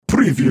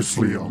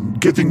Previously on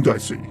Getting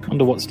Dicey.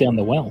 Wonder what's down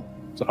the well.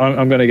 So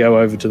I'm going to go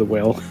over to the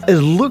well. It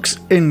looks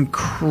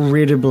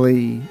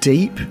incredibly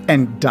deep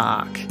and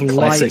dark.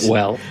 Classic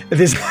well.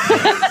 There's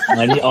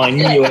I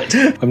knew it.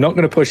 I'm not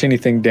going to push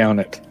anything down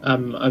it.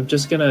 I'm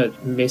just gonna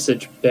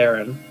message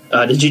Baron.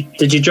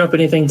 Did you drop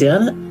anything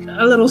down it?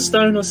 A little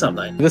stone or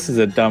something? This is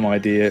a dumb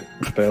idea,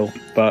 Bill,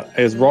 but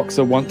as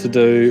Roxa want to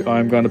do,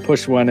 I'm going to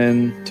push one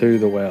into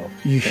the well.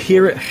 You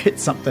hear it hit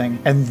something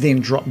and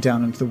then drop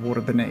down into the water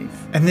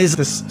beneath. And there's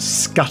this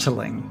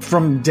scuttling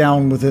from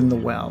down within the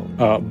well.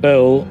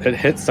 Bill, it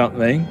hit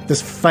something.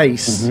 This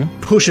face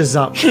pushes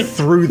up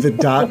through the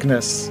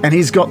darkness, and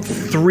he's got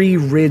 3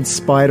 red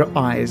spider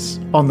eyes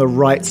on the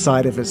right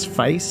side of his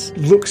face.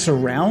 Looks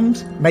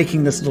around,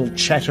 making this little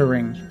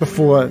chattering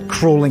before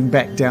crawling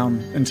back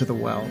down into the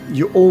well.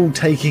 You're all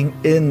taking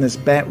in this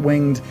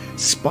bat-winged,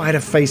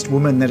 spider-faced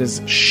woman that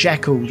is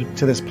shackled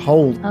to this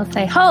pole. I'll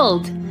say,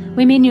 hold!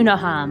 We mean you no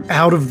harm.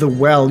 Out of the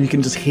well, you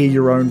can just hear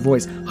your own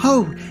voice.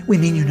 Hold! We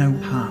mean you no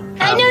harm.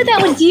 I know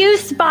that was you,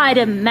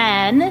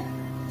 Spider-Man.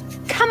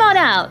 Come on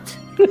out.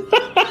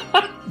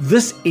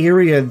 This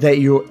area that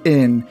you're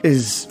in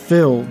is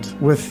filled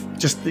with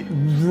just the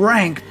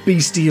rank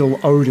bestial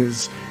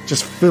odors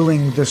just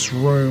filling this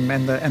room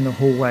and the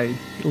hallway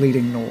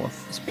leading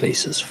north. This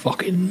place is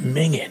fucking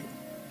minging.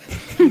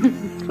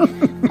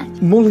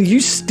 Morley, you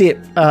step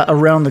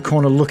around the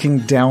corner looking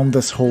down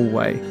this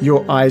hallway.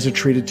 Your eyes are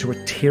treated to a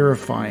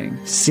terrifying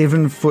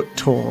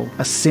 7-foot-tall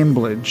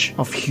assemblage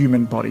of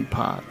human body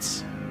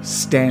parts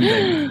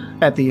standing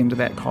at the end of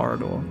that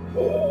corridor.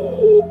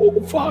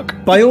 Oh, fuck.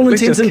 By all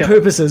intents and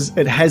purposes,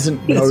 it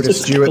hasn't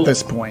noticed you at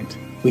this point.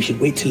 We should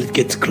wait till it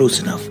gets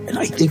close enough, and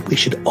I think we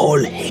should all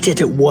hit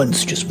it at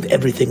once, just with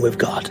everything we've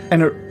got.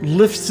 And it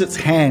lifts its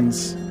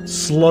hands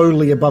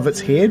slowly above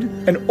its head,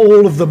 and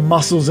all of the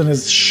muscles in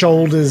his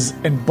shoulders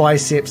and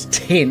biceps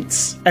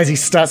tense as he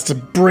starts to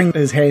bring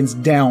his hands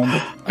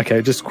down.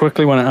 Okay, just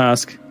quickly want to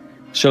ask,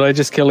 should I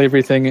just kill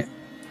everything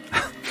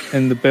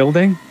in the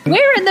building?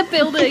 We're in the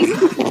building.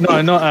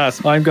 No, not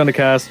us. I'm going to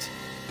cast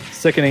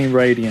Sickening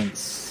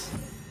Radiance.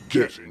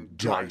 Getting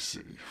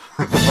Dicey.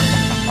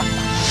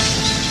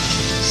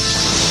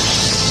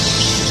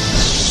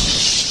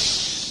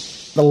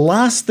 The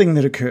last thing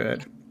that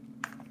occurred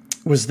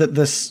was that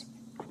this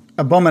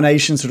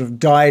abomination sort of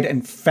died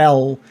and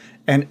fell,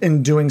 and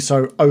in doing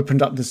so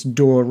opened up this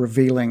door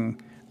revealing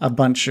a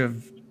bunch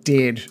of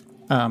dead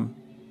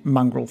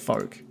mongrel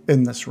folk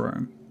in this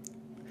room.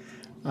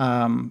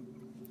 And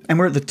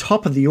we're at the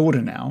top of the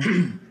order now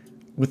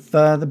with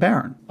the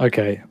Baron.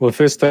 Okay, well,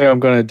 first thing I'm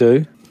going to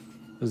do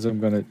is I'm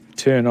going to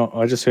turn on...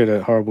 I just heard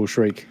a horrible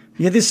shriek.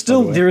 Yeah,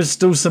 there is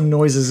still some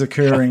noises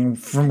occurring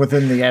from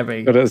within the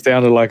abbey. But it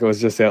sounded like it was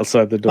just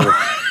outside the door.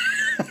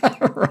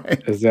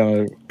 Right. It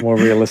sounded more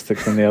realistic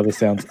than the other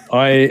sounds.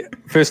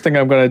 First thing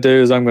I'm going to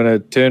do is I'm going to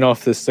turn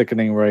off this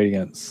Sickening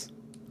Radiance.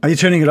 Are you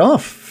turning it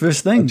off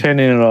first thing? I'm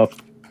turning it off.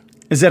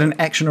 Is that an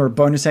action or a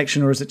bonus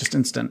action, or is it just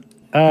instant?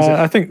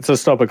 I think to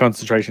stop a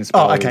concentration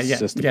spell. Oh, okay, yeah.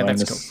 Just a Yeah,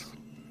 bonus that's cool.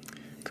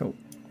 Cool.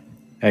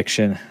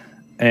 action.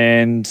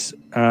 And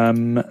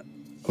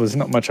there's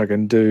not much I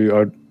can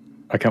do.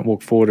 I can't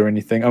walk forward or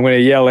anything. I'm going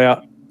to yell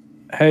out,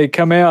 hey,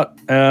 come out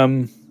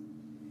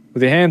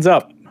with your hands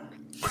up.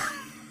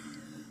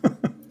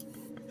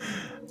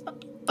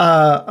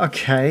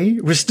 Okay.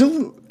 We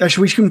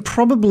can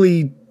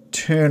probably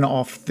turn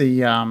off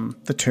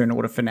the turn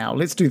order for now.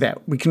 Let's do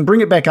that. We can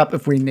bring it back up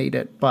if we need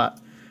it, but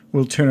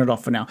we'll turn it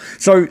off for now.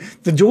 So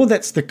the door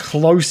that's the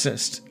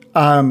closest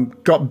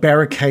got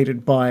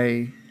barricaded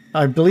by,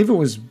 I believe it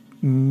was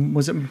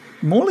it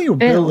Morley or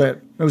Bill?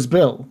 It was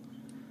Bill.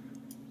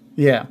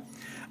 Yeah.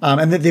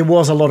 And that there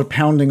was a lot of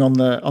pounding on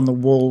the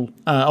wall,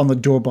 on the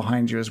door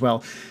behind you as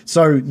well.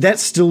 So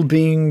that's still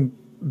being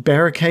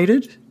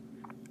barricaded.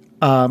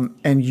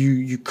 And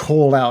you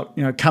call out,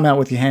 come out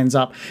with your hands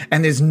up,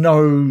 and there's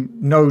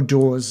no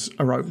doors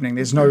are opening.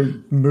 There's no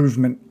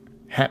movement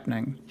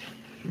happening.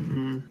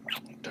 Mm-hmm.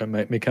 Don't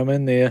make me come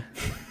in there.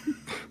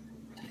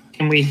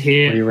 Can we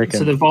hear? What do you reckon?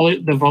 So the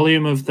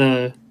volume of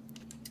the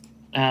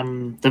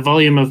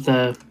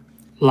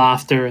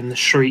laughter and the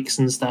shrieks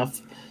and stuff.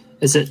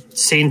 Is it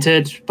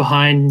centered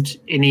behind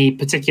any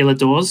particular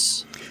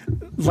doors?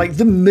 Like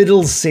the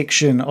middle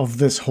section of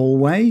this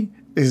hallway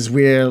is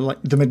where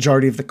like the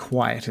majority of the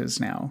quiet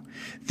is now.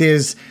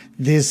 There's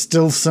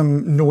still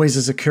some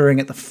noises occurring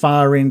at the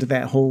far end of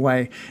that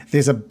hallway.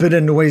 There's a bit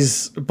of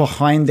noise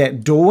behind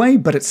that doorway,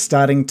 but it's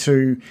starting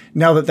to,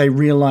 now that they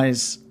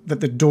realize that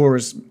the door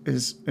is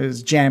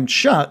jammed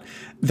shut,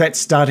 that's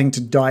starting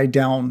to die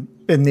down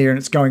in there, and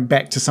it's going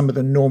back to some of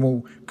the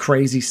normal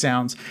crazy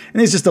sounds. And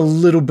there's just a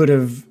little bit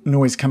of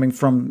noise coming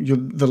from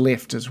the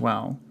left as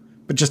well,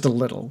 but just a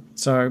little.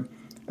 So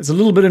there's a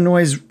little bit of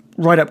noise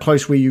right up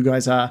close where you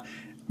guys are.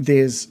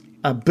 There's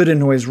a bit of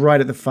noise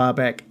right at the far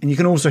back, and you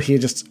can also hear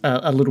just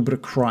a little bit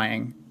of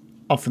crying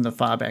off in the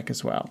far back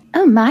as well.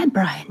 Oh my,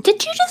 Brian,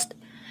 did you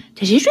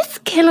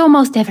just kill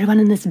almost everyone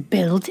in this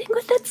building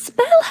with that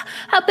spell?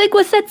 How big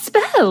was that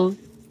spell?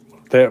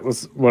 That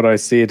was what I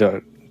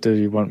said. Do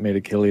you want me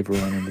to kill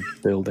everyone in the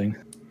building?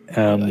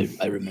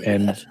 I remember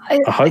and that.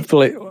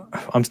 hopefully,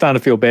 I'm starting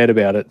to feel bad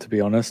about it, to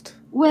be honest.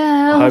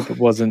 Well, I hope it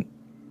wasn't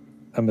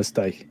a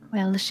mistake.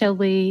 well, shall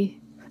we?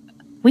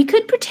 We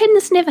could pretend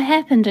this never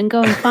happened and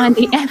go and find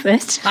the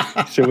abbot.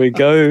 Shall we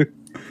go?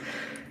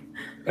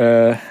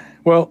 Hey,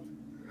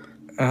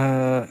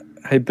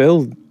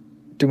 Bill, do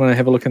you want to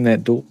have a look in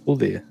that door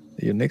there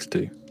that you're next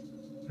to?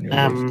 On your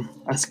left?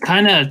 I was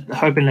kind of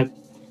hoping to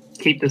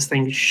keep this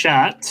thing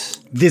shut.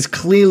 There's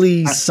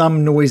clearly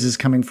some noises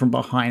coming from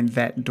behind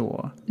that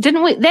door.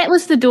 Didn't we? That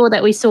was the door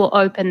that we saw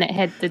open that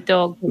had the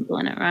dog people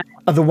in it, right?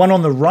 The one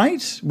on the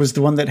right was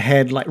the one that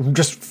had like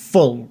just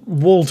full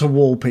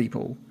wall-to-wall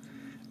people.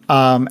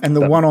 And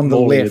the one on the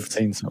Morley had left,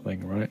 seen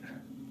something, right?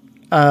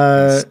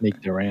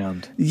 Sneaked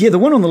around. yeah, the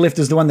one on the left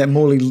is the one that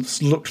Morley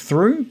looked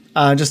through.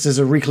 Just as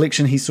a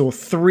recollection, he saw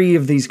 3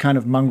 of these kind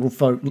of mongrel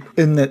folk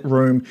in that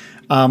room.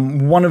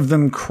 One of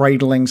them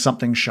cradling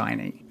something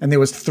shiny, and there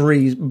was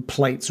 3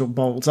 plates or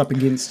bowls up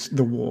against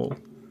the wall.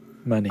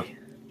 Money.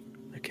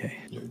 Okay.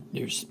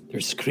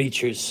 There's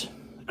creatures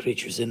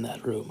in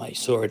that room. I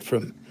saw it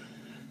from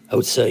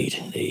outside.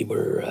 They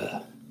were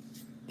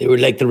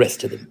like the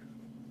rest of them,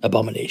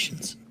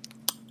 abominations.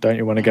 Don't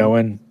you want to go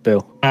in,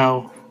 Bill?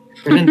 Well,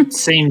 they didn't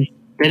seem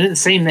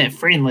that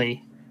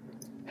friendly.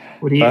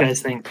 What do you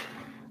guys think?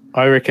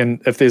 I reckon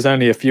if there's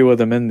only a few of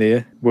them in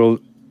there,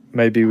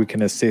 maybe we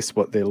can assess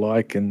what they're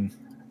like. And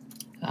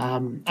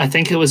I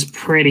think it was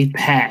pretty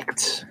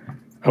packed.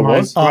 it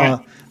was. Right.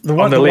 The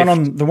one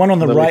on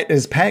the the right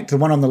is packed. The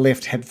one on the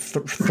left had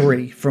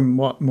 3 from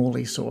what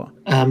Morley saw.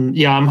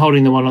 Yeah, I'm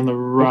holding the one on the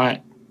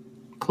right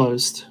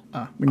closed.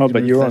 We need to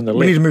but move you're on the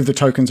We need left. to move the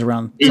tokens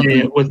around.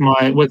 Yeah,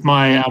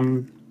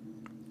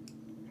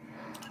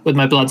 with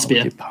my blood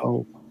spear.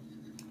 Oh.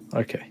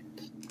 Okay.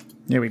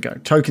 There we go.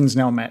 Tokens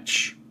now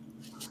match.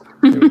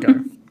 There we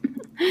go.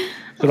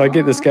 Did I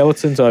get the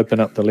skeletons to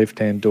open up the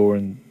left-hand door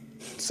and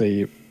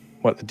see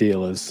what the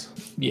deal is?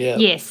 Yeah.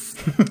 Yes.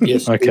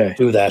 Yes. Okay.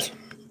 Do that.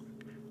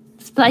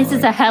 This place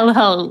is a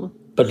hellhole.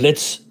 But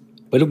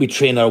why don't we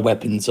train our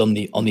weapons on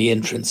the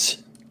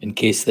entrance in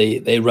case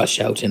they rush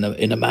out in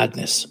a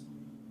madness?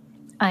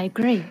 I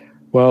agree.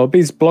 Well,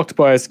 B's blocked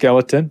by a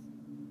skeleton,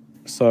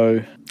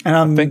 so And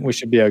I think we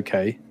should be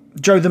okay.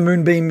 Joe, the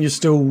moonbeam, you're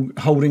still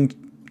holding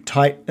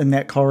tight in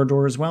that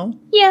corridor as well?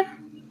 Yeah.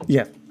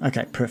 Yeah.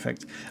 Okay,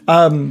 perfect.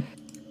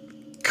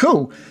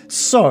 Cool.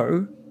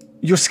 So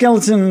your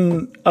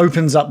skeleton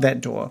opens up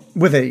that door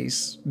with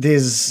ease.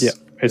 Yeah,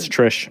 it's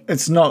Trish.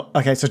 It's not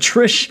okay. So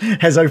Trish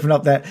has opened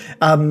up that.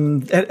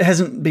 It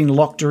hasn't been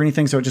locked or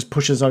anything, so it just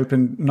pushes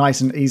open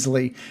nice and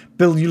easily.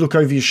 Bill, you look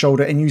over your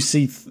shoulder and you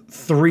see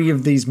 3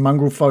 of these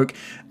mongrel folk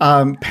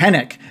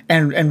panic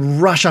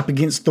and rush up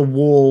against the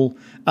wall,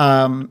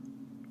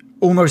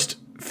 almost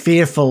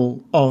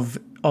fearful of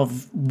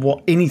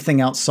what anything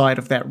outside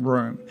of that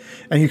room.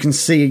 And you can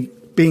see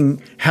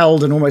being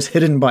held and almost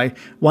hidden by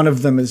one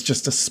of them is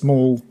just a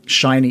small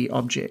shiny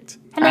object.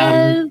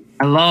 Hello.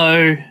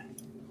 Hello.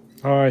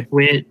 Hi.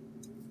 We're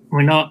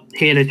not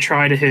here to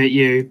try to hurt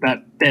you,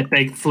 but that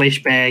big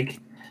flesh bag,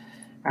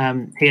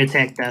 he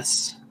attacked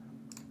us.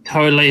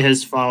 Totally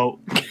his fault.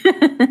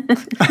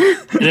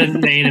 He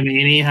didn't mean him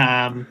any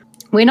harm.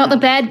 We're not the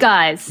bad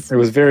guys. It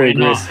was very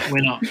We're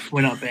aggressive. not.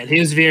 We're not bad. He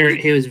was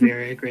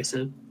very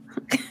aggressive.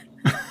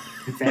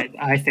 In fact,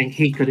 I think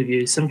he could have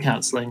used some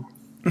counselling.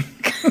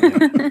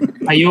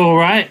 Are you all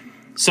right?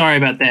 Sorry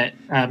about that.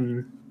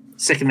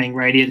 Sickening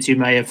radiance you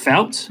may have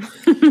felt.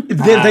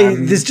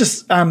 There's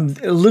just a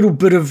little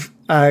bit of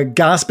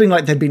gasping,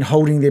 like they've been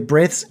holding their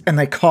breaths, and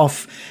they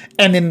cough,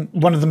 and then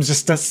one of them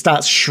just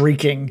starts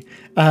shrieking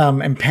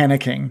and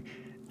panicking,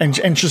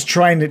 and just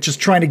trying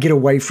to get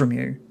away from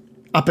you,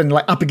 up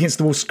against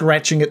the wall,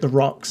 scratching at the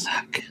rocks.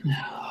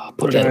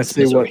 Put Can I that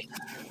see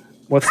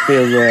what's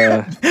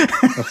their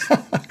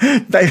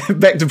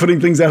Back to putting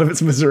things out of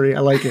its misery. I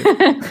like it.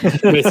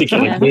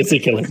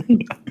 basically.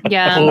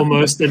 Yeah.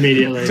 Almost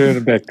immediately. turn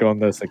it back on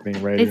the sickening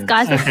These radiance?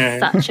 guys are Okay.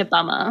 such a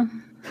bummer.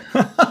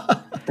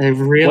 They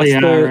really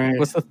are. Right?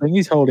 What's the thing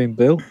he's holding,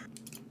 Bill?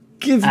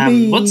 Give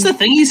me. What's the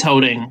thing he's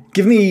holding?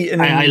 Give me.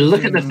 I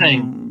look at the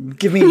thing.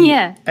 Give me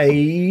Yeah.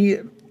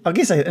 I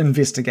guess an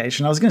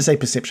investigation. I was going to say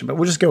perception, but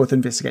we'll just go with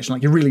investigation.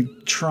 Like you're really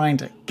trying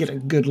to get a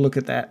good look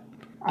at that.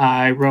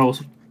 I roll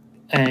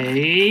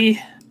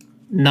a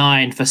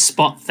 9 for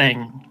spot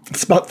thing.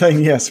 Spot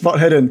thing, yeah, spot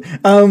hidden.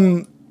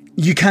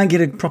 You can't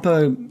get a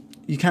proper.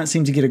 You can't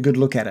seem to get a good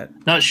look at it.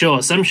 Not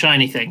sure. Some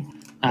shiny thing.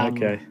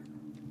 Okay.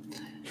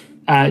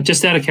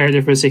 Just out of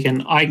character for a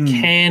second. I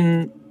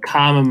can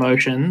calm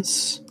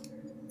emotions.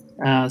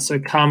 So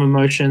calm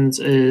emotions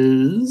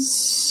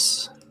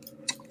is...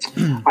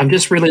 I'm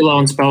just really low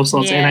on spell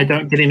slots, and Yeah. I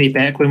don't get any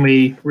back when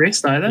we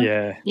rest either.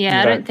 Yeah.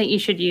 Yeah, you I don't think you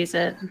should use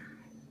it.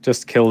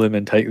 Just kill them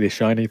and take their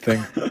shiny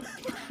thing.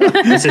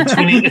 It's a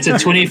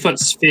 20-foot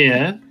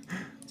sphere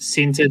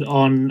centered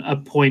on a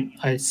point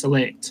I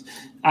select.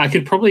 I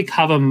could probably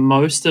cover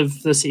most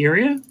of this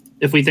area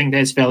if we think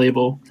that's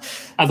valuable.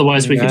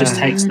 Otherwise, we could just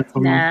take stuff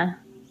from them. Nah.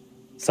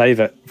 Save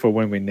it for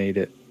when we need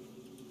it.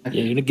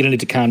 Yeah, you're going to need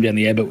to calm down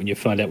the abbot when you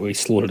find out where he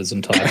slaughtered his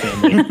entire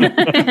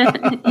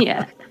family.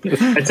 Yeah.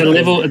 It's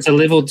a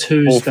level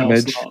 2 spell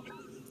Orphanage. slot.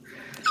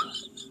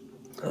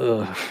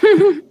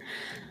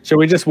 Shall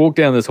we just walk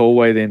down this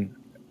hallway then?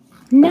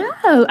 No,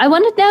 I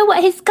want to know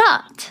what he's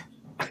got.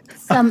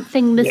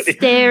 Something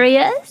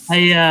mysterious.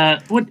 Hey,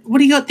 what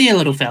do you got there,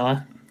 little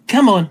fella?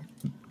 Come on.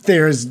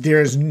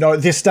 There's no.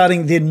 They're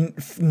starting. Their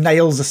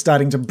nails are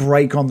starting to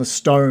break on the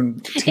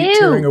stone, Ew.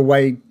 tearing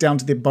away down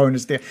to their bone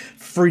as they're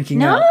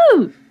freaking out.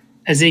 No.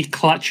 Is he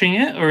clutching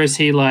it, or is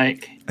he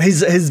like?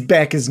 His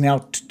back is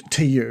now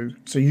to you,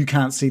 so you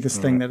can't see this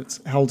thing that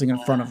it's holding in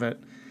front of it.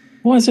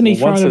 Why isn't he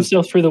Well, once throwing it's-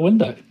 himself through the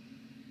window?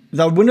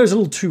 The window's a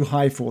little too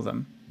high for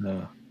them.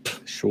 No.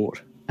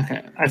 Short.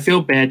 Okay, I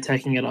feel bad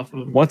taking it off of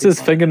him. Once his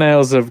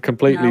fingernails have I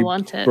completely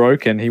want it.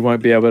 broken, he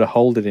won't be able to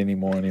hold it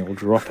anymore and he'll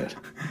drop it.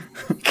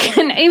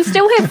 Can he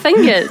still have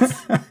fingers?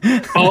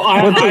 Oh,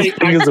 Once his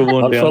fingers are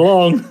worn Not for down.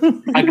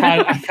 long.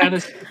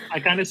 I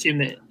can't assume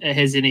that it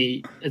has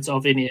it's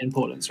of any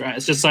importance, right?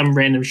 It's just some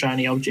random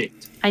shiny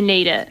object. I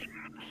need it.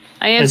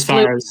 I As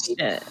far absolutely as-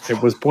 need it.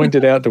 It was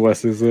pointed out to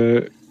us as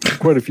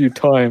quite a few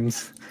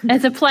times.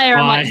 As a player,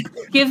 I'm Why? like,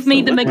 give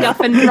me the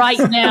MacGuffin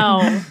right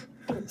now.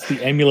 It's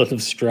the amulet of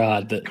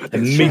Strahd that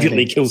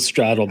immediately kills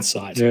Strahd on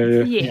sight. Yeah,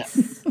 yeah.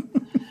 Yes.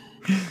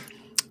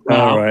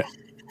 All right.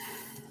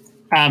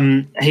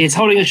 He's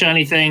holding a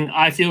shiny thing.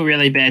 I feel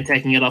really bad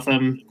taking it off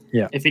him.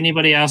 Yeah. If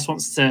anybody else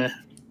wants to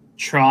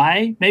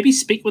try, maybe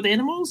speak with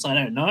animals. I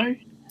don't know.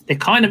 They're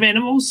kind of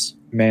animals.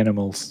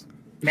 Manimals.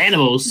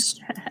 Manimals.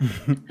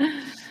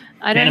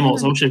 I don't.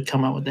 Animals. I should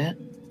come up with that.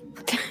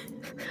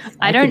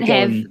 I don't could go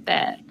have and-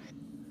 that.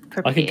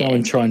 I could go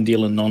and try and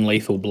deal a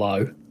non-lethal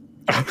blow.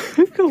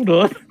 Hold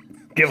on.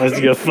 Give us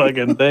your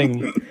fucking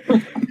thing.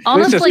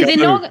 Honestly,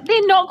 go.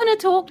 they're not going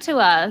to talk to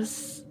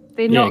us.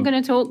 They're Yeah. not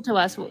going to talk to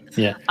us.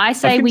 Yeah. I I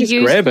say can we just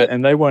use grab it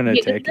and they won't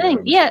get the attack thing.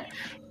 you. Yeah.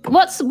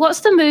 What's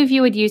the move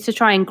you would use to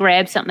try and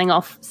grab something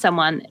off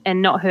someone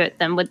and not hurt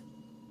them? What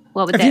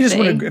would If that you just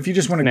be? want to, if you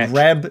just want to Snatch.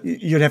 grab,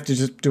 you'd have to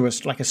just do a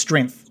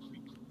strength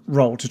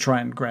roll to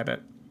try and grab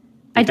it,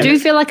 I do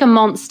feel like a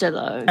monster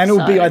though, and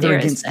it'll be so either there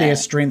is against their that.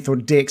 strength or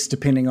dex,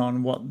 depending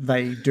on what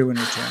they do in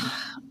return.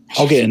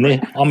 I'll get in there.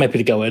 I'm happy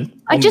to go in.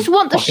 I just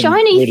want the fucking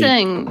shiny ready.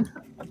 thing.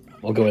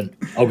 I'll go in.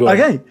 I'll go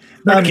Okay,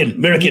 in.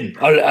 American.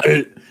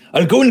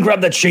 I'll go and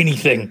grab that shiny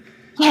thing.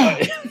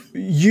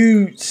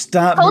 you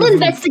start Hold moving,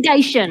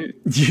 investigation.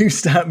 you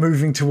start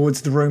moving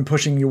towards the room,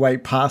 pushing your way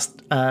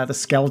past the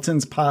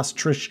skeletons, past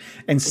Trish,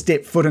 and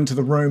step foot into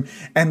the room,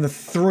 and the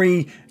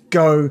three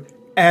go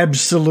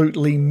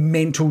absolutely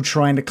mental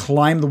trying to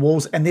climb the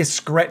walls, and they're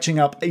scratching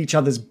up each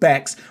other's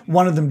backs.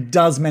 One of them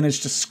does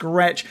manage to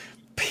scratch,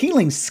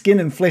 peeling skin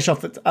and flesh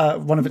off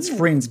one of its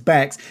friends'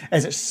 backs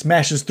as it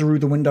smashes through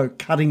the window,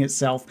 cutting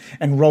itself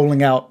and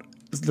rolling out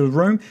the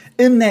room.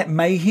 In that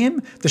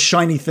mayhem, the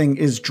shiny thing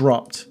is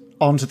dropped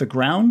onto the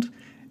ground.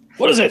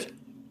 What is it?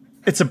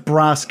 It's a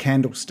brass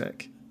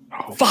candlestick.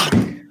 Fuck.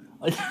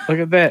 Look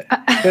at that.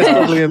 That's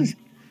probably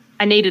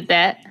I needed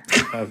that.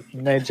 a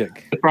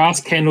magic. The brass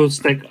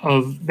candlestick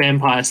of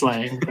vampire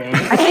slaying, bro.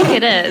 I think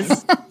it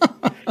is.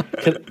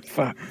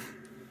 Fuck.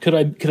 Could I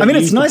I mean,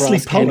 it's use the nicely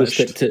brass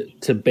candlestick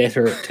polished. to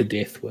batter it to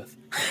death with?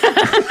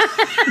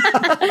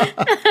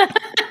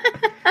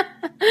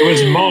 It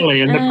was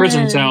Molly in the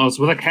prison cells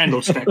with a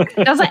candlestick.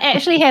 Does it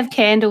actually have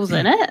candles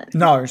in it?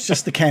 No, it's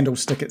just the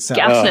candlestick itself.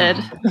 Gutted.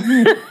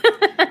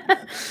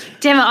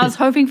 Damn it, I was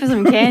hoping for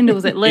some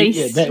candles at Yeah,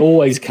 least. that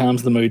always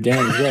calms the mood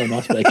down as well.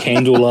 Nice bit of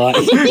candlelight,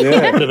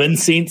 a bit of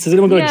incense. Has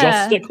anyone got a Yeah.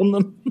 joss stick on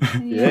them?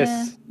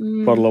 Yes.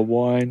 Bottle of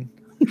wine.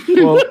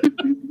 Well,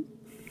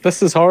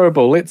 this is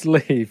horrible. Let's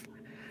leave.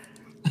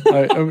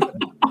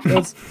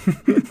 That's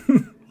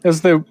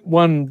the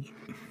one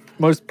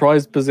most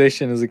prized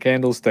possession is a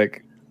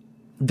candlestick.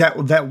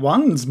 That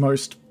one's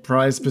most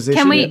prized possession.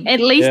 Can we at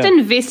least Yeah.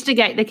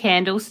 investigate the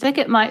candlestick?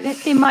 There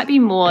might be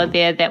more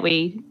there that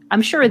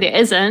I'm sure there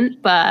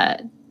isn't,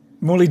 but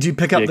Morley, do you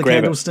pick up Yeah, the grab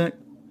it. candlestick?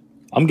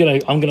 I'm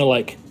gonna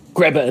like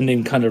grab it and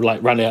then kind of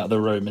like run out of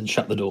the room and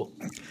shut the door.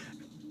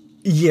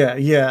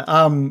 Yeah.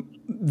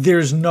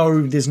 There's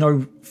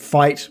no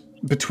fight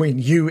between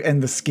you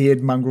and the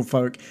scared mongrel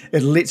folk.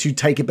 It lets you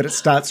take it, but it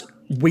starts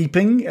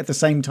weeping at the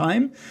same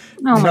time,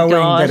 Oh my knowing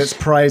gosh. that its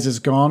prize is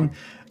gone.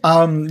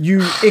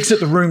 You exit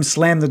the room,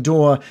 slam the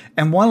door,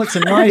 and while it's a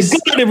nice,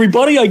 Got it,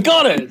 everybody! I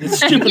got it. This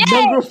stupid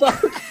mongrel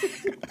fuck.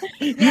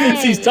 He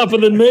thinks he's tougher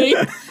than me.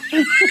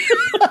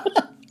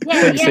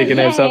 Thinks he can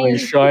have something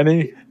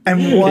shiny.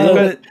 and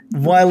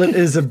while it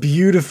is a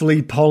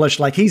beautifully polished,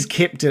 like he's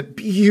kept it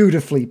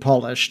beautifully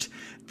polished.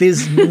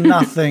 There's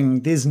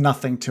nothing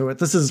to it.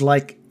 This is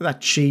like a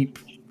cheap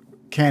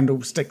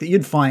candlestick that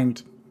you'd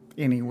find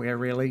anywhere,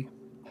 really.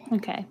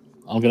 okay.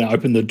 I'm gonna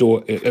open the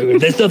door.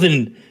 There's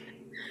nothing.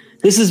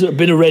 This is a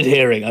bit of red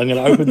herring. I'm going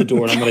to open the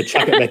door and I'm going to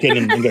chuck it back in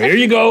and go, here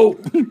you go.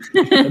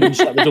 And then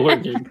shut the door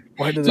again.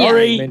 Why does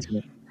Sorry. it mention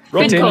it?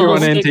 Wrong Pretend you're on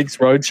candlestick. Antiques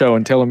Roadshow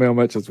and tell them how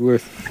much it's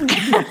worth.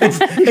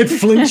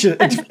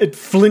 It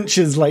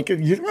flinches like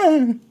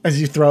as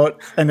you throw it,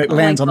 and it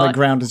lands on the God.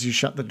 ground as you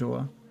shut the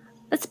door.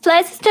 This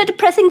place is too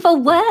depressing for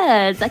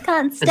words. I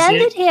can't stand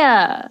it- it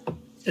here.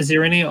 Is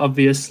there any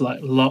obvious like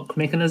lock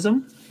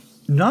mechanism?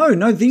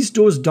 No, these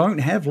doors don't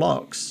have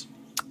locks.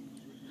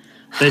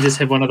 They just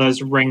have one of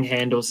those ring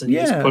handles and you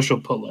just Yeah. push or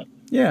pull it.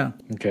 Yeah.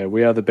 Okay,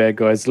 we are the bad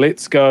guys.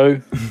 Let's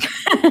go.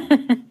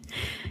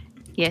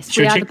 Yes,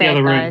 Should we we are check the the bad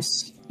other guys.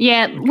 rooms?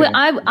 Yeah, well,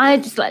 I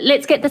just like,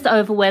 let's get this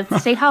over with,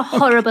 see how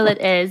horrible it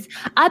is.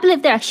 I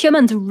believe there are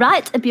human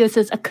rights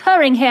abuses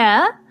occurring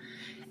here.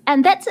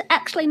 And that's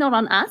actually not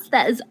on us,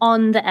 that is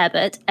on the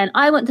abbot. And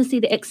I want to see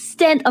the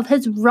extent of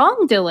his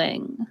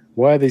wrongdoing.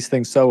 Why are these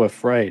things so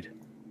afraid?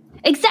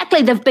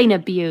 Exactly, they've been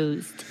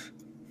abused.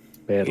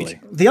 Badly.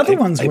 The other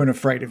ones weren't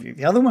afraid of you.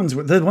 The other ones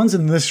were, the ones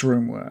in this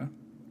room were.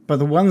 But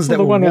the ones that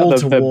The were one wall out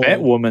to the wall.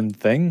 Batwoman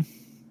thing.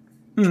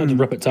 Tried to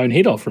rip its own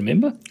head off,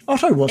 remember?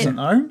 Otto wasn't,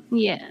 though.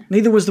 Yeah.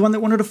 Neither was the one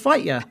that wanted to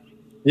fight you.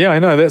 Yeah, I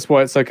know. That's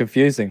why it's so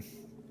confusing.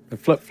 The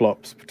flip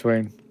flops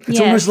between. It's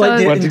Yeah, almost like so-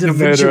 they're Wanted to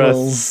murder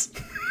us. individuals.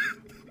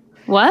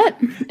 What?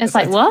 It's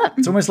like, what?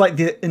 It's almost like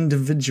they're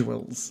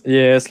individuals.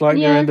 Yeah, it's like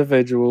they're Yeah.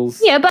 individuals.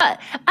 Yeah, but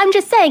I'm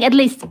just saying, at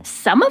least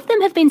some of them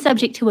have been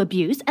subject to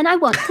abuse, and I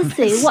want to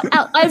see what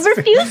else. I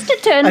refuse to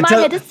turn my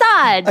tell- head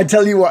aside. I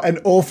tell you what, an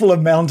awful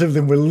amount of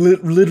them were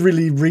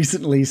literally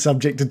recently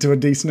subjected to a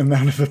decent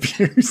amount of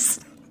abuse.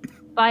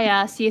 By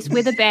us, yes,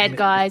 we're the bad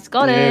guys.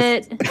 Got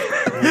Yes.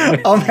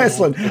 it. I'm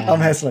hassling.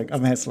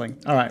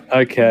 All right.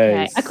 Okay.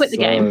 Okay, I quit the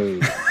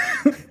game.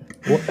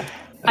 so-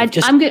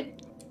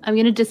 I'm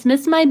going to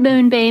dismiss my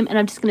moonbeam, and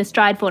I'm just going to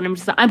stride forward. And I'm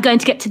just like, I'm going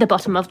to get to the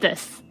bottom of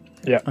this.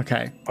 Yeah.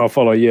 Okay. I'll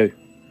follow you.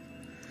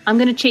 I'm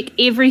going to check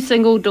every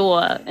single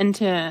door in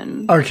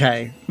turn.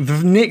 Okay.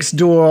 The next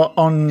door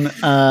on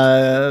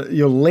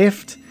your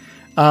left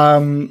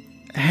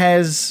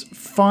has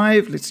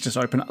 5. Let's just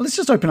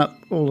open up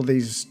all of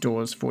these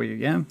doors for you.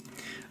 Yeah.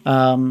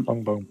 Bong,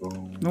 bong,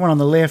 bong. The one on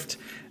the left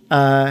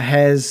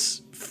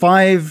has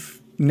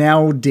 5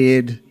 now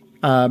dead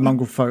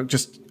mongrel folk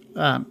just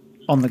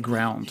on the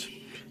ground.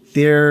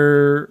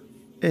 There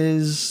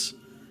is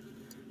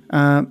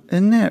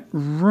in that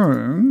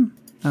room.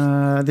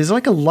 There's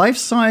like a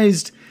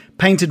life-sized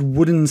painted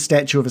wooden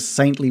statue of a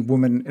saintly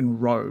woman in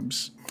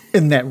robes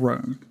in that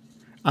room.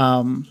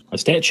 A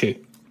statue.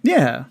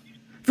 Yeah,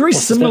 very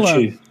What's the similar.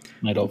 statue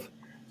made of?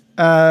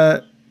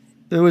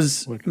 It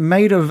was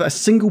made of a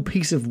single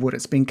piece of wood.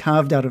 It's been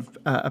carved out of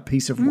a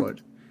piece of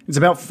wood. It's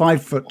about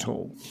 5 foot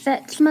tall.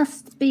 That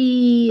must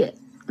be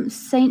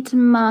Saint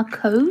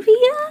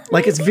Markovia?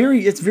 Like it's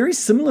very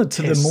similar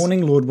to the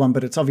Morning Lord one,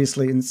 but it's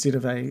obviously instead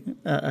of a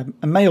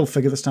male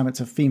figure this time, it's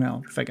a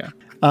female figure.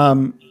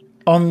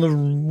 On the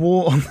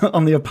wall,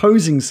 on the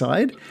opposing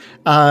side,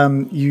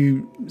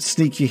 you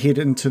sneak your head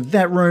into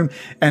that room,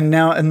 and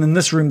in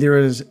this room there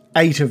is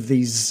 8 of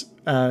these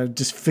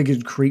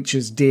disfigured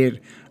creatures dead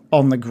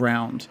on the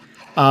ground.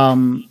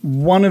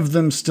 One of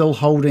them still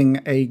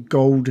holding a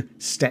gold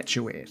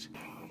statuette.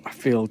 I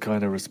feel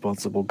kind of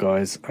responsible,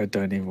 guys. I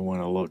don't even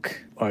want to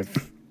look.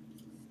 I've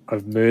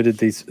murdered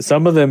these.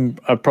 Some of them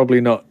are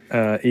probably not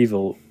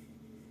evil.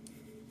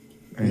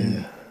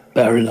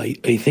 Baron, I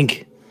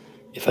think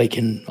if I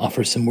can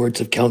offer some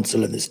words of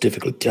counsel in this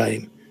difficult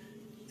time,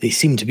 they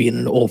seem to be in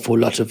an awful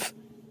lot of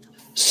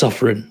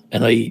suffering,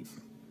 and I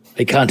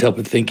can't help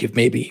but think you've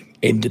maybe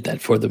ended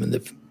that for them and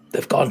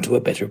they've gone to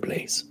a better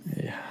place.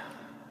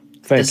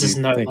 Thank This you. is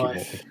no Thank you, life.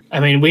 Matthew. I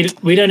mean,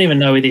 we don't even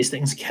know where these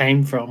things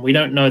came from. We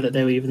don't know that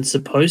they were even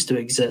supposed to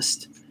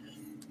exist.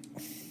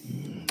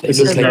 They This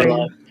look is no like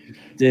life.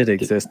 Did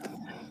exist.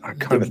 I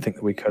kind of think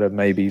that we could have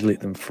maybe let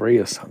them free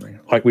or something.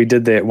 Like we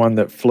did that one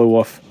that flew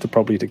off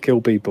to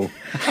kill people.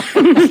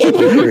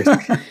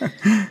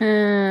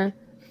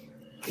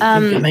 I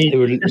mean, they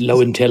were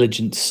low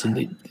intelligence and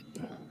they,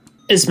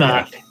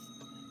 Ismark,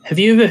 have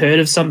you ever heard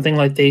of something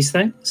like these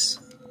things?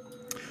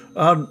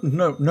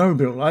 No,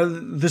 Bill.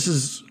 This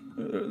is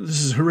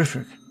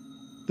horrific.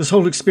 This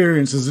whole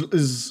experience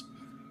is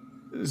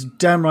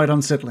downright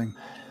unsettling.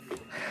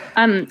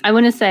 I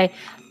want to say,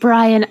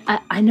 Brian,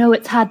 I know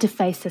it's hard to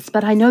face this,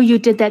 but I know you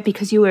did that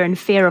because you were in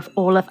fear of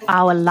all of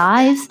our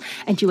lives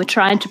and you were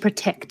trying to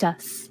protect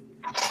us.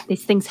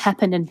 These things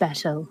happen in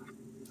battle.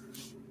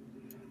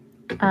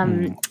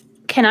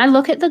 Can I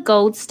look at the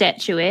gold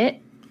statuette?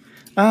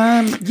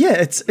 Yeah,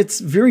 it's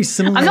very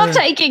similar. I'm not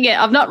taking it.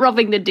 I'm not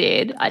robbing the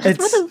dead. I just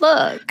want to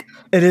look.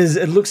 It is.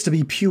 It looks to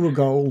be pure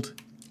gold,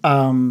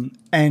 and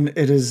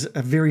it is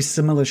a very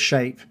similar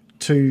shape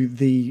to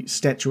the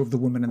statue of the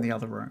woman in the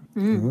other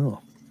room.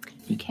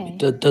 Okay.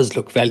 it does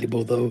look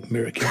valuable though,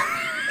 Miracle.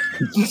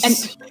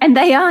 And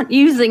they aren't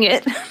using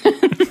it.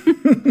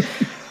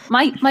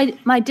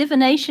 My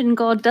divination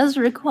god does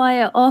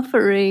require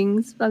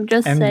offerings. I'm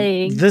just And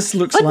saying. this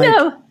looks But like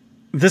no.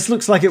 this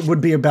looks like it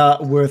would be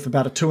worth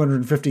about a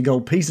 250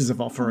 gold pieces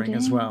of offering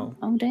as well.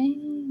 Oh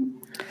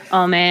dang.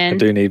 Oh I man.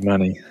 do need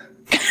money.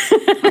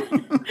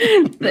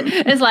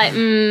 It's like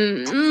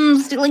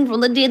stealing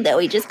from the dead that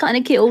we just kind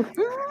of killed.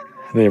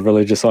 They're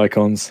religious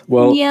icons.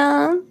 Well,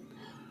 Yeah.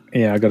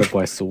 yeah, I got to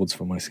buy swords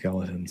for my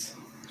skeletons.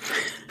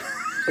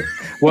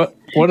 What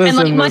is And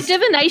like in my this?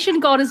 divination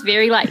god is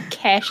very like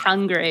cash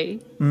hungry.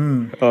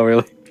 Oh,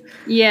 really?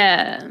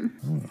 Yeah.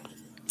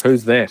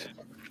 Who's that?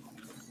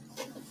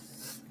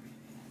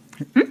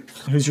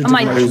 Who's your Oh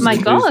my- divination? my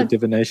Who's the god.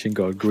 divination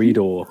god?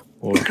 Greedor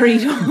or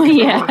Greed.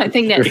 Yeah, I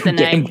think that's the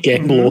name.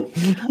 Gambler.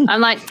 I'm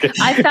like,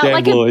 I felt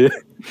like a Gambler, yeah.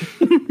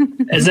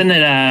 Isn't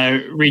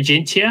it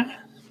Regentia?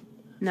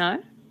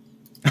 no.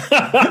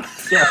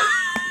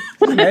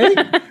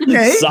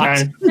 Okay.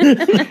 Sucks.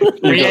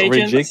 No. You got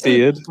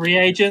rejected.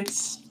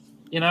 Reagents?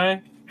 You know?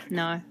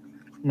 No,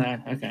 No,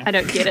 okay. I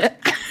don't get it.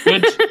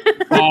 Good.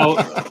 Well,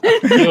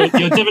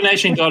 your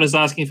divination god is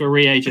asking for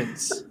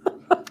reagents.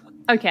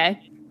 Okay.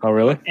 Oh,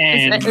 really?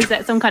 And Is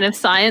that some kind of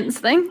science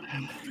thing?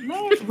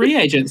 no,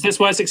 reagents. That's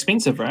why it's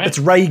expensive, right? It's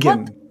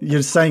Reagan.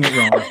 You're saying it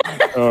wrong.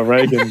 Oh,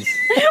 Reagan's.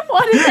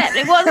 What is that?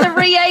 It was a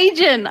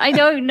reagent. I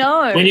don't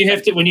know. when you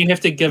have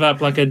to give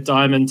up like a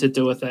diamond to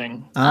do a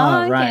thing.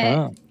 Ah, Oh, right. okay.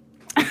 Oh.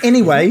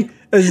 Anyway,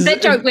 is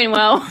That joke went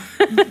well.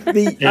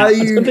 the Yeah. are I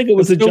didn't you? think it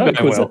was a Still joke.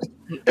 going Was well.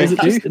 it? Was it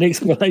just an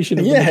explanation?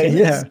 Of the Yeah,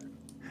 mechanics?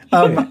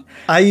 yeah.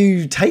 Are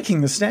you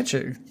taking the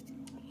statue?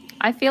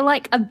 I feel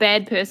like a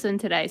bad person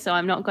today, so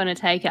I'm not going to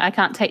take it. I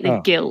can't take the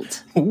Oh.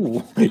 guilt.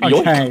 Ooh, Okay.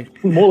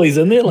 yoink. Morley's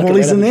in there. Like a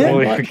Morley's rat in out there? of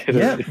a Morley, trap. okay.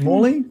 Yeah,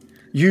 Morley,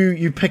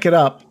 you pick it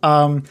up,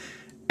 and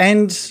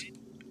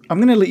I'm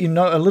going to let you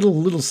know a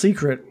little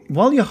secret.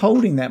 While you're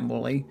holding that,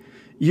 Morley,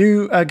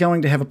 you are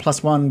going to have a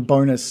 +1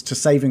 bonus to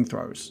saving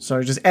throws.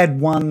 So just add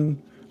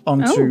 1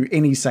 onto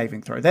any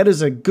saving throw. That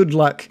is a good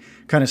luck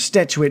kind of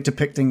statuette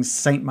depicting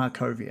Saint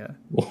Markovia.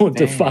 What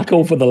the fuck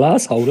all for the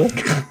last holder?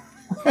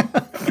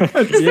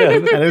 Yeah,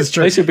 That is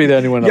true. they should be the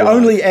only one. You alive.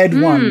 only add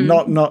 1,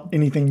 not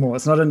anything more.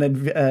 It's not an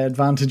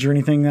advantage or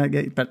anything.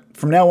 But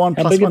from now on,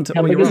 How +1 big- to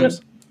how all big your is it?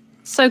 rolls.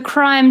 So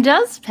crime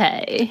does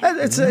pay.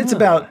 It's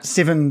about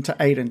 7 to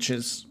 8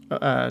 inches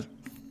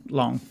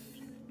long.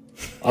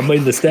 I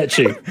mean the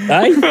statue.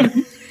 Hey?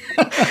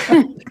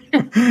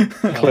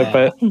 clip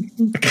it.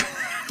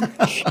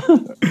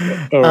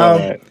 All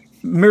right.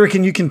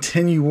 American, you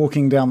continue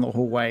walking down the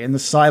hallway, and the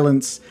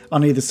silence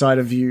on either side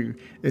of you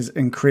is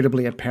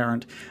incredibly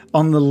apparent.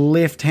 On the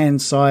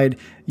left-hand side,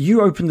 you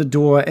open the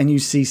door and you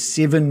see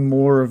 7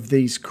 more of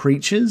these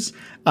creatures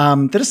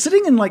that are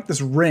sitting in like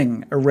this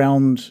ring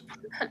around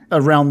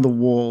the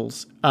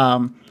walls.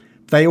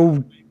 They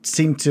all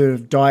seem to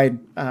have died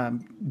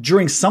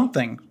during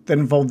something that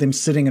involved them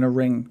sitting in a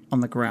ring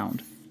on the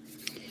ground.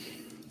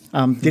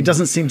 There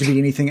doesn't seem to be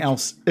anything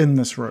else in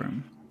this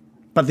room,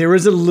 but there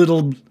is a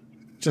little,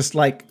 just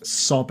like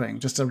sobbing,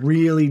 just a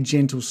really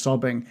gentle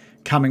sobbing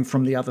coming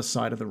from the other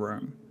side of the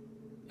room.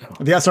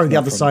 The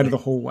other side of the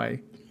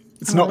hallway.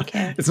 It's not.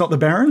 okay. It's not the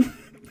Baron.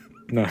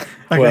 No.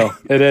 Well,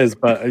 it is,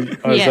 but I was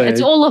Yeah, saying,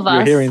 it's all of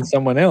You're us. hearing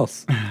someone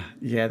else.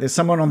 Yeah, there's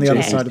someone on the other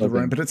Okay. side of the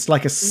room, but it's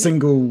like a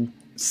single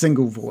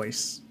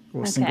voice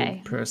or single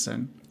Okay.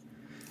 person.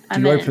 Do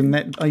I'm you in. open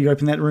that? Oh, you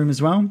open that room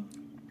as well.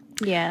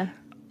 Yeah.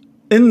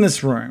 In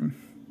this room,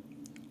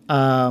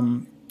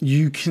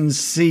 you can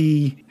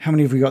see, how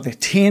many have we got there?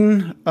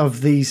 10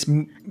 of these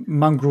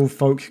mongrel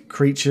folk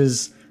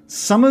creatures.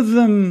 Some of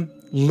them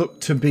look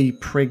to be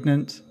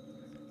pregnant.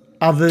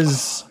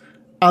 Others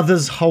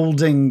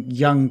holding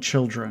young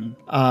children.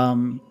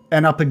 And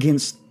up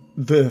against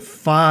the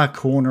far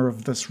corner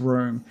of this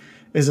room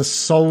is a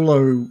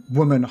solo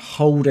woman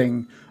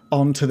holding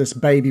onto this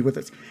baby with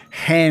its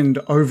hand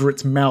over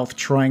its mouth,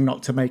 trying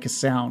not to make a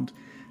sound,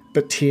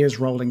 but tears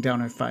rolling down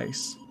her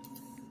face.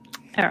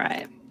 All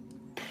right.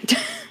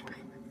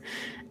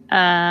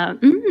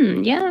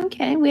 Yeah,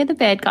 okay. We're the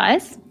bad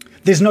guys.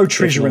 There's no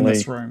treasure in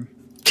this Definitely. room.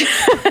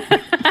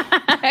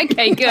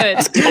 Okay, good.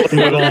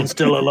 I'm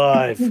still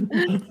alive.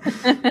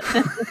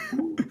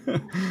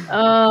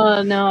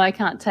 Oh, no, I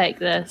can't take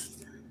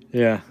this.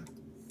 Yeah.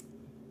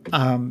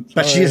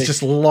 But she is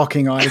just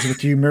locking eyes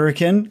with you,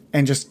 Mirakin,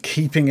 and just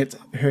keeping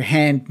her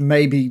hand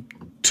maybe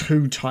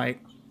too tight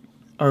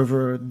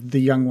over the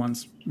young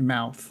one's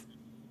mouth.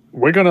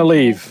 We're going to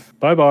leave.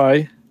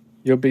 Bye-bye.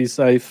 You'll be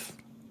safe.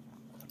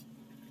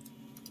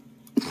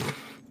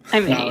 I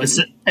mean, No, it's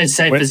as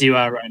safe as you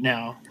are right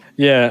now.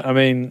 Yeah, I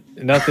mean,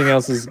 nothing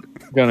else is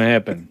going to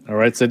happen. All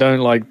right, so don't,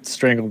 like,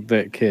 strangle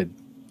that kid.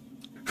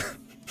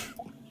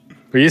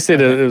 But you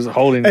said it was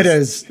holding It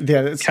this, is,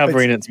 yeah, it's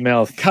covering its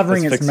mouth.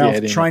 covering its mouth,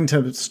 asphyxiating it. trying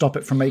to stop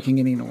it from making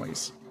any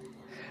noise.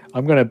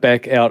 I'm going to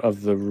back out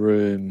of the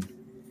room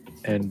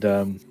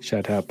and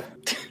shut up.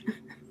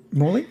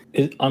 Morley?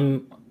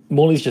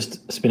 Morley's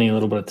just spending a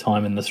little bit of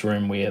time in this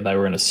room where they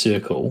were in a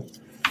circle.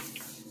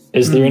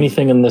 Is there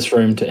anything in this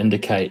room to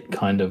indicate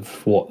kind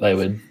of what they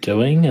were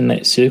doing in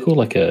that circle?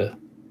 Like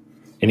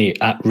any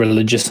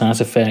religious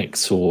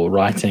artifacts or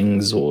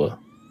writings or...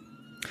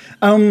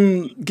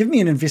 Give me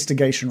an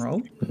investigation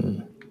roll.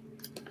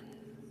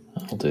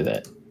 I'll do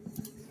that.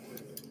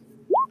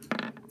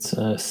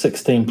 It's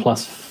 16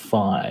 plus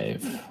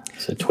 5.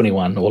 So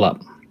 21 all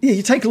up. Yeah,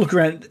 you take a look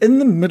around. In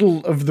the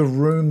middle of the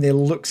room, there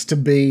looks to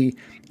be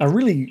a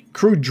really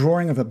crude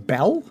drawing of a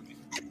bell.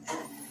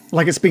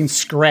 Like it's been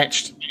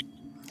scratched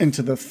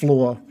into the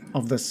floor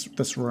of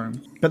this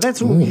room. But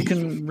that's all you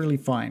can really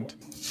find.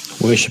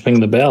 Worshipping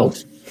the bell.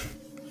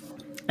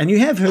 And you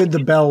have heard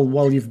the bell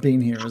while you've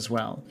been here as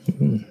well.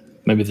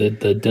 Maybe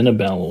the dinner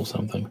bell or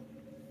something.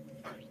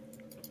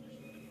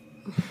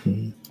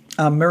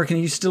 American, are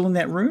you still in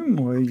that room,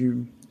 or are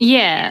you?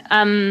 Yeah,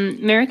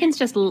 American's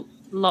just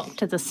locked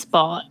to the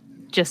spot,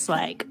 just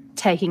like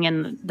taking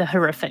in the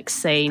horrific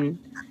scene,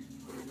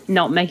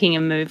 not making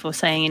a move or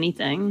saying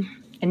anything,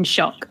 in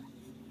shock.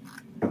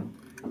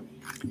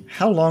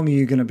 How long are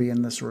you going to be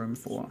in this room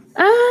for?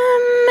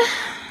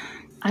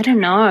 I don't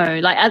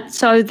know.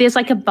 So there's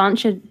like a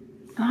bunch of.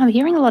 Oh, I'm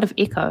hearing a lot of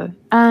echo.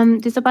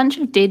 There's a bunch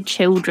of dead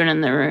children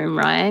in the room,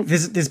 right?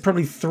 There's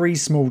probably 3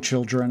 small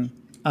children,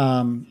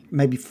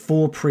 maybe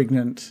 4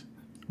 pregnant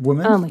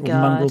women Oh my or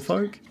God. mongrel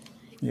folk.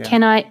 Yeah.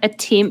 Can I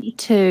attempt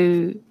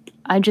to?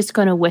 I'm just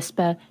going to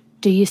whisper.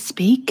 Do you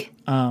speak?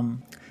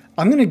 I'm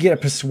going to get a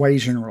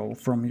persuasion roll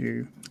from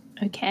you.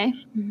 Okay.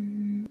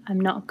 I'm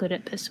not good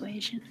at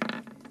persuasion.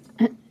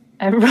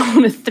 I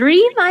rolled a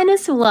 3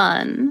 minus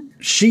 1.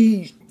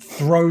 She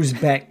throws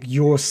back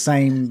your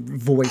same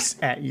voice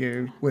at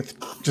you with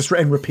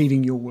and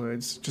repeating your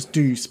words. Just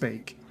do you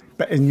speak?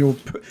 But and you're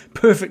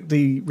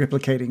perfectly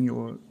replicating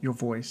your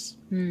voice.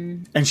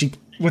 And she,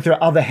 with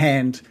her other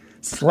hand,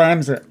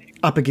 slams it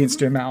up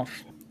against her mouth.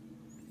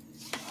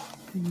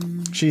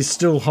 She's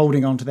still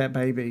holding on to that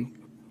baby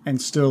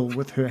and still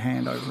with her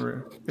hand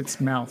over its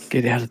mouth.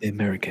 Get out of there,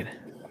 American.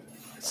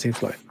 It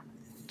seems like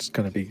it's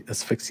going to be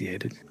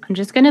asphyxiated. I'm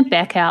just going to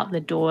back out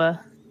the door.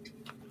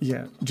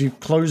 Yeah. Do you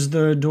close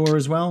the door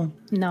as well?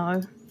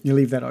 No. You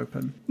leave that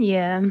open.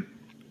 Yeah.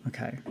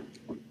 Okay.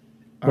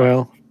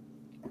 Well,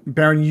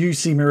 Baron, you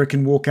see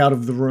American walk out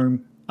of the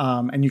room,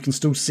 and you can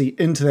still see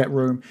into that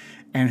room,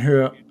 and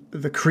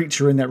the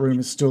creature in that room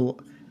is still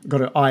got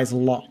her eyes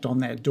locked on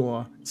that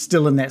door,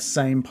 still in that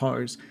same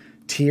pose,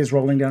 tears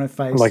rolling down her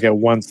face. like it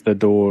wants the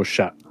door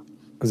shut.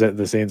 Is that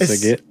the sense I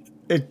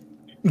get?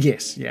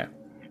 Yes, yeah.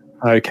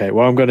 Okay,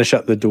 well, I'm going to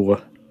shut the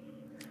door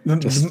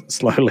just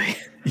slowly.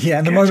 Yeah,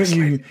 and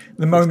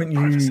the moment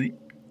you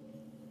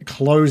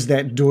close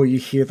that door, you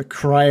hear the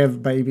cry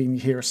of baby, and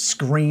you hear a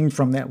scream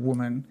from that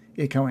woman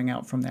echoing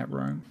out from that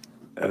room.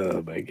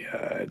 Oh my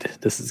God,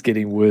 this is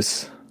getting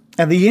worse.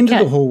 At the end of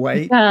Okay. the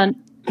hallway, Can't.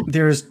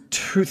 there's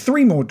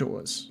 3 more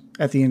doors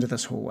at the end of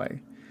this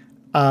hallway.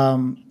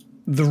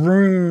 The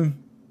room,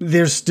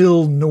 there's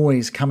still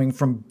noise coming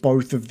from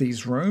both of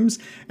these rooms,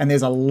 and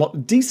there's a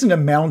decent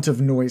amount of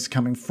noise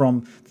coming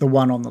from the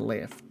one on the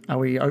left. Are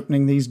we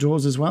opening these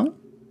doors as well?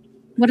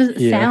 What does it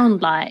Yeah.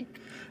 sound like?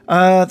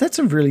 That's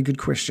a really good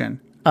question.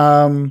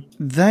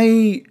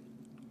 They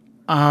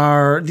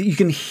are, you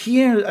can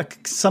hear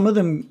some of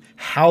them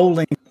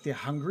howling. They're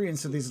hungry, and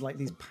so there's like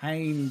these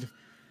pained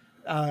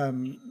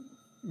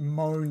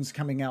moans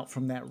coming out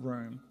from that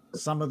room.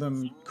 Some of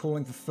them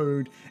calling for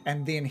food,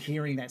 and then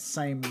hearing that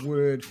same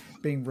word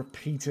being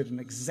repeated in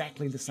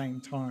exactly the same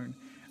tone,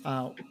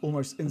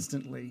 almost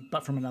instantly,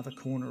 but from another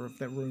corner of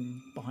that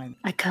room behind.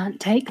 I can't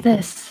take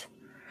this.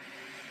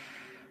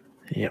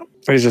 Yeah,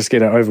 let's just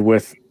get it over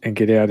with and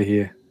get out of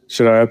here.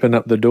 Should I open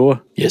up the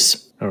door?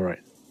 Yes. All right.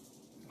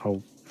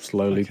 I'll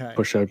slowly Okay.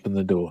 push open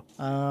the door.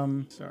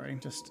 Sorry,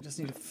 just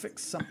need to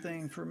fix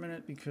something for a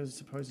minute because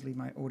supposedly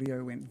my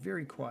audio went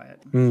very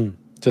quiet.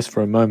 Just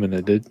for a moment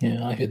it did.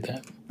 Yeah, I heard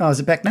that. Oh, is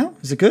it back now?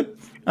 Is it good?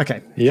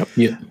 Okay. Yep.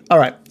 Yeah. All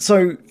right.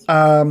 So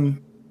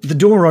the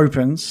door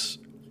opens,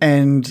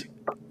 and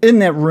in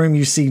that room,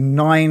 you see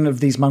 9 of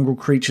these mongrel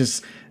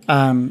creatures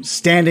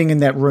standing in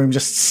that room,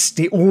 just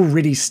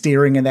already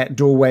staring in that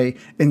doorway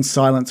in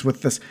silence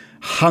with this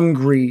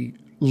hungry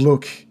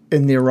look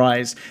in their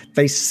eyes.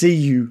 They see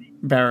you,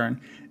 Baron,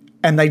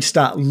 and they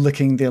start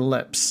licking their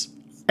lips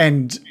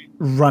and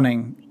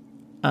running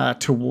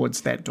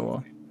towards that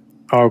door.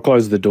 I'll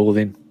close the door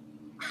then.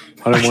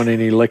 I don't want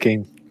any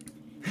licking.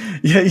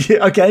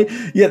 Yeah, okay.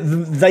 Yeah,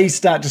 they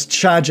start just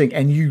charging,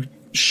 and you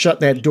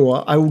shut that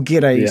door. I will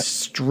get a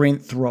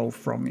strength roll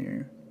from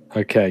you.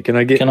 Okay, can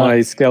I get Can my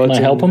I skeleton?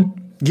 Can I help him?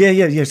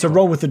 Yeah. So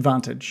roll with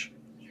advantage.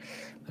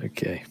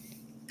 Okay.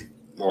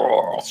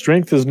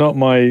 Strength is not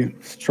my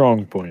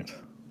strong point.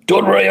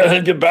 Don't worry, I'll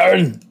help you,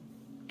 Baron.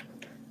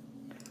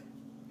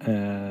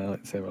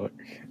 Let's have a look.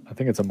 I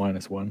think it's a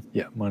 -1.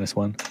 Yeah,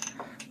 -1.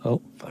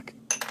 Oh, fuck.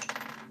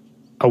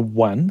 A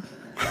 1.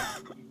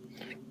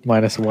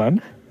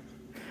 -1.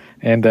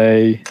 And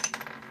a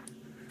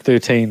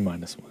 13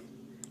 -1.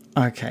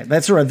 Okay,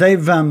 that's all right.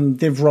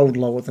 They've rolled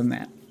lower than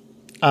that.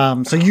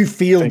 So you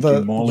feel Thank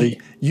you, Molly.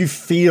 you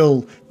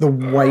feel the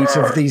weight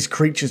of these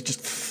creatures just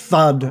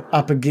thud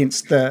up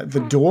against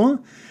the door,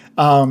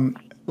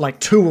 like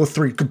 2 or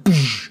 3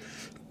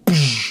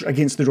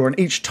 against the door, and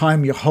each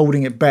time you're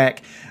holding it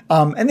back,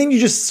 and then you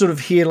just sort of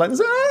hear like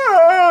this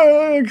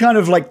kind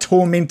of like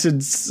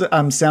tormented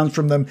sounds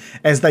from them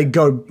as they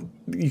go.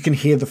 You can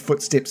hear the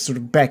footsteps sort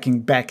of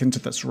backing back into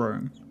this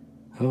room.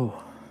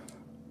 Oh.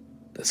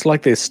 It's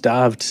like they're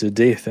starved to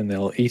death and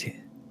they'll eat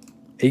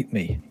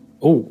me.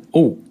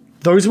 Oh.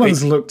 Those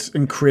ones looked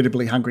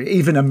incredibly hungry,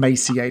 even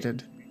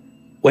emaciated.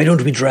 Why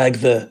don't we drag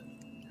the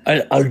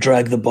I'll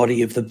drag the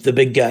body of the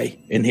big guy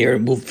in here,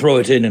 and we'll throw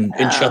it in and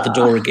shut the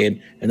door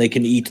again, and they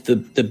can eat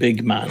the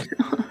big man.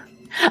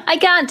 I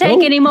can't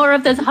take any more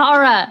of this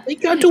horror. I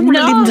don't want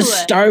to leave him to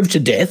starve to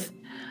death.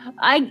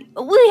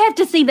 We have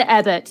to see the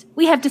abbot.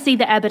 We have to see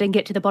the abbot and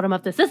get to the bottom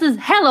of this. This is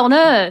hell on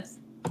earth.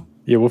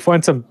 Yeah, we'll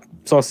find some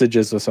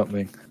sausages or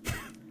something.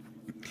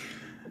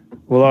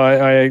 Well,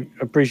 I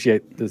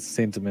appreciate the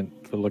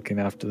sentiment for looking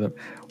after them.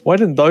 Why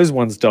didn't those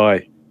ones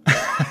die?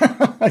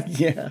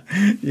 Yeah.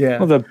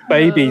 Well, the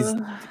babies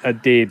are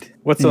dead.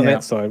 What's on Yeah.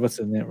 that side? What's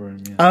in that room?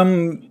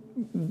 Yeah.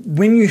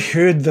 When you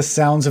heard the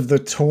sounds of the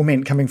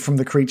torment coming from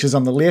the creatures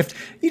on the left,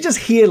 you just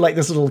hear like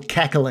this little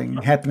cackling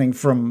happening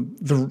from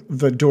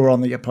the door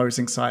on the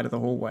opposing side of the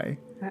hallway.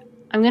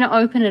 I'm going to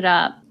open it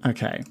up.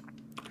 Okay.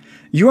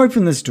 You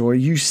open this door,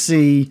 you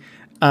see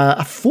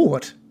a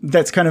fort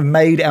that's kind of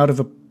made out of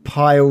the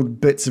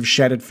piled bits of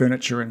shattered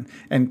furniture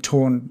and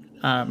torn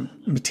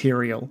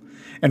material.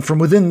 And from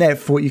within that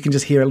fort, you can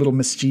just hear a little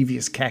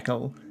mischievous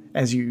cackle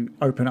as you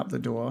open up the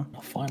door.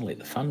 Oh, finally,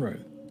 the fun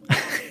room.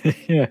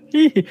 Yeah.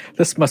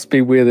 This must be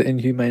where the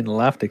inhumane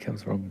laughter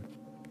comes from.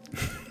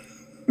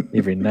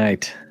 Every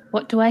night.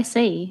 What do I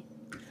see?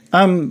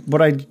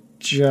 What I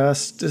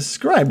just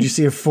described. You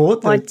see a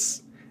fort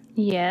that's...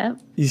 Yeah.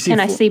 You see Can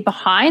a I fort- see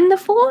behind the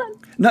fort?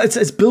 No,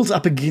 it's built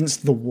up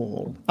against the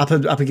wall, up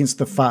against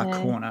the far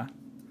corner.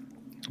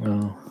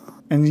 Oh.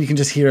 And you can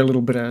just hear a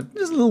little bit of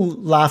just a little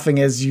laughing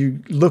as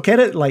you look at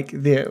it, like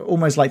they're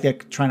almost like they're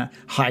trying to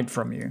hide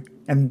from you,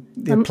 and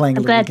they're playing a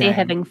I'm little glad game. they're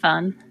having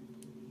fun.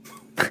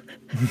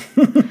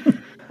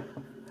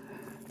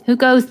 Who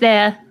goes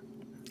there?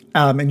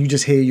 And you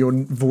just hear your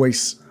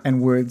voice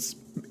and words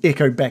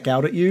echo back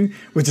out at you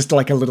with just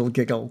like a little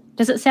giggle.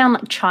 Does it sound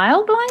like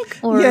childlike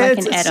or like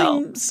an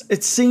adult?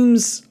 It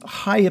seems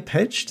higher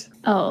pitched.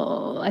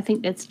 Oh, I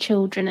think there's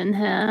children in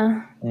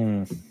here.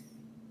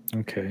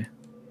 Okay.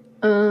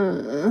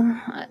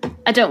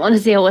 I don't want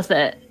to deal with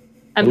it.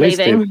 I'm At least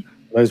leaving.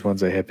 those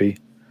ones are happy.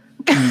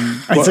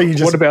 And so you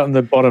just What about in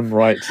the bottom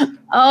right?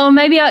 Oh,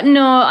 maybe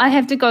I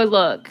have to go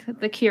look.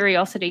 The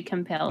curiosity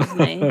compels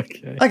me.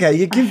 Okay. okay.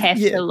 You I give have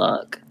to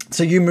look.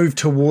 So you move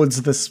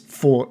towards this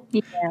fort,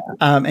 Yeah.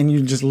 and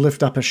you just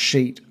lift up a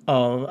sheet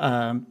of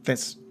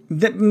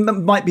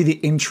might be the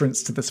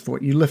entrance to this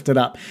fort. You lift it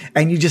up,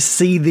 and you just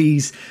see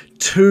these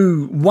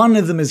two. One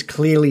of them is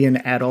clearly an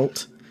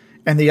adult,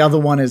 and the other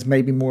one is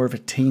maybe more of a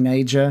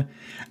teenager.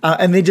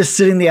 And they're just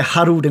sitting there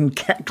huddled and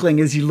cackling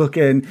as you look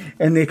in,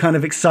 and they're kind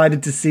of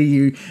excited to see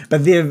you.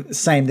 But they're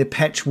they're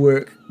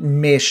patchwork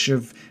mesh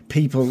of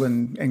people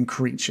and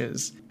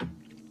creatures.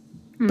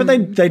 But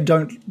they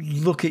don't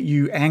look at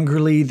you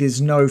angrily.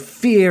 There's no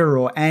fear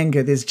or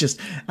anger. There's just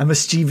a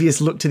mischievous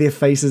look to their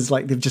faces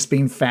like they've just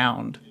been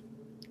found.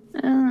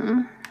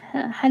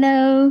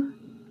 Hello.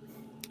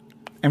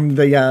 And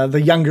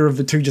the younger of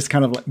the two just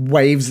kind of like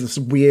waves this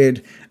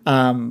weird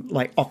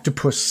like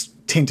octopus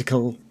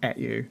tentacle at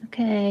you.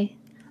 Okay.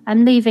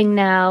 I'm leaving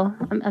now.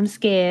 I'm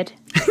scared.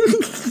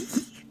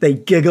 They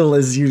giggle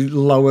as you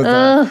lower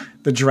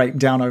the drape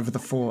down over the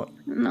fort.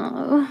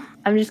 No.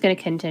 I'm just going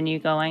to continue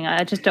going.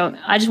 I just want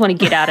to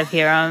get out of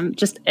here. I'm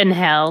just in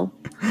hell.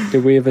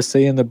 Did we ever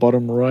see in the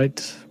bottom right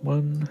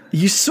one?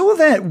 You saw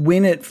that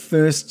when it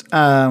first,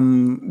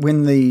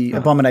 when the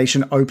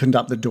abomination opened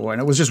up the door,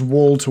 and it was just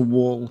wall to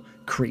wall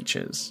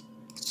creatures.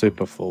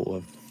 Super full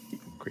of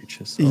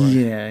creatures. All right.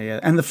 Yeah.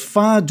 And the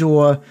far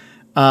door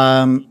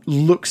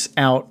looks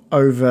out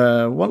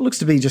over what looks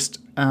to be just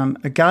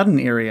a garden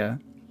area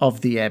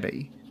of the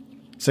abbey.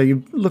 So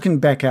you're looking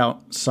back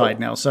outside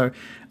now. So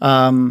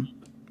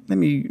let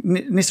me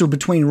nestled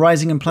between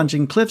rising and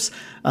plunging cliffs,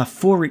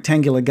 4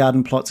 rectangular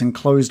garden plots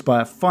enclosed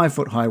by a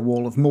 5-foot-high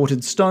wall of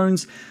mortared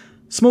stones.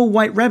 Small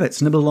white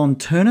rabbits nibble on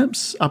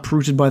turnips,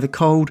 uprooted by the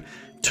cold.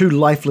 2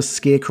 lifeless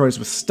scarecrows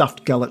with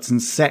stuffed gullets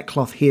and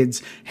sackcloth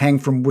heads hang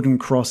from wooden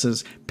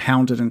crosses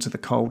pounded into the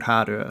cold,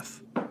 hard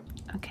earth.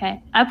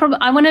 Okay.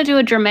 I want to do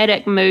a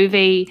dramatic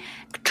movie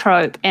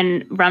trope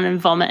and run and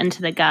vomit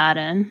into the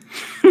garden.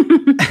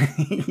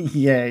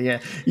 Yeah.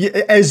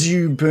 As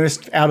you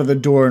burst out of the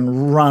door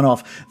and run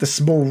off, the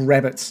small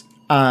rabbits,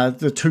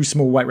 the 2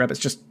 small white rabbits,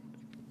 just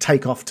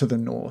take off to the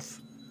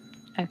north,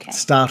 Okay.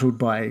 startled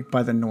by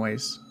the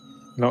noise.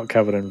 Not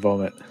covered in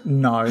vomit.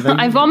 No, they,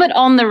 I vomit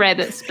on the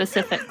rabbit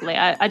specifically.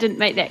 I didn't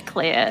make that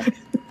clear.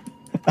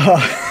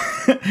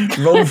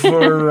 roll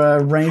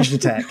for ranged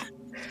attack.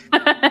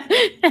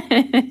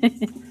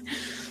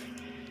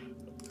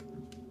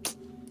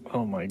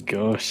 Oh my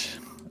gosh.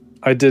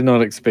 I did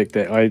not expect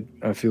that.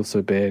 I feel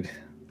so bad.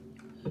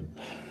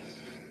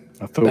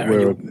 I thought we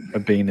Barry, were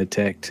being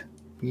attacked.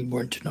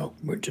 Weren't to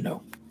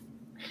know.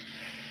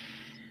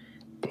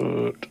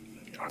 But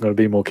I've got to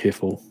be more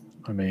careful.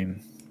 I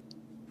mean,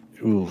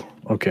 ooh,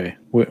 okay.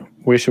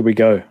 Where should we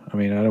go? I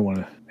mean, I don't want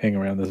to hang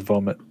around this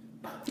vomit.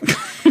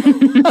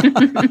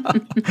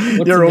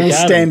 You're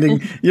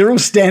all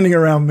standing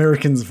around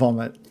American's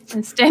vomit.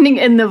 I'm standing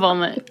in the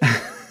vomit.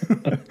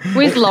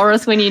 Where's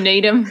Loris when you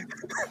need him?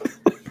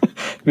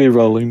 Be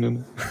rolling in.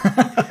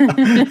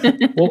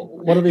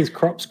 What are these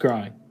crops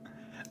growing?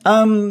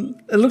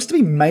 It looks to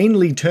be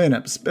mainly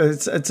turnips.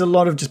 It's a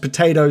lot of just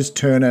potatoes,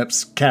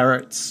 turnips,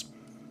 carrots,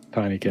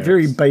 Tiny carrots.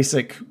 very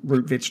basic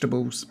root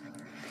vegetables.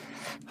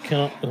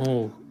 Can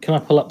I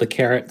pull up the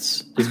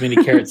carrots, as many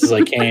carrots as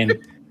I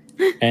can,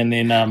 and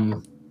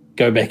then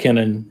go back in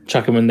and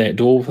chuck them in that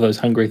door for those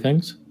hungry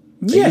things?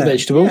 Yeah,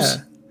 vegetables.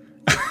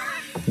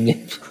 Yeah.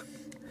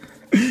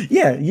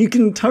 Yeah, you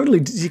can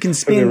totally. You can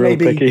spend real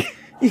maybe. picky.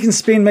 You can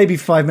spend maybe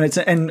 5 minutes,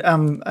 and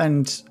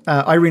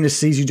Irina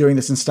sees you doing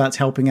this and starts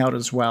helping out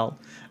as well,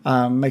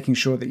 making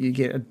sure that you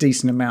get a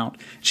decent amount.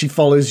 She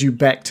follows you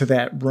back to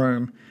that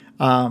room,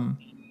 and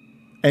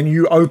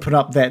you open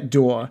up that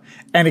door,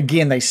 and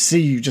again they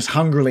see you just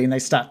hungrily, and they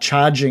start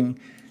charging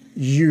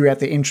you at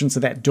the entrance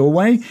of that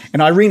doorway.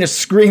 And Irina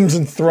screams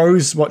and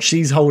throws what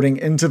she's holding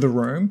into the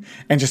room,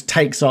 and just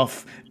takes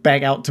off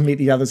back out to meet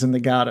the others in the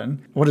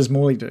garden. What does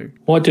Morley do?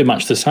 Well, I do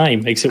much the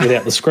same, except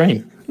without the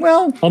scream.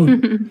 Well,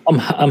 I'm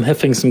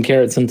hiffing some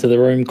carrots into the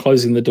room,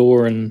 closing the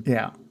door, and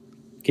yeah.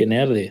 getting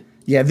out of there.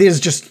 Yeah, there's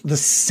just the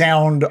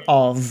sound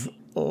of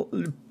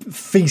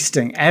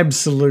feasting,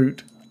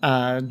 absolute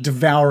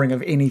devouring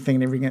of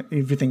anything and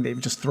everything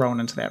they've just thrown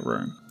into that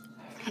room.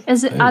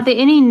 Are there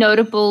any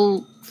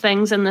notable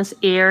things in this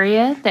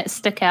area that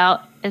stick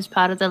out as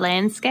part of the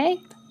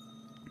landscape?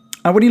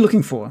 What are you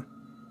looking for?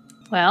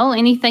 Well,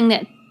 anything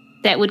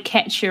that would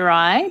catch your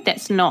eye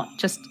that's not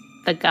just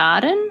the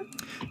garden?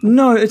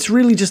 No, it's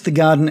really just the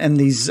garden and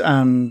these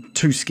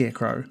two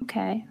scarecrow.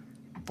 Okay.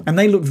 And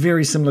they look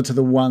very similar to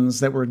the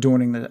ones that were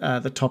adorning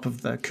the top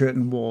of the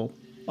curtain wall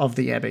of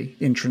the Abbey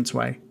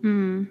entranceway.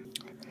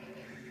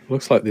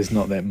 Looks like there's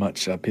not that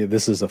much up here.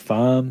 This is a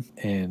farm,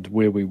 and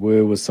where we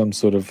were was some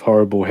sort of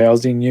horrible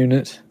housing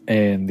unit,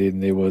 and then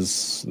there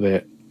was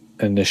that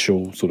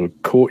initial sort of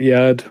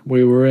courtyard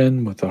we were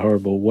in with the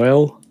horrible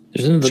well.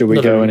 Should we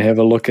go and have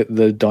a look at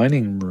the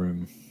dining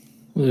room?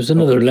 Well, there's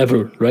another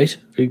level, right?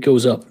 It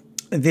goes up.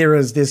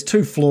 There's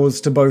 2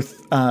 floors to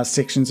both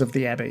sections of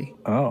the Abbey.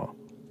 Oh,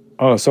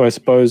 so I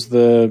suppose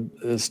the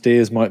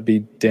stairs might be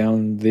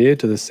down there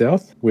to the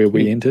south where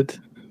we entered?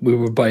 We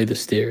were by the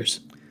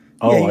stairs.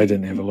 Oh, Yeah, I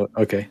didn't have a look.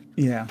 Okay.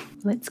 Yeah.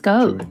 Let's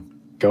go.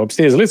 Go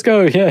upstairs. Let's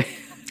go. Yeah.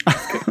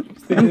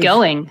 I'm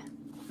going.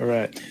 All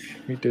right.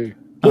 We do.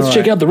 Let's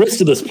check out the rest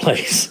of this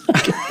place.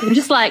 I'm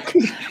just like,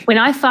 when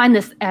I find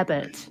this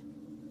abbot,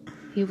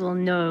 he will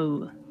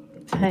know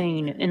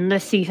pain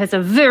unless he has a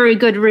very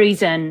good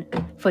reason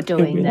for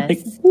doing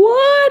this.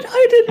 What?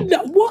 I didn't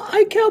know. What?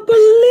 I can't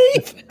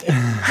believe it.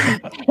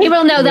 He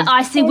will know the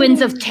icy winds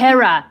of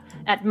terror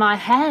at my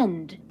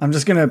hand. I'm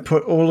just going to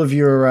put all of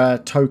your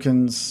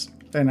tokens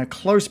in a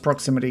close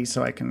proximity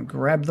so I can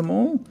grab them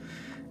all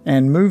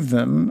and move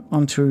them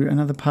onto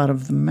another part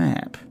of the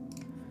map.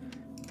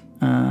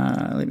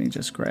 Let me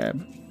just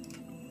grab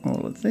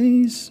all of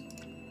these.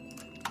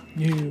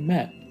 New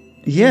map.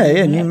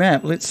 Yeah, new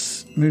map.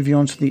 Let's move you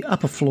on to the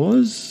upper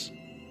floors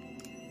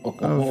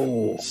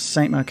Oh. of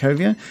St.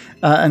 Markovia.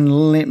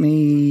 And let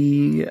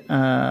me...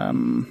 How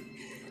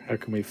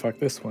can we fuck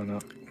this one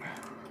up?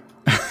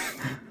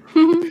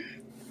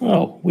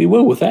 Oh, we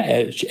will with that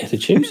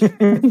attitude.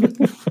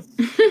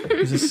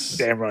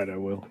 Damn right I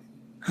will.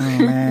 Oh,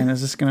 man.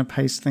 Is this going to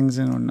paste things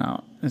in or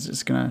not? Is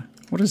this going to...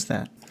 What is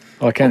that?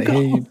 I can't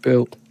hear you,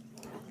 Bill.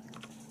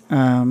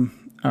 All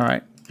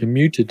right. You're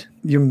muted.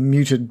 You're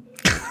muted.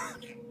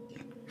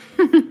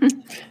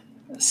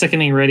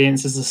 Sickening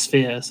Radiance is a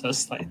sphere, so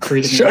it's like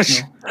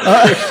 3-dimensional.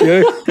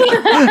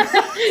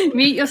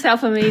 Mute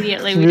yourself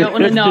immediately. We don't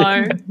want to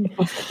know.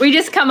 We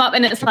just come up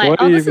and it's like,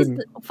 What oh, this even-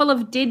 is full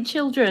of dead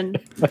children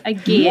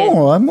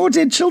again. More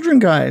dead children,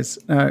 guys.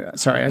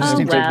 Sorry, I just Oh,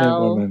 need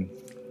well. Woman.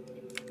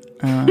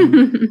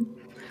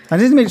 I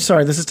didn't mean.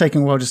 Sorry, this is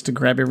taking a while just to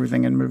grab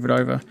everything and move it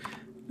over.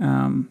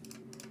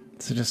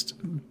 So just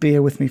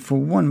bear with me for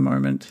one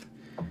moment.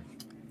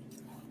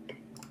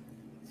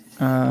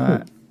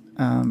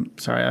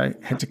 Sorry, I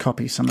had to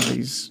copy some of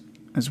these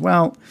as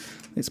well.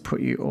 Let's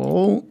put you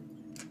all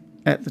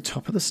at the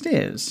top of the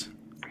stairs.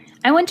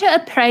 I want to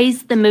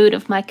appraise the mood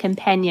of my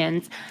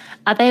companions.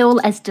 Are they all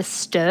as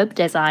disturbed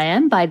as I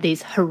am by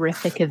these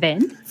horrific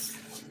events?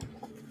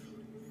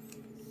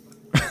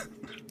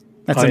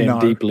 That's I a am no.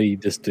 deeply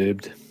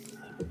disturbed.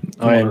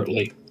 I am.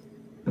 Moderately.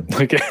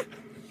 Okay.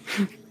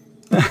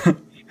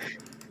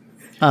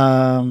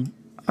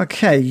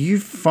 Okay, you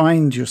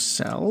find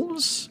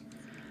yourselves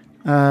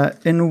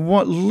in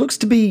what looks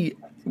to be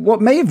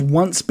what may have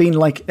once been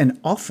like an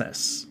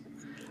office.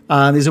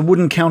 There's a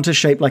wooden counter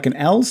shaped like an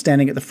L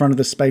standing at the front of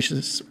the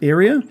spacious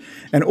area,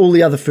 and all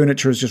the other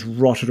furniture is just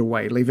rotted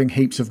away, leaving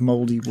heaps of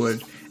moldy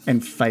wood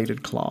and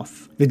faded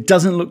cloth. There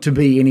doesn't look to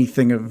be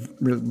anything of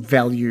real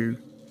value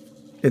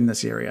in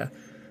this area.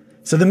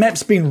 So the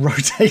map's been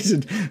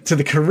rotated to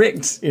the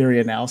correct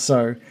area now,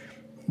 so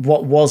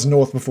what was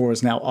north before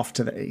is now off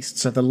to the east.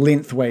 So the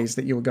lengthways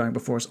that you were going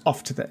before is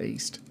off to the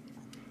east.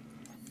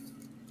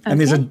 And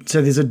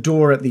there's a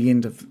door at the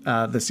end of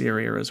this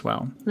area as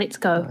well. Let's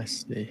go. I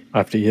see.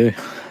 After you.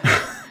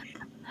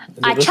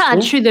 I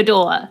charge through the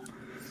door.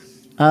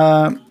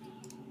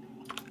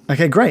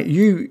 Okay, great.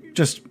 You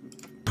just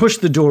push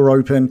the door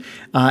open,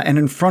 and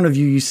in front of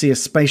you, you see a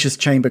spacious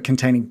chamber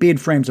containing bed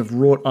frames of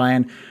wrought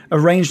iron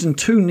arranged in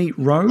 2 neat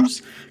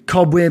rows.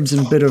 Cobwebs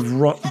and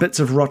bits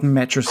of rotten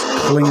mattress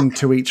cling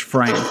to each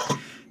frame.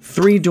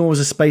 3 doors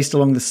are spaced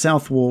along the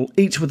south wall,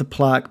 each with a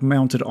plaque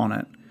mounted on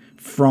it.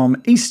 From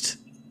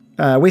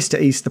west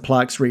to east, the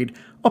plaques read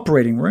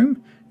operating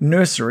room,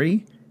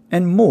 nursery,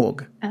 and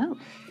morgue. Oh,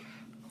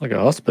 Like a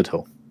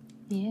hospital.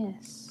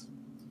 yes.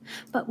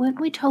 But weren't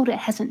we told it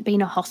hasn't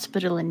been a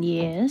hospital in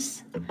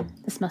years?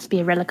 This must be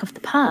a relic of the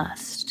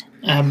past.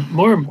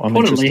 More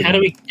importantly,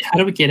 interested how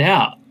do we get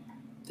out?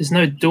 There's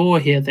no door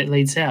here that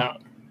leads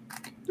out.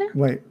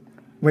 Wait,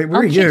 where I'll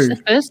are check you?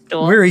 the first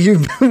door. Where are you?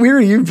 Where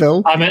are you,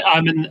 Bill?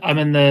 I'm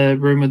in the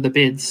room with the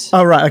beds.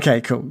 Oh, right.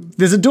 Okay, cool.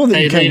 There's a door that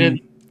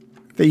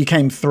They you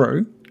came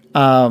through.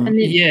 And then-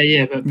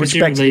 Yeah, but Which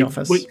back to the presumably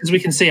office. because we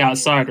can see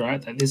outside,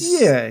 right? That there's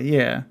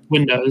Yeah.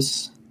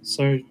 windows,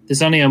 so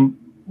there's only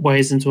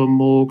ways into a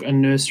morgue, a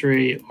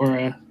nursery, or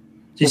a.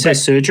 Did you say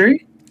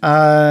surgery?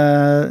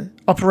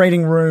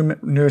 Operating room,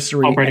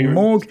 nursery, Operating and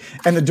room. morgue,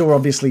 and the door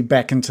obviously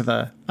back into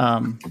the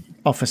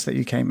office that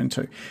you came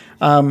into.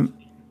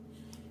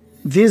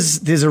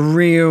 There's a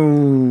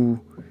real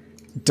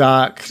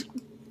dark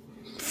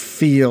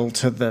feel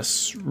to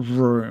this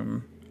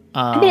room.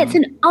 Maybe it's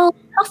an old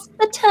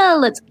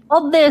hospital. It's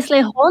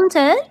obviously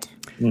haunted.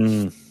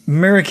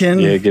 American,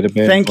 Yeah, get a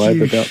bad thank vibe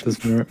you. about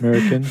this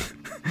American.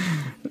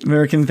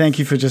 American, thank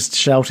you for just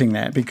shouting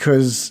that,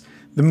 because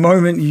the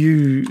moment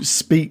you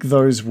speak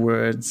those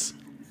words,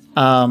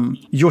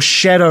 your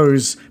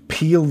shadows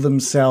peel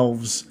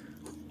themselves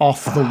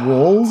off the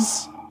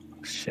walls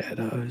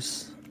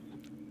Shadows.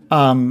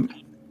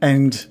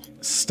 and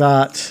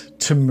start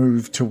to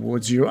move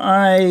towards you.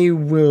 I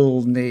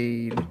will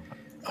need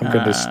I'm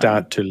going to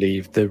start to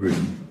leave the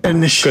room. Because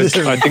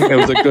initiative. I think that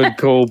was a good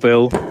call,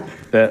 Bill.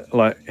 That,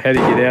 like, how do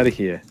you get out of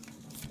here?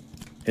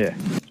 Yeah.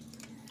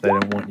 They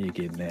don't want you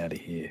getting out of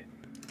here.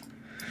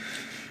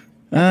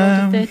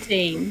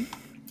 13.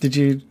 Did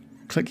you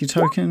click your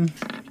token?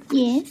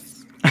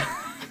 Yes.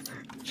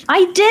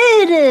 I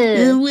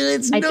did. Well,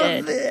 it's I not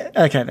did. there.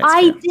 Okay, that's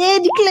I fair.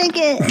 did click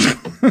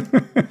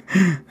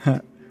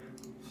it.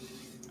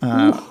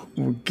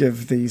 We'll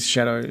give these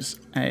shadows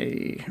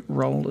a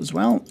roll as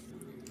well.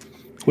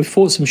 We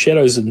fought some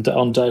shadows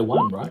on day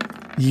 1, right?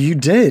 You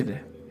did.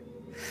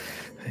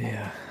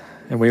 Yeah.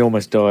 And we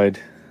almost died.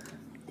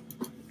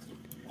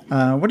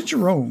 What did you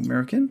roll,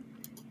 American?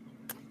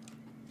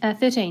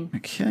 13.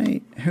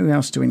 Okay, who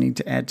else do we need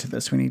to add to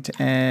this? We need to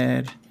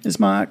add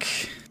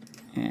Ismark.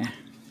 Yeah.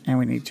 And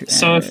we need to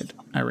So add if-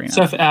 Irina.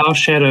 So if our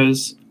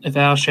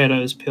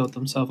shadows peeled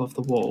themselves off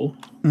the wall,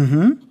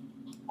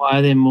 why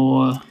are there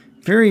more?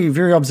 Very,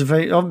 very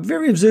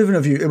very observant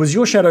of you. It was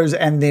your shadows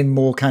and then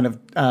more kind of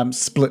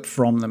split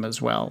from them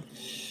as well.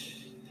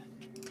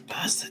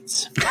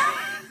 Bastards.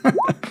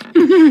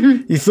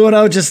 You thought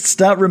I would just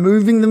start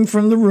removing them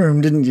from the room,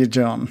 didn't you,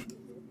 John?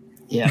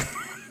 Yeah.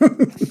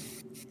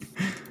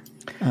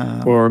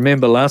 Well,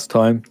 remember last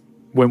time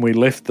when we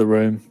left the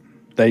room,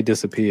 they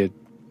disappeared.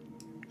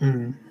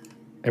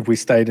 If we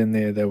stayed in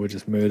there, they were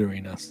just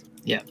murdering us.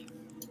 Yeah.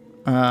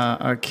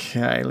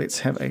 Okay, let's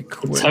have a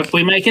quick... Let's hope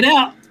we make it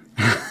out.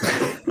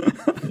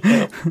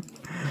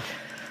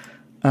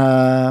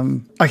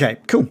 Okay,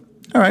 cool.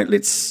 All right,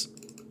 let's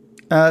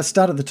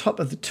start at the top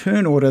of the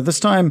turn order. This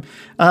time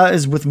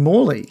is with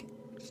Morley.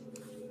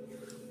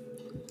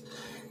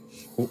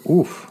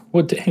 Oof.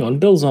 Well, hang on.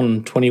 Bill's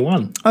on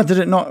 21. Oh, did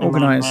it not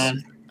organize?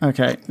 man.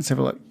 Okay, let's have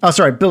a look. Oh,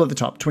 sorry, Bill at the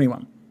top,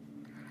 21.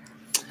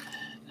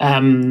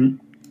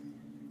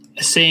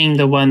 Seeing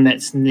the one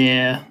that's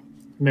near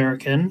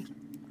American,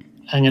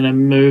 I'm going to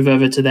move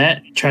over to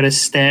that, try to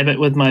stab it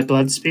with my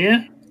blood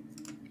spear.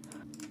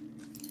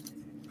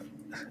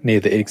 Near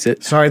the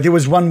exit. Sorry, there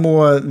was one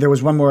more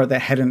that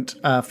hadn't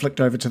flicked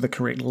over to the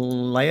correct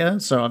layer,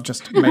 so I've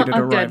just made it Oh,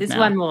 arrive good. There's now.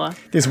 one more.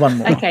 There's one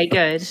more. Okay,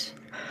 good.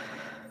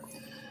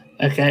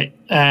 Okay.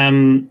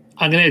 I'm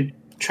going to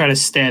try to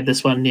stab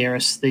this one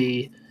nearest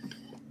the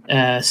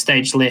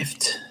stage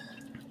left,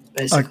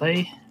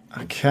 basically.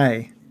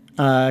 Okay.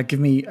 Give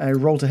me a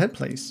roll to hit,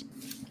 please.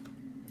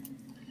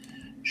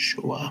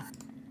 Sure.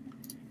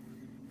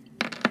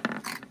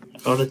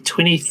 I got a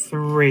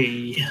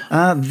 23.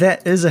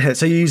 That is a hit.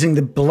 So you're using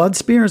the blood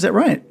spear, is that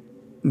right?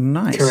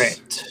 Nice.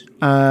 Correct.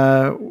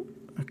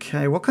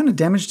 Okay, what kind of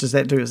damage does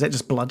that do? Is that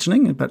just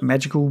bludgeoning, but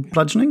magical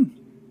bludgeoning?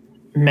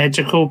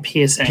 Magical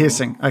piercing.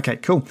 Piercing. Okay,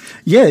 cool.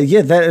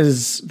 Yeah, that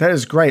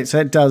is great. So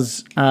that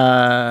does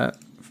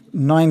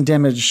 9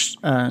 damage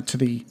to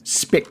the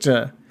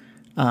spectre.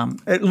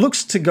 It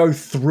looks to go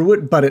through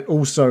it, but it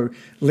also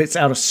lets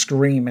out a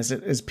scream as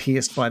it is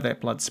pierced by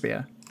that blood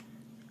spear.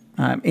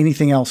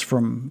 Anything else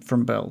from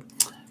Bill?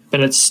 But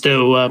it's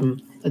still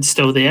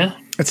there.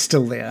 It's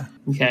still there.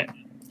 Okay.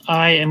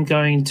 I am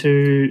going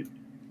to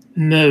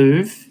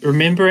move,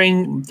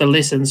 remembering the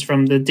lessons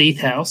from the Death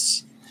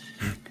House.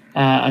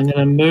 I'm going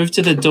to move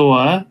to the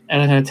door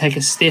and I'm going to take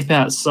a step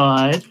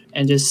outside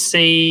and just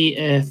see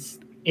if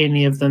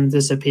any of them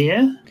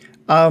disappear.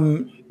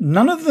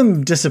 None of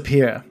them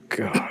disappear.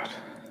 God.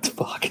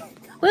 Fuck.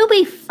 We'll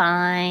be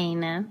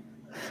fine. I'm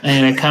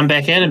gonna come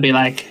back in and be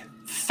like,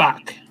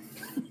 "Fuck."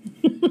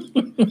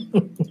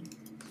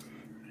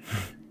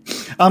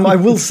 I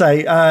will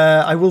say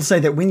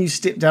that when you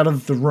stepped out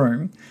of the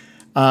room,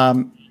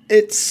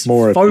 its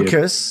More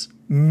focus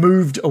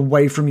moved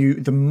away from you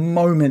the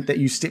moment that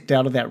you stepped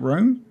out of that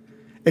room.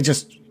 It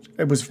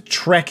was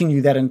tracking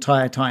you that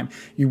entire time.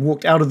 You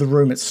walked out of the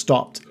room, it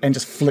stopped and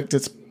just flicked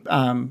its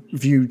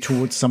view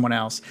towards someone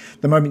else.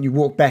 The moment you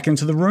walked back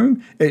into the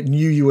room, it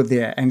knew you were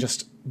there and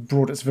just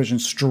brought its vision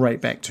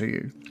straight back to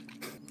you.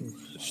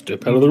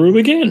 Step out of the room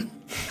again.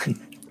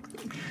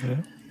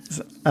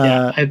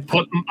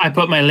 I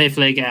put my left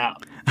leg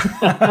out.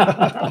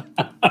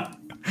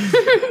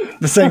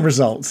 The same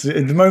results.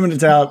 The moment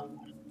it's out,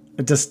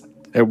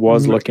 It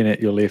was looking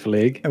at your left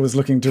leg, it was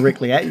looking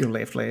directly at your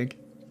left leg.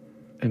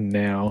 and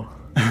now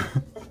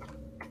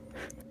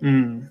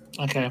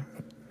Okay,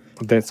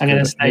 that's. I'm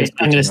gonna good. stay. That's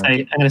I'm good gonna to know.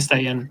 stay. I'm gonna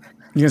stay in.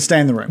 You're going to stay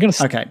in the room.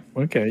 Okay.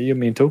 Okay, you're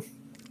mental.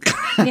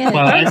 Yeah,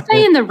 Well, don't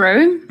stay in the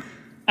room.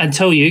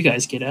 Until you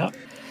guys get out.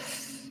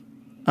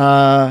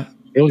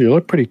 Bill, you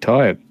look pretty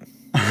tired.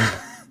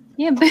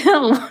 Yeah,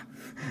 Bill. All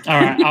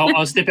right,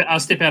 I'll step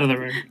out of the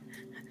room.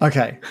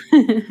 Okay.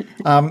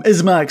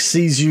 Ismark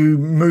sees you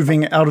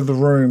moving out of the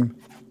room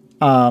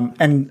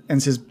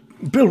and says,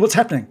 Bill, what's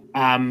happening?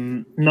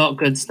 Not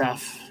good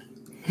stuff.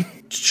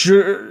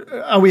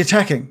 Are we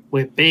attacking?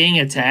 We're being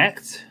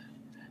attacked.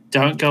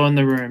 Don't go in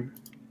the room.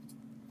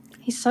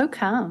 He's so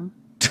calm.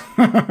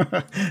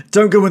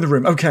 Don't go in the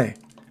room. Okay.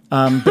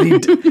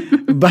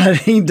 But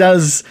he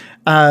does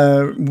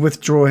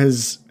withdraw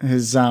his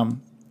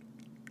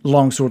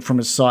longsword from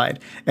his side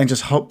and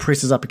just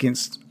presses up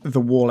against the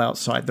wall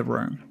outside the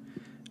room.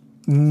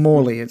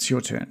 Morley, it's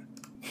your turn.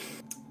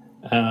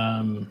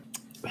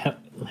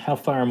 How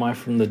far am I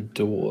from the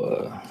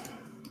door?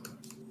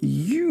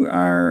 You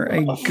are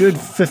a good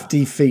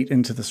 50 feet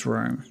into this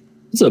room.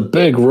 It's a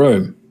big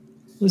room.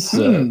 This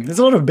is There's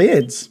a lot of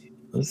beds.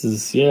 This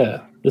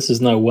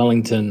is no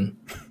Wellington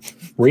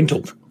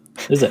rental,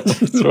 is it?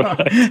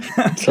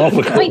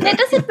 Topical. Wait, that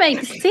doesn't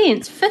make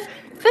sense.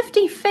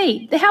 50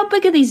 feet. How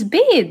big are these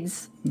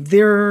beds?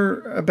 They're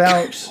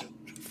about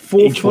 4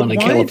 Each foot one a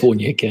wide.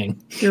 California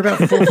king. They're about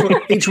 4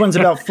 foot. Each one's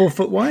about 4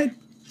 foot wide.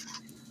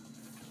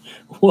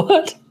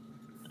 What?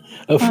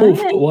 A 4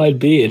 foot wide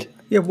bed.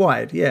 Yeah,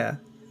 wide. Yeah.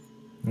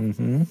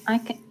 I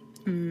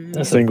can.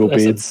 That's Single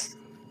that's beds.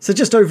 So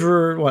just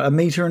over a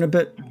meter and a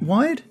bit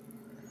wide.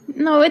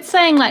 No, it's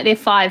saying like they're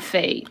 5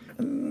 feet.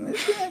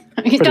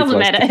 It doesn't close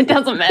matter. to- It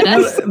doesn't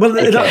matter. Well,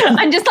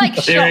 I'm just like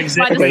They're shocked by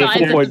exactly the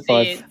size of the 4.5.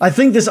 bed. I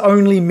think this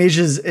only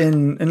measures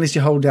in unless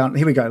you hold down.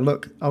 Here we go.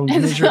 Look, I'll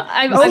measure. It.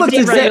 I've Look,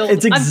 derailed.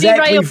 it's I've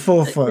exactly derailed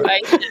 4 the foot.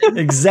 situation.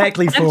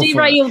 Exactly 4 I've foot.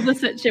 derailed the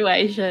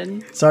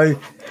situation. So,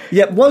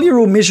 yeah, while you're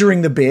all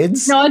measuring the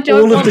beds, No, I don't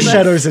all of want the this.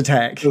 shadows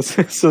attack.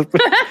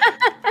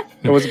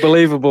 It was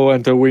believable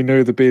until we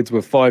knew the beds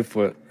were 5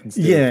 foot.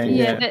 instead of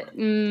Yeah, 4.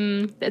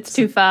 yeah. That's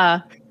too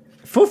far.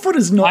 4 foot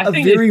is not I a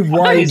think very it's-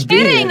 wide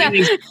kidding.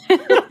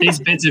 bed. These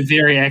beds are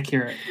very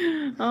accurate.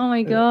 Oh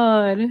my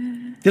god.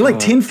 They're like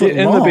 10 foot get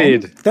in the long.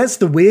 bed. That's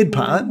the weird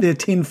part. They're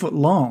 10 foot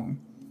long.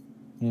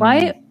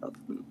 Why?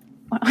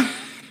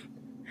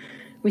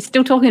 We're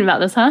still talking about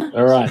this, huh?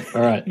 All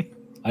right.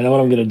 I know what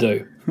I'm going to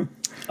do.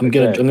 I'm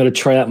going to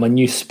try out my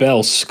new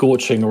spell,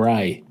 Scorching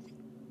Ray.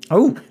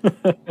 Oh,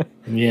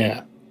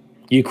 Yeah.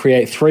 You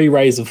create 3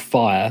 rays of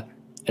fire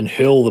and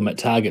hurl them at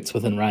targets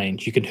within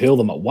range. You can hurl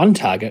them at one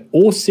target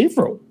or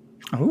several.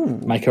 oh,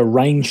 Make a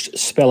ranged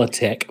spell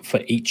attack for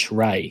each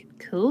ray.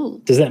 Cool.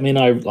 Does that mean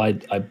I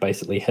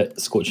basically hit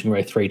Scorching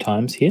Ray 3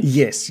 times here?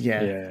 yes,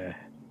 yeah. Yeah.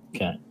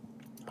 Okay.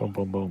 Boom,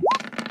 boom, boom.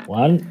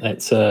 1.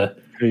 That's a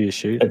Who you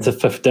shoot?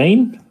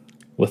 15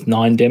 with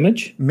 9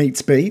 damage.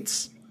 Meets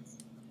beats.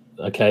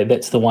 Okay,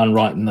 that's the one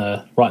right in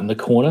the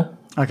corner.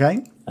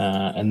 Okay.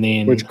 And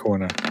then Which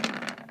corner?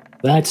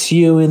 that's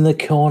you in the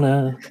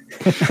corner.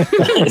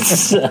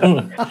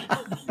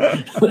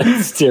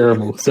 That's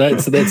terrible. So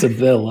that's a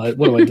bill. What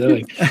am I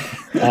doing?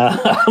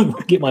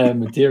 Get my own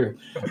material.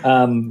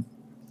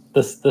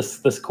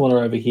 This corner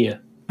over here.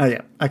 Oh,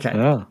 yeah. Okay.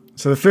 Oh.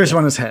 So the first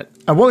one is hit.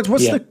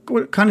 What's Yeah.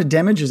 what kind of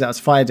damage is that? It's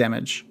fire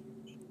damage.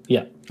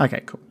 Yeah,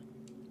 Okay, cool.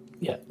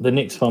 yeah. The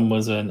next one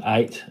was an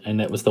 8, and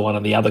that was the one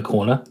in the other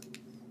corner.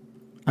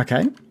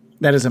 Okay.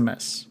 That is a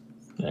miss.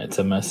 That's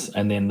a miss.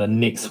 And then the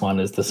next one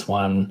is this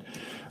one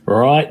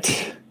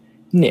right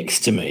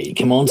next to me.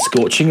 Come on,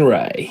 Scorching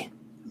Ray.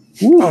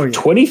 Oh, yeah.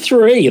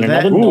 23 and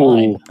That- another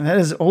 9. That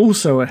is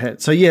also a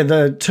hit. So yeah,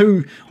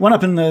 the one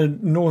up in the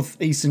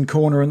northeastern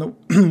corner and the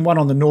one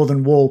on the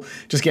northern wall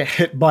just get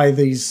hit by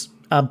these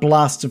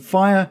blasts of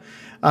fire,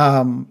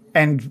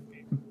 and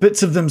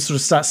bits of them sort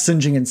of start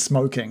singeing and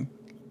smoking,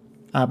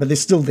 but they're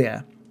still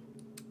there.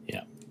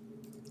 Yeah.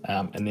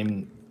 And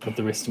then with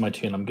the rest of my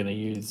turn, I'm going to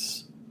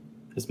use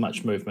as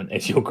much movement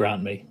as you'll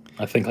grant me.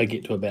 I think I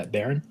get to about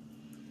Baron.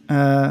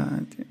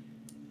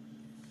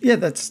 Yeah,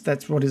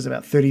 that's what is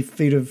about 30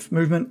 feet of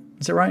movement.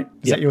 Is that right?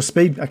 Is Yep. that your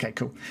speed? Okay,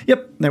 cool.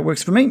 Yep, that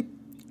works for me.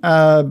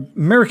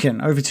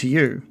 American, over to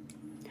you.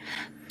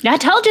 I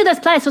told you this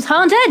place was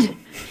haunted.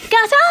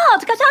 Get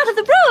out of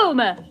the room.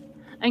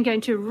 I'm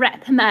going to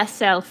wrap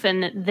myself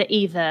in the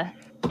ether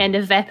and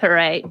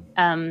evaporate,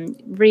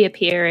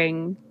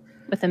 reappearing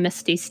with a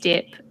misty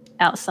step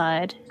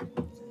outside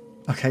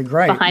Okay,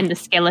 great. behind the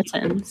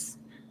skeletons.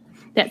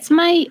 That's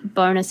my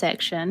bonus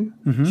action.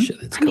 Shit,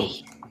 that's cool.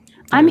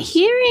 I'm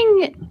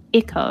hearing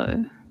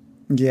echo.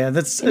 Yeah,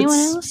 that's Anyone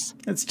else?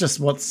 it's just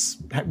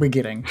we're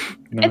getting.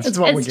 It's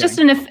what we're just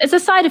getting. it's a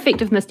side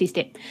effect of Misty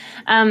Step.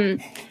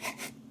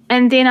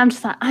 And then I'm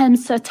just like, I am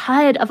so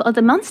tired of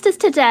other monsters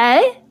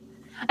today.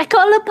 I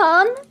call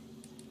upon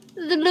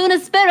the lunar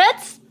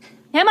spirits.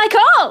 Hear my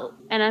call.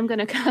 And I'm going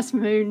to cast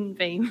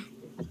Moonbeam.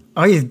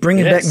 Oh, you're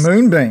bringing Yes. back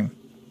Moonbeam.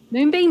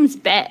 Moonbeam's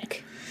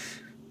back,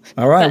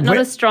 All right. but not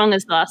where- as strong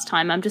as last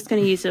time. I'm just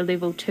going to use a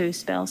level 2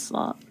 spell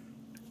slot.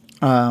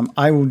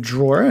 I will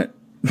draw it.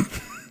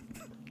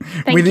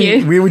 Thank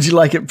you. Where would you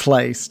like it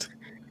placed?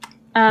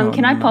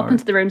 Can I pop no.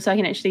 into the room so I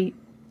can actually...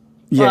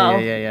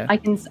 Yeah. I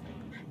can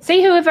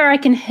see whoever I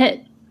can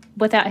hit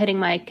without hitting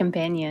my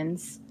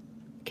companions.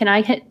 Can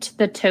I hit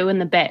the 2 in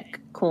the back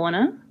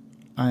corner?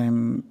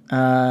 I'm.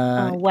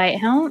 Oh, wait,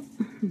 how?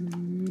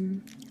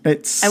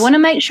 It's. I want to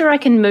make sure I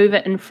can move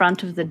it in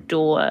front of the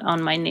door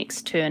on my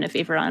next turn if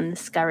everyone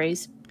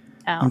scurries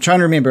out. I'm trying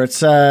to remember.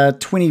 It's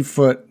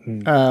 20-foot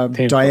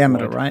 10-foot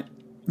diameter, wide. right?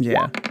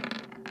 Yeah.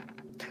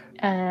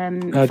 5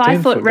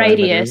 10-foot foot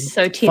radius,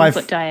 diameter. so 10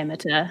 foot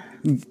diameter.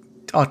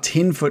 Oh,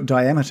 10-foot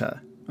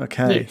diameter.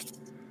 Okay. Yes.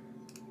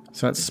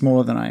 So it's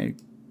smaller than I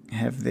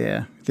have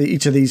there.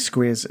 Each of these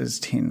squares is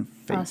 10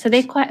 feet. Oh, so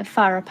they're quite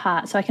far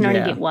apart, so I can only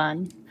Yeah. get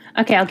one.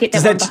 Okay, I'll get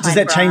that does one that behind does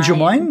that change your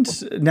Ryan.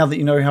 mind now that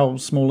you know how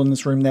small in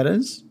this room that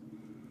is?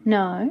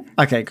 No.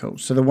 Okay, cool.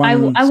 So the I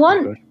one.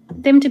 want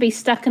them to be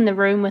stuck in the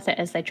room with it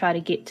as they try to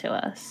get to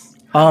us.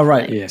 Oh,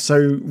 right. Yeah.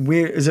 So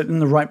where is it in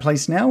the right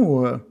place now,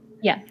 or?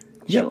 Yeah,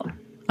 Yep. sure.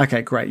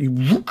 Okay, great.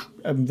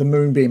 The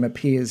moonbeam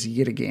appears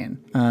yet again.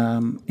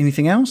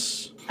 Anything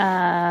else?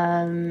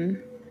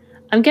 I'm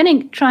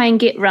going to try and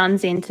get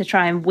runs in to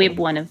try and web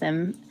one of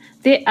them.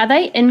 Are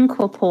they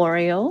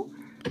incorporeal?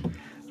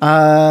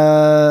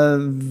 Yeah,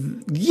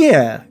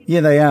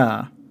 they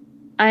are.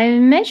 I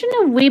imagine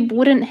a web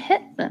wouldn't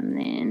hit them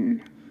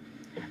then,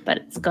 but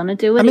it's going to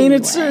do it I mean,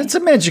 anyway. it's a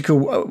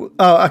magical.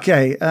 Oh,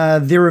 okay.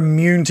 They're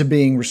immune to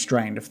being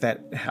restrained, if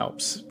that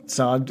helps.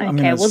 So I'm Okay,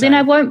 gonna well say, then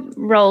I won't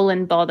roll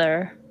and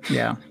bother.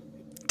 Yeah.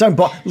 Don't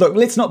look.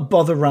 Let's not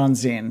bother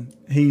Ranzen.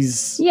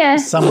 He's Yeah.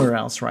 somewhere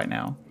else right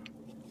now.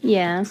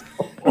 Yeah.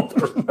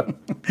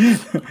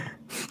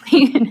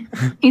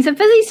 He's a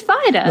busy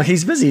spider. Look,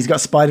 he's busy. He's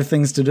got spider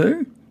things to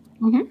do.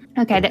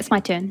 Okay, that's my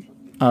turn.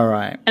 All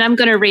right. And I'm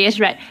going to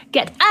reiterate,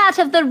 get out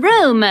of the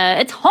room.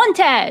 It's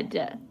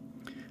haunted.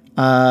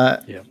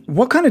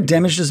 What kind of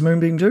damage does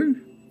Moonbeam do?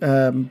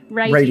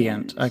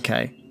 Radiant.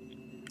 Okay.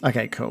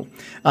 Okay, cool.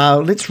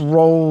 Let's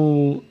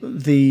roll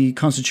the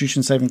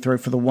Constitution saving throw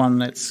for the one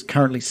that's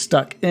currently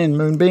stuck in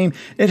Moonbeam.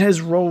 It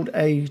has rolled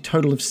a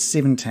total of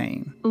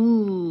 17.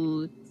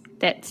 Ooh,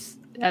 that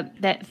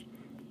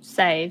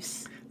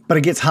saves. But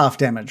it gets half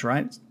damage,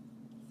 right?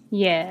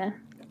 Yeah.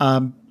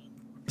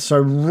 So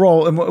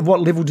roll. And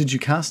what level did you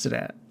cast it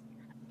at?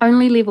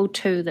 Only level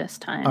 2 this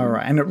time. All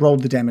right. And it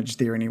rolled the damage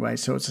there anyway,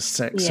 so it's a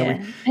 6.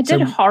 Yeah. It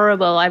did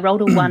horrible. I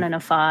rolled a 1 and a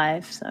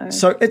 5.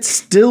 So it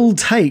still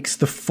takes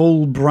the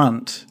full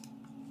brunt,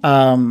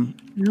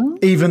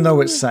 even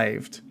though it's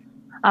saved.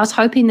 I was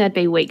hoping they'd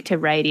be weak to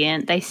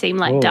radiant. They seem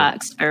like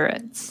dark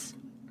spirits.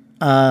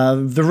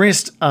 The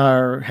rest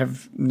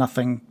have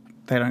nothing.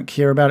 They don't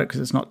care about it because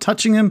it's not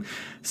touching him.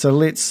 So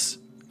let's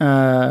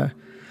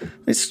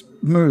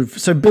move.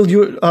 So Bill,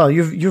 you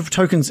have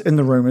tokens in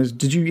the room.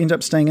 Did you end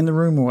up staying in the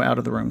room or out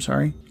of the room?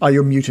 Sorry. Oh,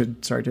 you're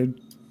muted. Sorry, dude.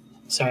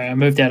 Sorry, I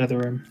moved out of the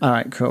room. All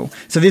right, cool.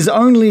 So there's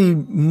only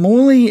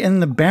Morley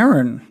and the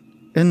Baron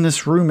in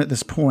this room at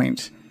this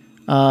point.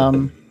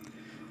 So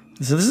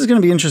this is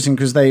going to be interesting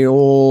because they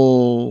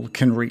all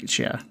can reach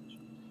you.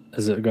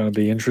 Is it going to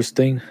be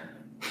interesting?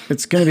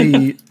 It's going to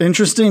be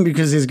interesting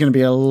because there's going to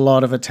be a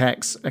lot of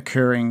attacks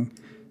occurring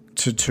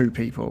to 2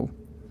 people.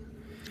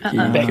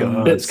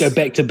 Let's go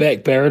back to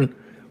back, Baron.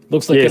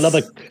 Looks like Yes.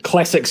 another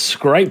classic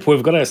scrape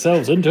we've got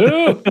ourselves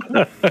into.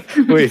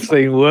 We've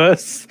seen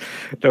worse.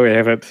 No, we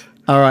haven't.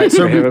 All right,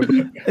 so We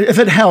haven't. if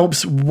it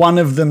helps, one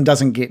of them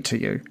doesn't get to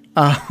you.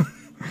 That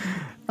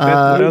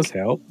does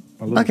help.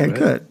 a little Okay, bit.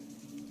 good.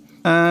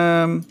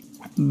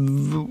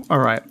 All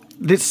right,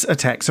 let's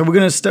attack. So we're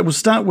going to we'll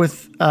start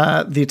with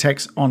the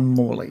attacks on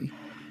Morley.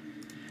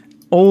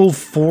 All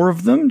 4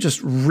 of them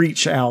just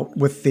reach out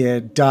with their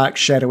dark,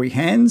 shadowy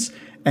hands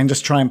and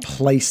just try and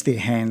place their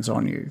hands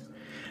on you.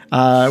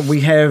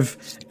 We have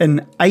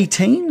an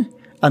 18,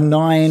 a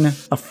 9, a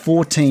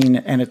 14,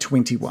 and a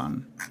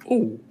 21.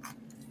 Oh,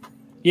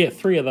 yeah,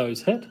 3 of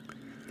those hit.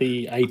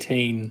 The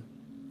 18.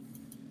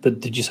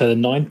 Did you say the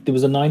 9? There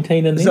was a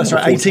 19 in there. So, or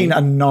sorry, 18,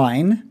 a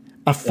 9,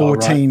 a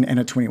 14, and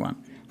a 21.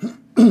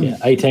 Yeah,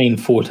 18,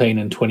 14,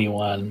 and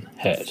 21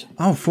 hit.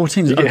 Oh,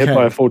 14 is You get okay. hit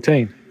by a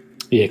 14.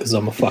 Yeah, because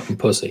I'm a fucking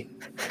pussy.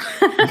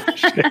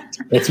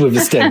 That's what we've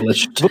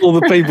established. All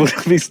the people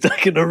to be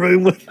stuck in a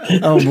room with.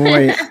 Oh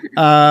boy.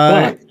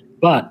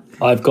 But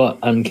I've got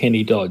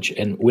uncanny dodge,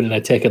 and when an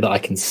attacker that I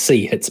can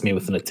see hits me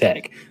with an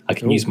attack, I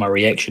can use my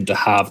reaction to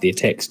halve the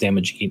attack's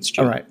damage against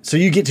you. All right. So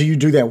you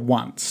do that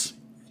once,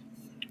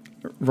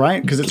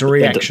 right? Because it's a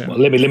reaction.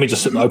 Let me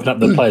just open up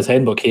the player's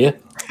handbook here.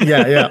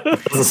 Yeah.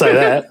 It doesn't say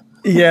that.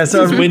 Yeah.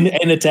 So When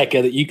an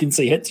attacker that you can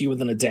see hits you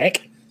with an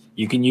attack,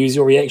 you can use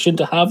your reaction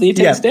to halve the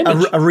attack's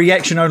damage. a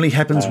reaction only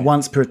happens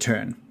once per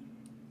turn.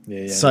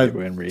 Yeah. So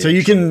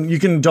you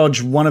can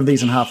dodge one of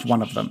these and half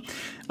one of them.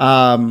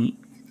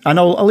 And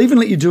I'll even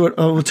let you do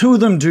it. Two of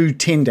them do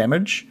 10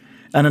 damage,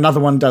 and another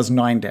one does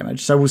 9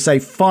 damage. So we'll say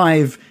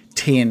 5,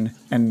 10,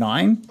 and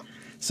 9.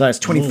 So it's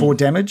 24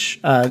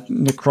 damage,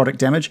 necrotic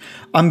damage.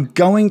 I'm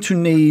going to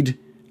need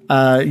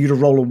you to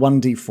roll a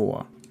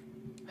 1d4.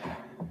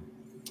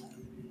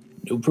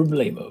 No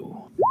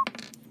problemo.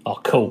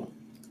 Oh, cool.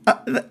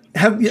 I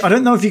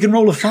don't know if you can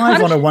roll a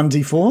 5 on a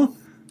 1d4.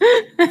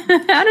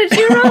 How did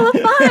you roll a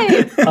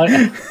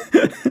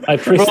 5? I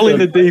pressed Rolling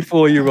the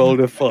D4, you rolled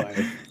a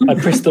 5. I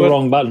pressed the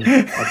wrong button.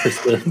 I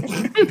pressed the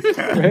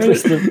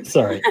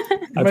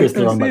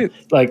wrong button.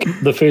 Like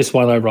the first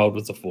one I rolled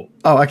was a 4.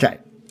 Oh, okay.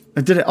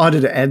 Did it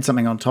add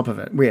something on top of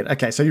it? Weird.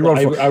 Okay, so you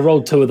rolled 4. I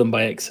rolled 2 of them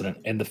by accident,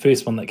 and the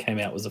first one that came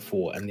out was a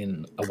 4, and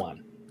then a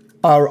 1.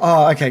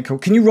 Oh, okay, cool.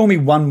 Can you roll me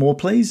one more,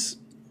 please?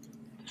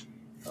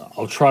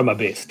 I'll try my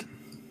best.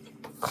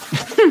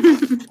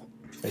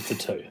 That's a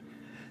 2.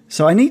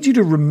 So I need you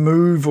to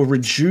remove or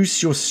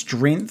reduce your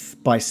strength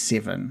by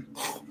 7.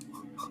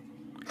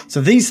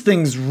 So these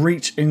things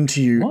reach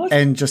into you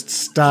and just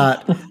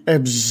start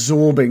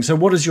absorbing. So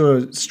what is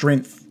your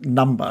strength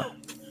number?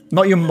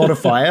 Not your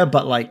modifier,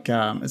 but like,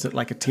 is it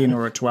like a 10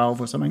 or a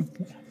 12 or something?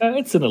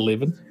 It's an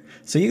 11.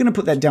 So you're going to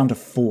put that down to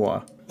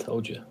 4.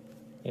 Told you.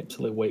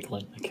 Absolute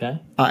weakling,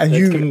 okay? And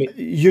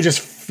you're just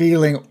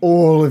feeling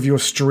all of your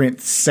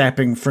strength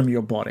sapping from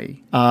your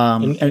body.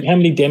 And how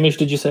many damage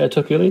did you say I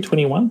took earlier?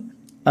 21?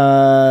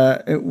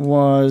 It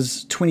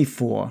was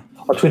 24.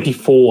 Oh,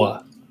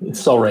 24.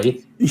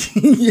 Sorry.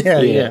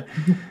 Yeah.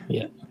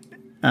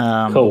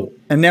 Cool.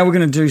 And now we're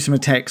going to do some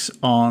attacks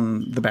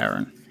on the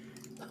Baron.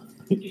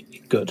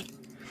 Good.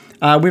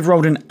 We've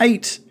rolled an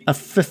 8, a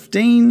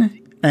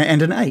 15,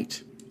 and an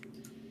 8.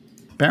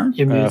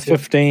 Baron?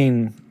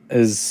 15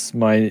 is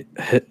my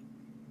hit.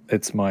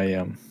 It's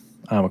my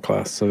armor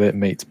class, so that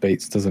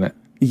beats, doesn't it?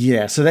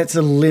 Yeah, so that's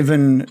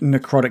 11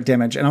 necrotic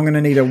damage, and I'm going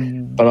to need a...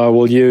 But I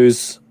will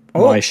use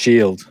my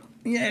shield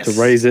to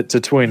raise it to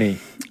 20.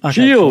 Okay,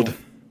 shield!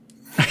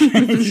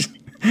 Cool.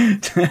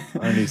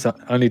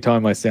 only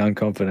time I sound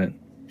confident.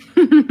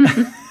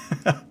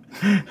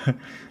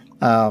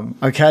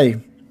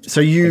 Okay, so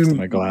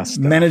you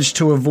managed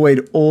to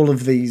avoid all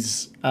of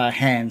these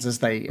hands as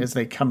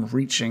they come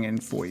reaching in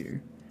for you.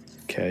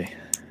 Okay.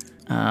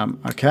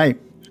 Okay,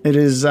 it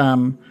is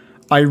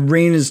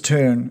Irena's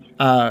turn,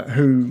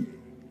 who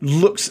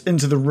looks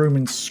into the room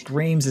and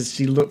screams as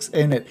she looks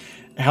in at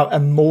how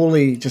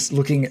Morley just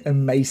looking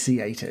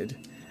emaciated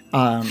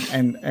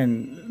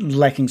and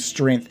lacking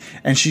strength,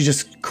 and she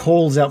just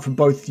calls out for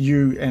both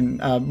you and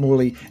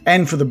Morley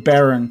and for the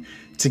Baron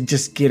to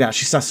just get out.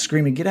 She starts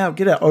screaming, "Get out,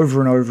 over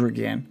and over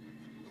again."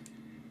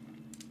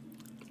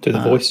 Do the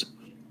voice?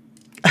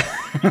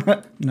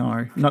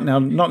 No, not now.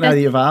 Not now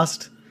that you've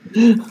asked.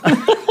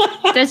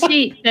 Does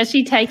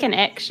she take an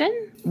action?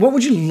 What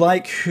would you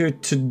like her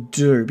to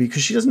do?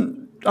 Because she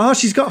doesn't. Oh,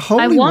 she's got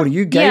holy water.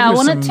 You gave her I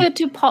wanted her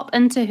to pop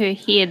into her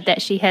head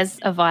that she has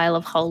a vial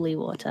of holy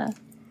water.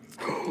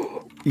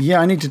 Yeah,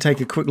 I need to take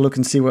a quick look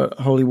and see what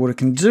holy water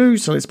can do.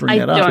 So let's bring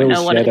that up. I don't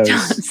know what it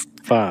does.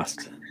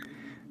 Fast.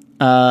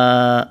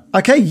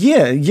 Okay.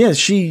 Yeah.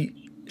 She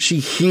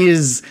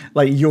hears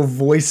like your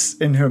voice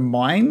in her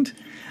mind,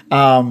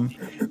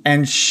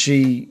 and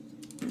she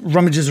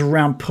rummages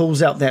around,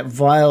 pulls out that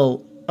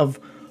vial of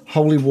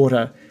holy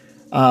water,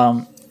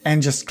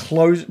 and just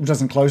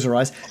doesn't close her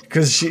eyes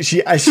because she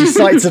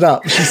sights it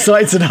up. She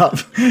sights it up.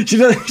 She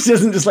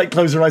doesn't just like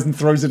close her eyes and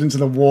throws it into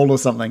the wall or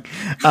something,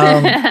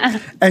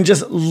 and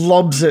just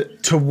lobs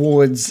it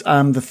towards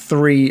the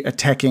 3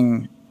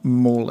 attacking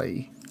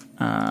Morley.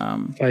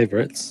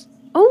 Favorites.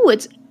 Oh,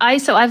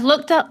 I've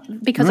looked up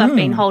because I've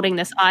been holding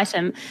this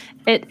item.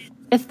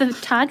 If the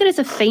target is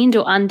a fiend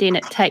or undead,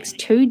 it takes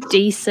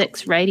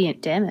 2d6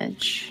 radiant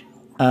damage.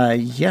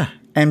 Yeah.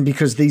 And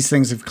because these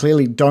things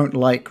clearly don't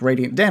like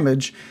radiant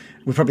damage,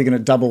 we're probably going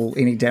to double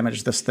any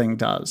damage this thing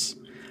does.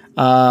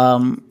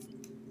 I'm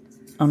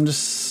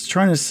just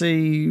trying to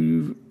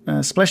see...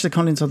 splash the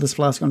contents of this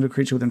flask onto a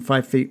creature within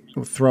 5 feet,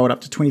 or throw it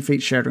up to 20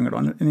 feet, shattering it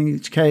on. In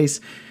each case,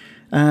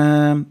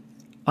 I'm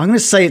going to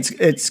say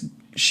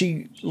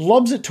she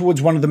lobs it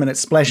towards one of them and it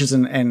splashes,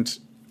 and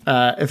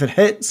if it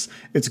hits,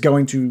 it's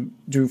going to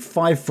do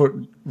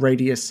 5-foot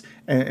radius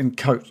and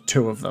coat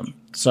 2 of them.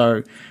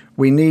 So...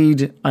 we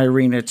need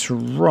Irena to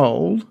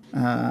roll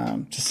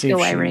to see if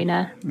she...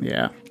 Irena.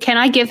 Yeah. Can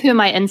I give her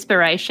my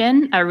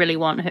inspiration? I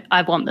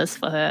want this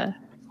for her.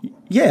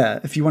 Yeah,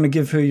 if you want to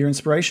give her your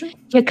inspiration.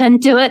 You can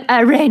do it,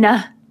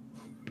 Irena.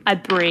 I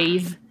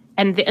breathe,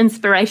 and the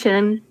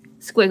inspiration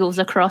squiggles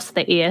across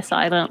the air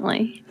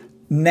silently.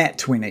 Nat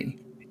 20.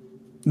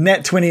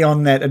 Nat 20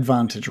 on that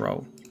advantage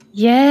roll.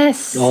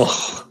 Yes.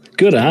 Oh,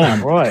 good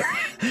arm. Right.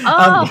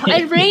 Oh,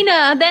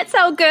 Irina, that's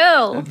our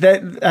girl.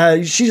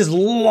 That she just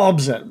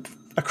lobs it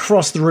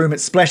across the room. It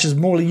splashes.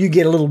 Morley, you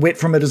get a little wet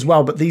from it as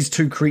well, but these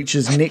two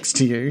creatures next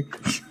to you,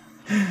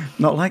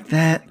 not like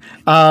that.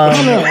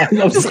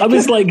 I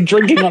was like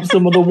drinking up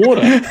some of the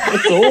water.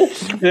 That's all.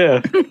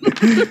 Yeah.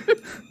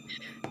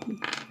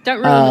 Don't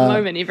ruin the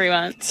moment,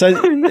 everyone.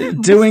 So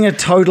doing a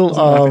total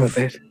of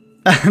that.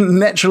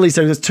 naturally,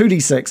 so there's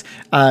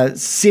 2d6,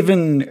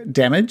 7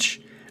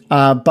 damage,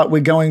 but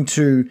we're going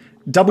to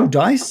double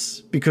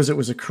dice because it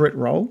was a crit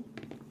roll.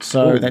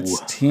 So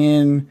that's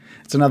 10.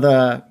 It's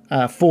another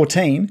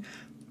 14.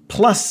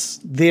 Plus,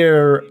 they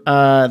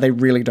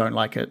really don't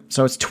like it.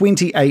 So it's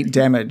 28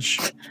 damage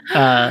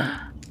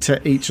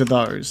to each of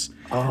those.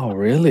 Oh,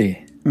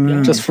 really?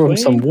 Just from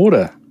some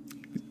water.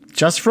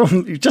 Just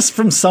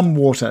from some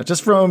water.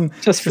 Just from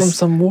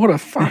some water.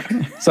 Fuck.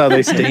 So are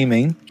they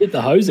steaming? Get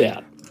the hose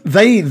out.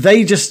 They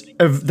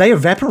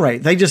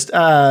evaporate. They just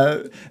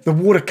the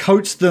water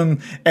coats them,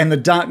 and the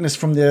darkness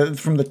from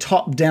the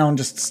top down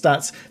just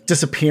starts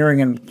disappearing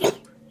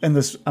in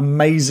this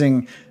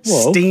amazing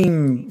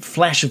steamy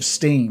flash of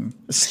steam.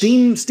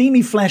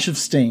 Steamy flash of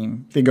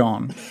steam. They're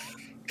gone.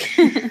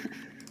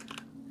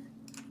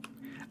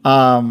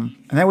 And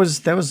that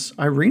was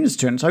Irina's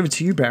turn. It's over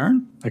to you,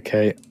 Baron.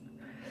 Okay.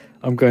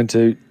 I'm going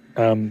to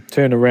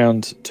turn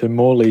around to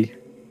Morley,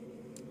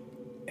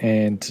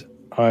 and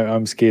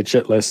I'm scared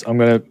shitless. I'm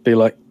going to be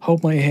like,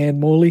 hold my hand,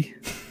 Morley.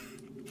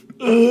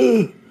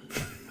 Okay.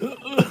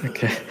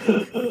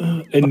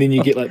 And then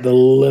you get like the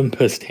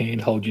limpest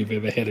handhold you've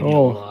ever had in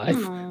your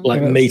life.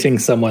 Like meeting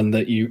someone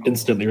that you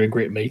instantly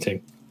regret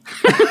meeting.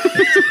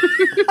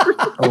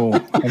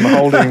 I'm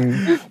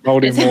holding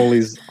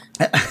Morley's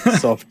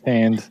soft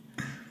hand,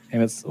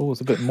 and it's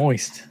a bit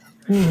moist.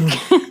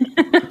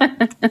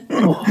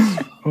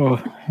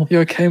 You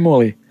okay,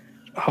 Morley?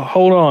 Oh,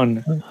 hold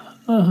on.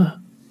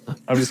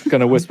 I'm just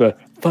going to whisper,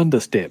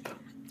 Thunderstep.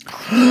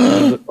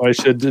 I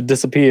should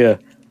disappear.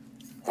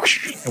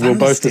 And we'll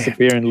both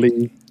disappear and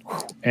leave.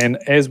 And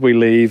as we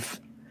leave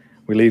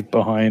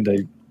behind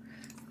a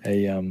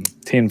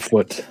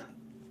 10-foot.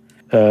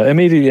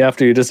 Immediately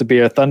after you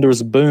disappear, a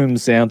thunderous boom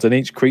sounds, and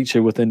each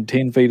creature within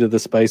 10 feet of the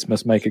space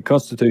must make a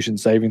Constitution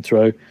saving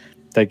throw,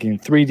 taking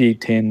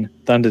 3d10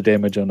 thunder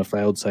damage on a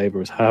failed save,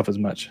 or is half as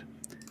much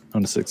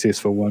on a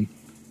successful one.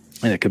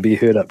 And it can be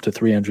heard up to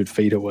 300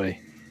 feet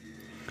away.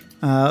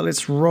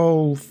 Let's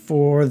roll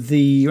for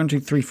the 1, 2,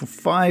 3, 4,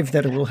 5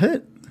 that it will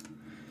hit.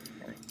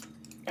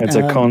 It's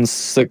a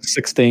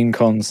 16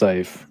 con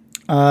save.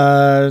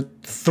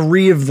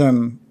 3 of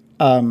them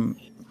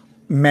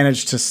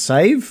manage to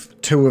save,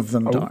 2 of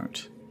them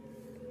don't.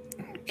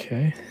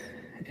 Okay.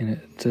 And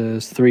it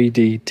is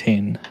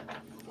 3d10.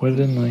 Where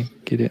didn't I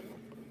get it?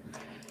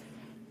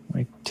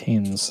 My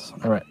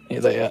 10s. All right, here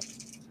they are.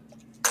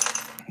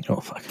 Oh,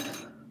 fuck.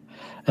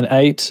 An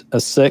 8, a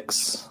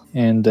 6,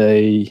 and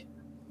a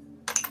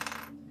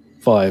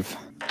 5.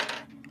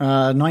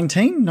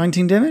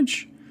 19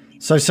 damage.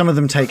 So some of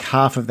them take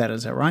half of that,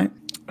 is that right?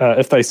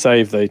 If they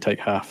save, they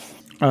take half.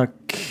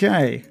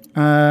 Okay.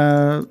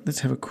 Let's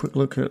have a quick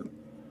look at...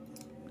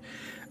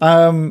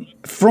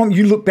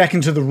 you look back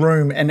into the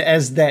room, and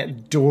as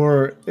that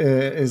door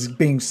is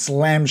being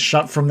slammed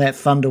shut from that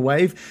thunder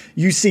wave,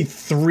 you see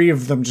 3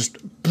 of them just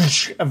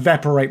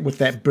evaporate with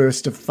that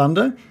burst of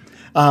thunder.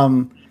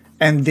 And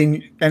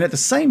at the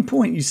same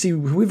point, you see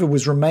whoever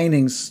was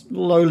remaining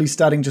slowly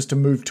starting just to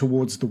move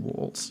towards the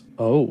walls.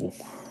 Oh.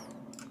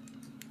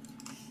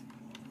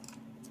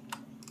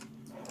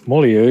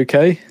 Molly, you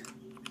okay?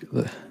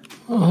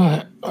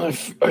 Oh, I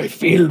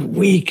feel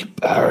weak,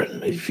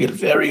 Baron. I feel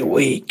very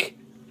weak.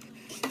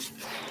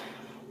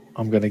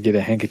 I'm going to get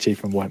a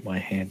handkerchief and wipe my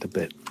hand a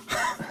bit.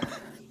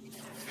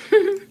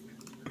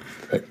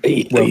 Are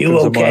you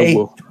okay?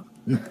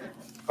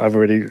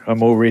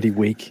 I'm already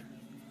weak.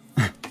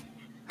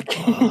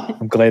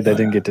 I'm glad they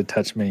didn't get to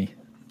touch me.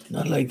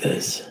 Not like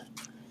this.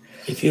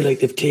 I feel like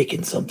they've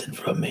taken something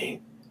from me.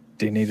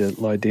 Do you need to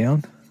lie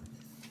down?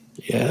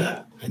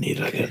 Yeah, I need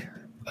like a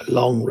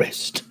long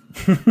rest.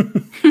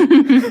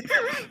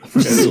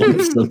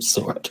 some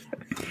sort.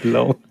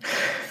 Long.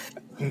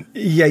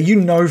 Yeah, you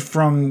know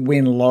from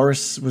when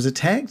Loris was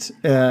attacked,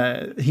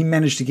 he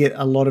managed to get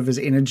a lot of his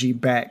energy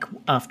back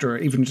after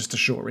even just a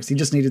short rest. He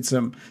just needed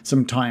some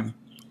time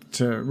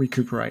to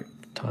recuperate.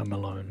 Time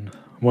alone.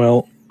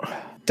 Well,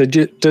 did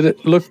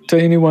it look to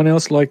anyone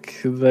else like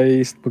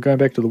they were going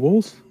back to the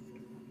walls?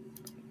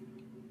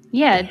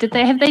 Yeah,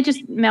 have they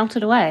just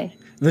melted away?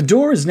 The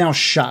door is now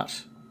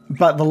shut,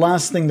 but the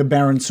last thing the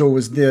Baron saw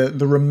was the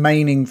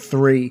remaining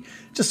 3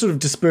 just sort of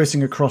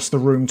dispersing across the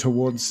room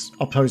towards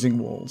opposing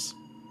walls.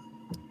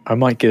 I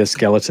might get a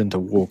skeleton to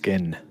walk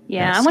in.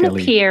 Yeah, I want to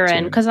peer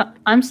in because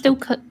I'm still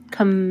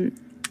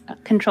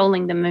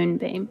controlling the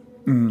moonbeam.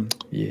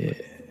 Yeah.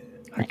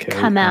 Okay.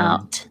 Come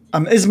out.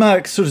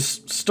 Ismark sort of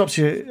stops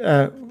you.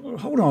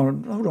 Hold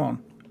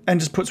on. and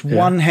just puts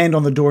one hand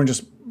on the door and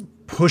just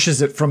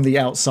pushes it from the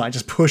outside,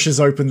 just pushes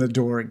open the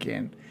door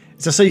again.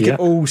 Just so you can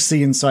all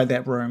see inside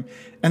that room.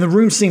 And the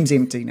room seems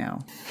empty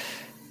now.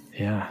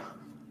 Yeah.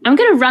 I'm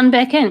going to run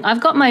back in. I've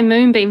got my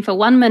moonbeam for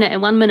 1 minute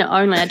and 1 minute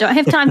only. I don't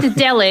have time to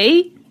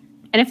dally.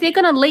 And if they're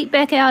going to leap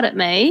back out at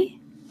me,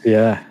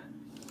 Yeah.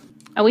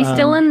 are we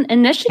still in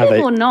initiative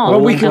they- or not?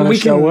 Well, we can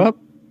show up.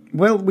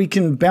 Well, we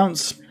can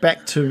bounce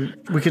back to.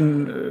 We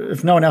can,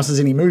 if no one else has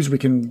any moves, we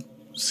can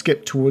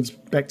skip towards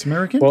back to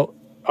American. Well,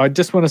 I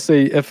just want to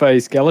see if a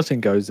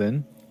skeleton goes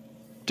in,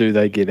 do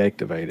they get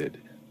activated?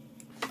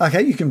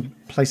 Okay, you can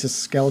place a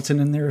skeleton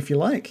in there if you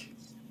like.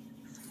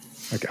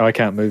 Okay, I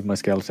can't move my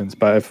skeletons,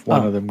 but if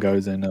one of them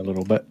goes in a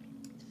little bit,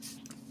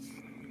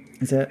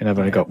 Is that? and I've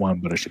only got one,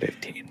 but I should have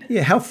 10.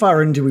 Yeah. How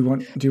far in do you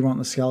want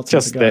the skeleton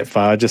Just to go? that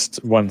far,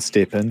 just one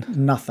step in.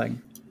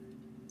 Nothing.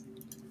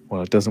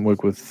 Well, it doesn't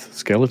work with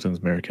skeletons,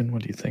 American.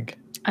 What do you think?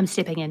 I'm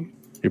stepping in.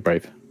 You're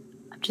brave.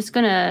 I'm just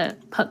going to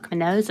poke my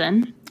nose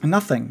in.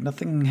 Nothing.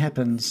 Nothing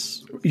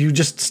happens. You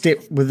just step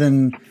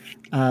within.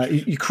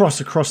 You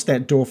cross across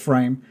that door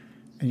frame,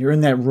 and you're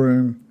in that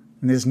room,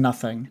 and there's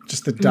nothing.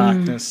 Just the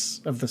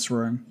darkness of this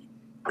room.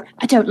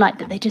 I don't like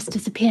that they just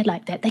disappeared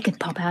like that. They could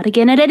pop out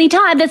again at any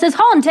time. This is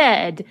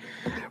haunted.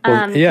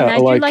 Well, yeah, can I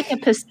like- do like a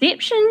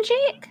perception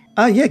check?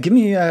 Yeah. Give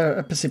me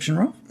a perception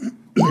roll.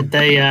 Did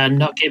they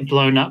not get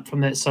blown up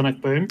from that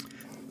sonic boom?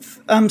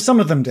 Some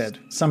of them did.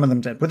 Some of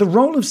them did. With a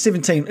roll of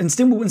 17,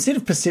 instead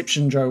of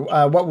perception, Joe,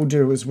 what we'll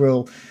do is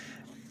we'll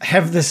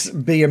have this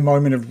be a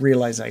moment of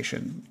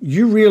realization.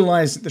 You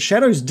realize that the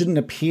shadows didn't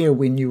appear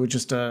when you were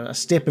just a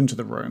step into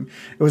the room.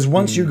 It was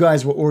once you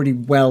guys were already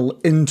well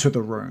into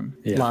the room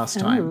last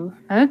time. Ooh,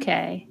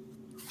 okay.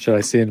 Should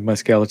I send my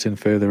skeleton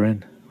further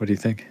in? What do you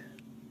think?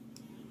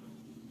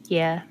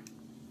 Yeah.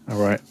 All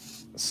right.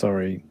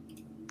 Sorry,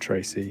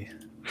 Tracy.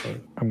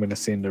 I'm going to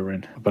send her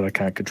in, but I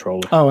can't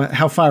control her. Oh,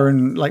 how far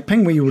in, like,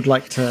 ping where you would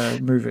like to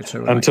move her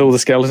to? Until the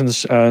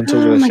skeletons,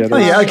 until the my shadows. Oh,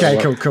 yeah,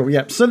 God. okay, cool.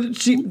 Yeah. So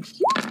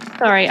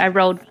Sorry, I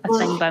rolled a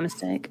thing by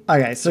mistake.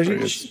 okay,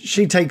 so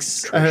she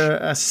takes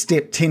a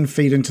step 10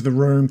 feet into the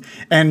room,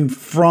 and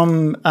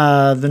from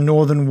the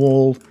northern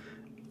wall,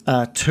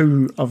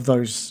 2 of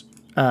those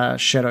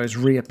shadows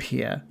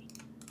reappear.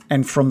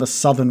 And from the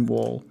southern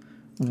wall,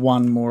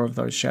 1 more of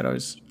those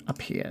shadows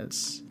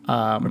appears.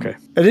 Okay.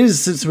 It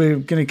is, since we're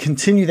going to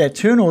continue that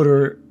turn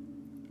order,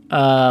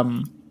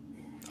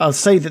 I'll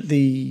say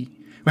that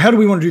well, how do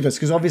we want to do this?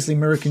 Because obviously,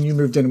 American, you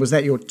moved in. Was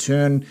that your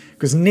turn?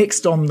 Because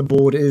next on the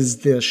board is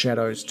the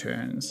shadows'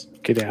 turns.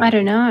 Get out. I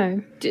don't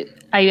know.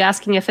 Are you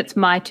asking if it's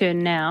my turn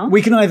now?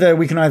 We can either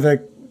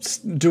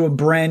do a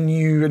brand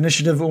new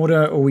initiative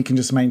order, or we can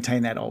just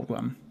maintain that old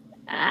one.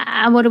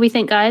 What do we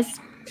think, guys?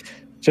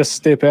 Just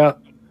step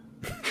out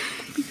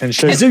and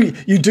shoot. So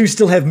you do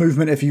still have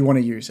movement if you want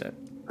to use it.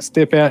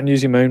 Step out and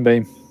use your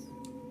moonbeam.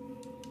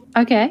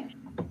 Okay.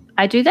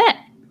 I do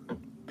that.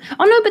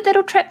 Oh, no, but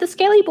that'll trap the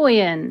skelly boy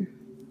in.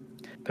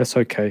 That's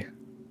okay.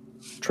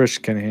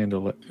 Trish can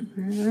handle it.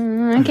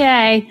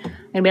 Okay. I'm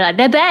going to be like,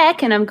 they're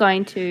back, and I'm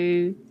going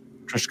to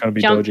Trish's going to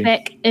be jump dodging.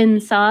 back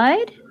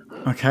inside,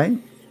 Okay.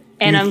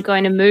 and I'm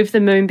going to move the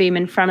moonbeam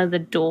in front of the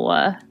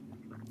door.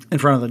 In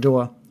front of the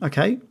door.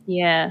 Okay.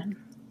 Yeah.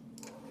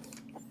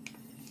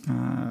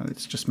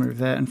 Let's just move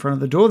that in front of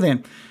the door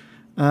then.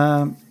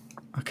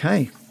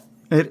 Okay.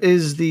 It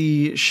is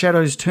the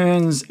shadows'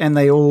 turns, and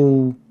they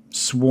all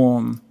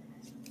swarm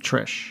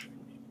Trish.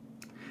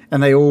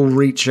 And they all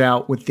reach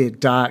out with their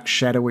dark,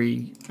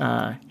 shadowy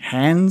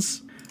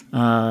hands.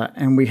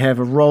 And we have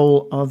a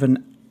roll of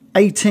an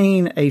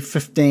 18, a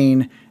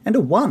 15, and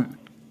a 1.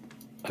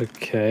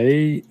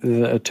 Okay.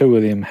 The 2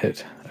 of them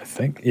hit, I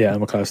think. Yeah,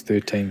 I'm a class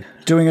 13.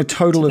 Doing a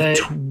total of They-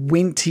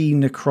 20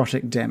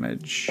 necrotic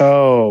damage.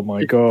 Oh,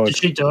 my God. Did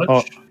she dodge?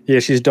 Oh, yeah,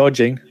 she's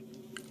dodging.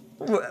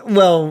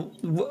 Well,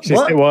 She's,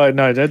 what? well,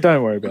 no,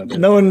 don't worry about that.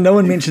 No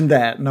one mentioned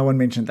that. No one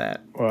mentioned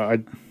that. Well, I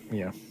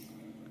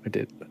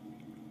did.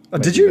 Oh,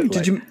 did Maybe a you? bit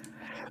Did you?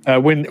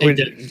 When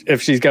did.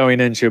 if she's going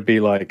in, she'll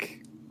be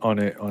like on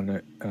it.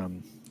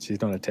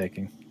 She's not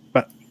attacking,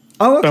 but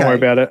Oh, okay. don't worry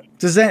about it.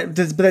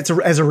 But that's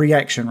as a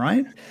reaction,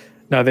 right?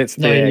 No, that's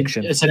No, the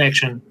action. it's an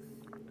action.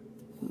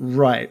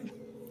 Right.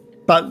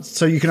 But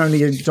so you can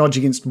only dodge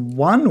against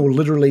one, or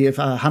literally if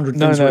 100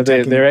 No, things were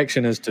attacking. their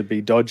action is to be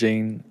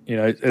dodging. You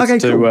know, it's Okay,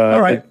 to. cool. All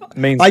right. It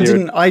means I they're-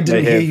 didn't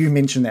they hear have- you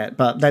mention that,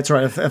 but that's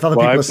right. If other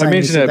Well, people are I saying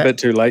mentioned this, it a bit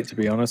too late, to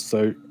be honest.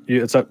 So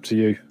it's up to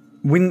you.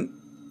 what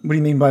do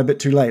you mean by a bit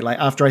too late? Like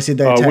after I said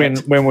they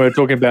attacked? When we're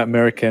talking about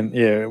American,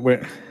 yeah,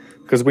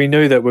 because we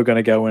knew that we're going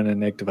to go in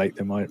and activate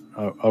them. I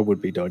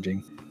would be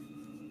dodging.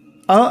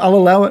 I'll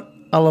allow it.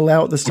 I'll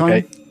allow it this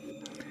time.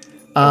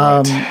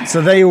 Okay.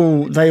 So they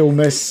all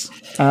miss,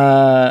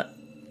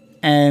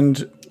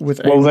 and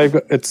with Well, they've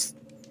got it's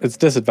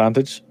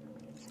disadvantage,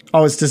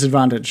 it's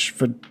disadvantage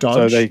for dodge.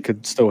 so they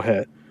could still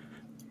hit.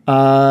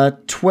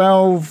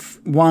 12,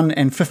 1,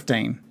 and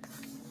 15.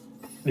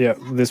 Yeah,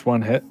 this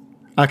one hit.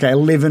 Okay,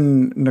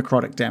 11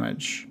 necrotic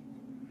damage.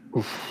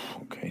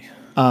 Okay.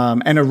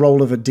 And a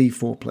roll of a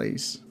d4,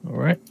 please. All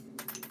right.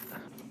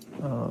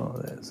 Oh,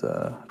 there's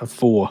a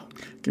 4.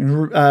 Can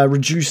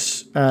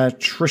reduce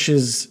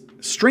Trish's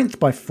strength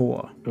by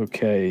 4.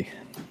 Okay.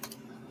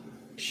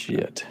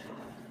 Shit.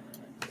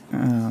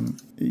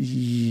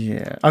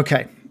 Yeah.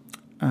 Okay.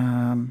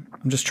 I'm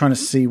just trying to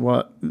see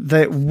what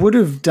that would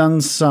have done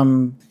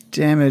some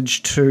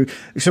damage to.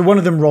 So one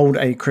of them rolled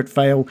a crit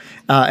fail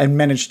and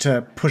managed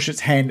to push its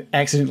hand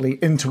accidentally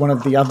into one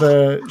of the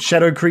other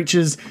shadow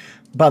creatures,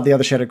 but the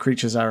other shadow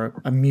creatures are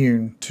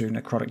immune to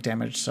necrotic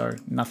damage, so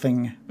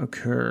nothing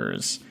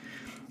occurs.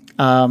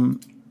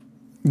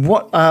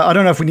 What I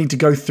don't know if we need to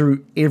go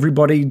through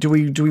everybody. Do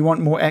we want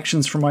more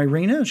actions from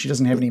Irina? She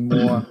doesn't have any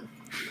more.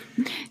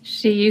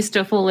 She used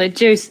up all her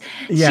juice.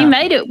 Yeah. She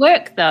made it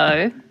work,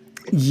 though.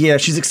 Yeah,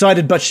 she's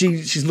excited, but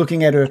she's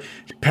looking at her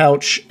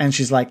pouch and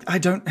she's like, I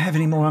don't have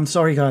any more. I'm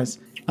sorry, guys.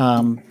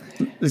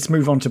 Let's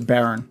move on to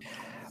Baron.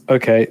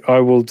 Okay, I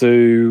will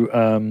do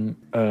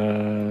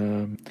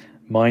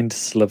Mind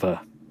Sliver.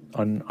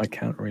 I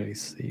can't really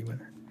see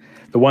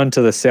the one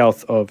to the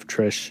south of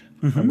Trish.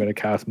 I'm going to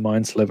cast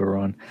Mind Sliver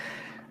on.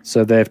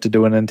 So they have to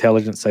do an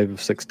intelligence save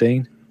of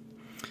 16.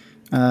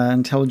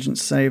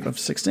 Intelligence save of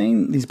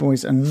 16. These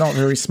boys are not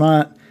very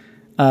smart.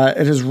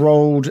 It has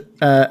rolled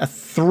a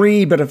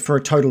 3, but for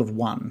a total of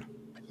 1.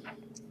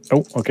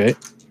 Oh, okay.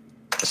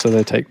 So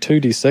they take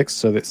 2d6,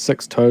 so that's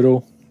 6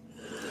 total.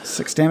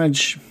 6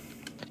 damage.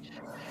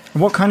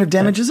 And what kind of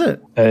damage is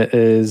it? It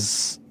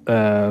is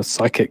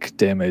psychic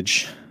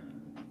damage.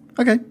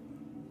 Okay.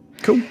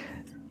 Cool.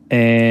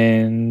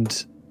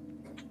 And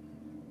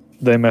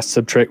they must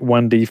subtract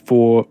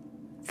 1d4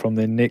 from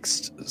their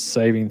next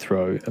saving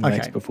throw and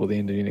makes before the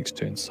end of your next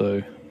turn.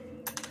 So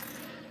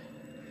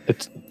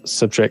it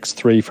subtracts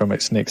 3 from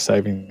its next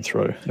saving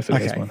throw if it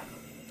has one.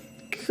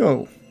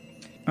 Cool.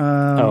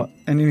 And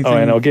anything? Oh,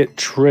 and I'll get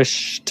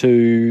Trish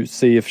to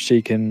see if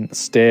she can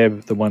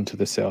stab the one to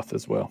the south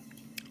as well.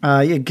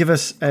 Yeah, give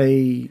us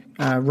a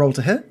roll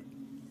to hit.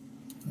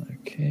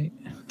 Okay.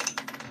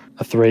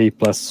 A 3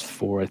 plus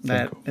 4, I think.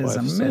 That is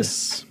a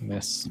miss.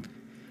 Miss.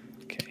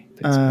 Okay,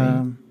 that's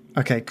me.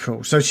 Okay,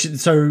 cool. So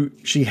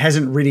she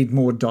hasn't readied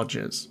more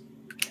dodges.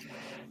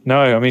 No,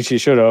 I mean, she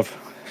should have.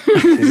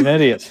 She's an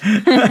idiot.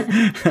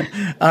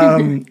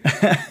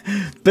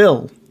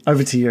 Bill,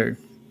 over to you.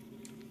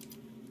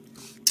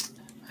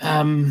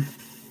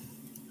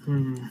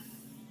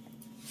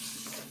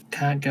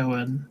 Can't go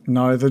in.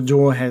 No, the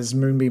door has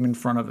Moonbeam in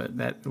front of it.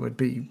 That would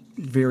be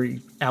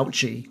very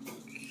ouchy.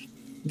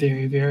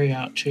 Very, very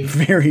ouchy.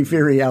 Very,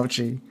 very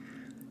ouchy.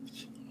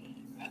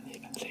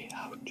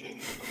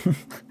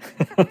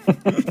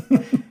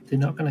 They're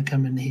not going to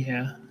come in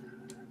here.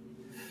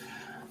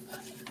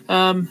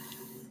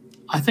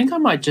 I think I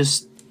might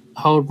just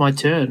hold my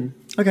turn.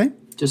 Okay.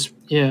 Just,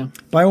 yeah.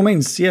 By all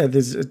means, yeah.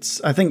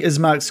 I think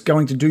Ismark's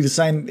going to do the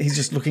same. He's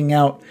just looking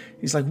out.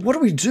 He's like, "What are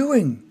we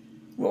doing?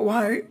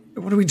 Why?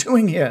 What are we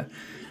doing here?"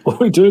 What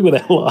are we doing with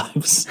our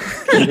lives?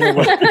 That's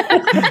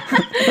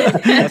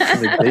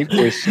the deep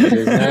question,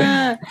 isn't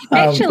it?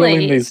 Actually,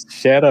 Filling these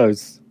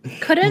shadows.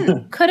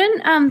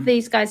 couldn't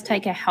these guys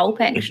take a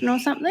help action or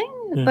something?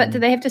 But do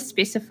they have to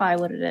specify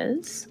what it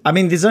is? I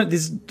mean, there's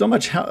not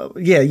much help.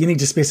 Yeah, you need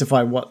to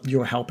specify what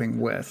you're helping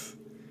with.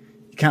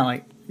 You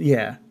can't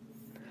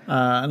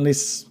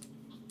unless.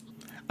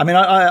 I mean,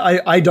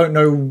 I don't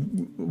know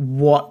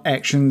what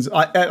actions.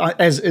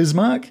 As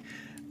Ismark,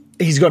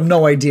 he's got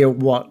no idea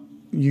what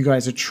you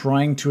guys are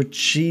trying to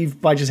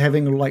achieve by just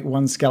having like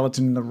one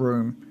skeleton in the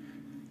room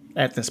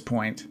at this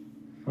point.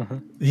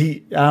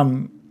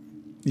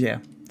 Yeah.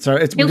 So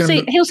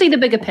He'll see the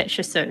bigger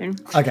picture soon.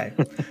 Okay.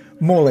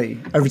 Morley,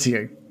 over to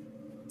you.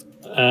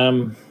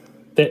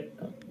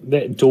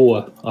 That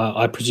door,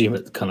 I presume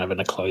it's kind of in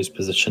a closed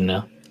position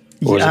now.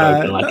 Or is it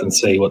open? I can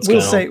see what's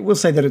going on. We'll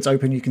say that it's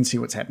open. You can see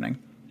what's happening.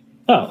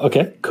 Oh,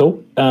 okay,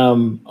 cool.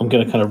 I'm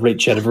going to kind of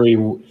reach out a very,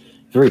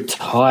 very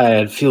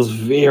tired, feels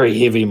very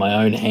heavy in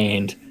my own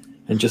hand,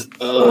 and just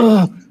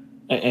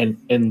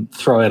and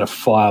throw out a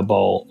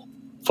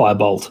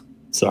firebolt.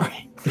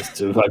 Sorry,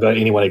 if I got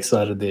anyone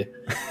excited there.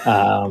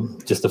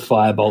 Just a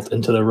firebolt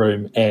into the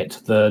room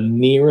at the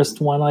nearest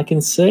one I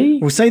can see.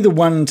 We'll say the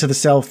one to the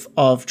south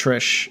of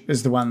Trish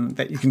is the one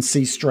that you can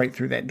see straight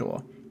through that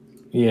door.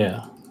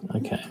 Yeah.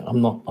 Okay.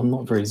 I'm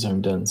not very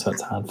zoomed in, so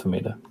it's hard for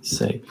me to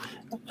see.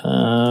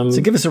 So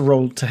give us a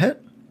roll to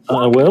hit.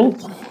 I will.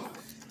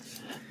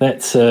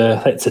 That's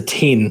a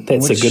 10.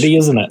 That's a goodie,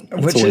 isn't it?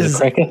 That's always a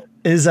cracker.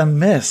 Is a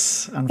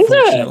miss,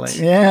 unfortunately. Is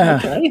it? Yeah.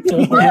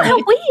 Okay. How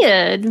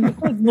weird.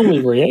 I'm normally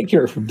very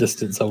accurate from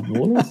distance, old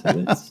Morley.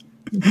 So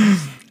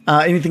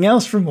Anything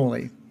else from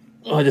Morley?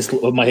 I just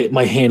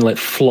my hand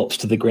flops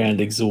to the ground,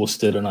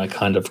 exhausted, and I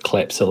kind of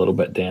collapse a little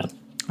bit down.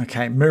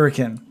 Okay,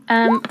 Murican.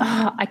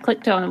 I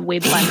clicked on a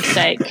web by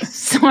mistake.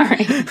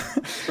 Sorry.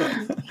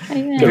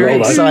 Very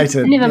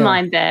excited. Never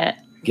mind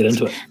that. Get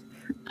into it.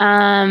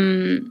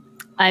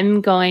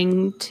 I'm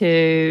going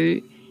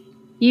to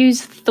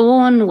use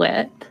Thorn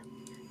Whip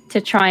to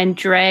try and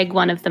drag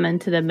one of them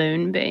into the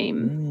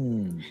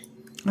moonbeam.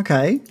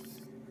 Okay.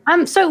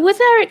 So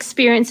with our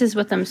experiences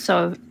with them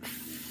so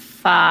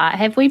far,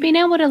 have we been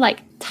able to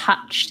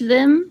touch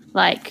them?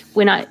 Like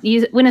when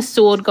a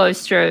sword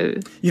goes through,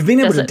 You've been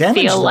able does to it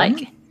damage feel them.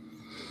 like?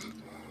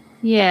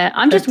 Yeah,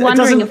 I'm just It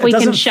wondering doesn't- if we it can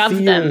doesn't shove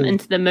them feel-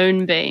 into the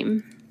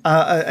moonbeam.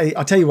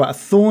 I'll tell you what, a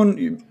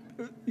thorn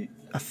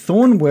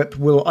whip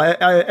will.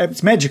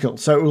 It's magical,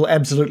 so it will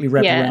absolutely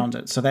wrap Yeah. around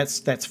it. So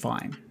that's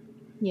fine.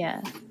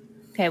 Yeah.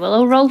 Okay, well,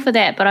 I'll roll for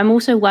that, but I'm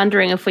also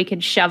wondering if we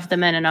could shove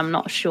them in, and I'm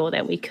not sure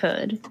that we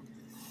could.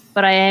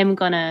 But I am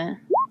going to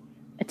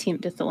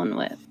attempt a Thorn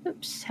Whip.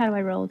 Oops, how do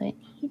I roll that?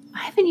 I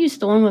haven't used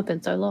Thorn Whip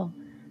in so long.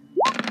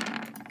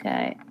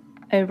 Okay,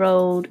 I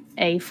rolled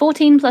a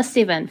 14 plus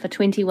 7 for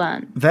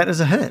 21. That is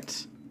a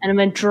hit, And I'm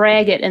going to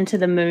drag it into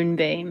the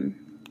moonbeam.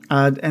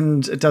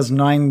 and it does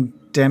 9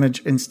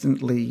 damage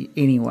instantly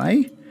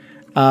anyway.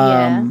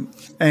 Yeah.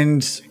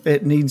 And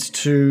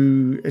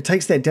it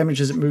takes that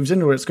damage as it moves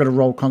into it. It's got to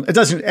roll. It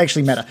doesn't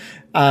actually matter.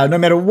 No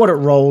matter what it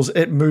rolls,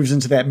 it moves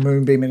into that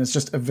moonbeam and it's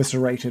just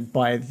eviscerated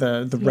by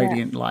the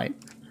radiant light.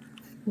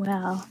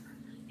 Wow.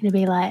 It'll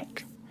be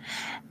like,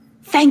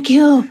 thank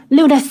you,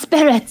 Lunar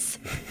Spirits.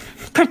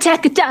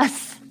 Protect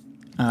us.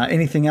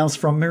 Anything else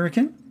from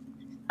Mirakin?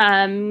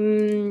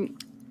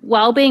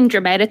 While being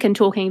dramatic and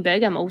talking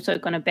big, I'm also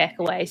going to back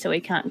away so he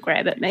can't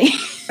grab at me.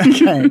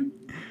 Okay.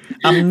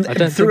 I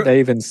don't think they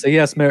even see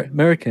us,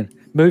 American.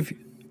 Move.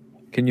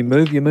 Can you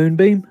move your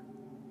moonbeam?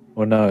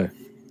 Or no?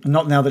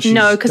 Not now that she's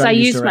No, because I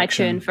done used her my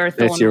action. turn for a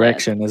Thorn That's your Whip.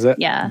 action, is it?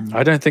 Yeah.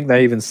 I don't think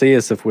they even see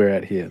us if we're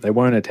out here. They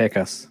won't attack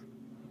us.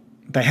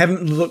 They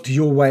haven't looked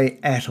your way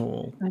at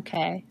all,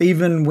 Okay.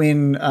 even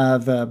when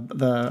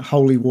the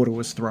holy water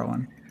was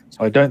thrown.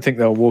 So I don't think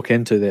they'll walk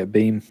into that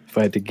beam, if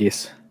I had to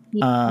guess.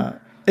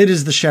 It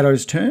is the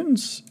shadows'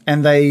 turns,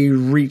 and they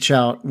reach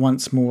out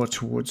once more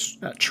towards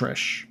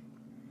Trish.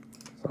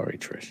 Sorry,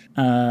 Trish.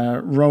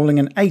 Rolling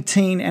an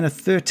 18 and a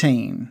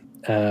 13,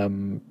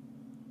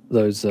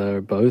 Those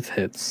are both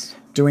hits.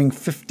 doing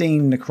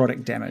 15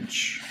 necrotic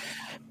damage.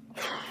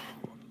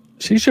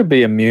 She should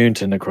be immune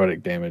to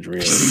necrotic damage,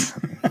 really.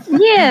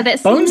 Yeah,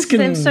 that Bones seems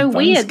can- so bones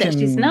weird that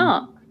she's can-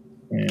 not.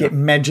 Get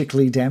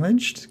magically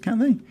damaged, can't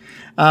they?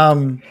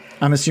 I'm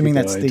assuming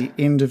that's died. the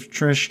end of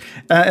Trish.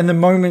 And the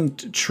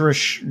moment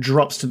Trish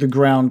drops to the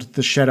ground,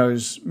 the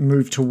shadows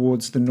move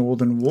towards the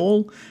northern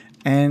wall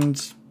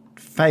and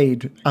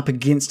fade up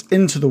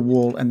into the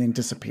wall and then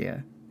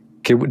disappear.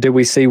 Did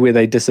we see where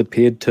they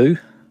disappeared to?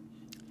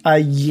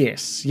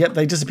 Yes. Yep,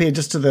 they disappeared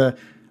just to the...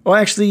 Or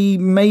actually,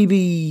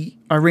 maybe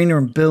Irina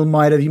and Bill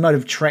might have. You might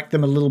have tracked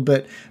them a little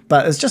bit,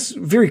 but it's just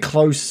very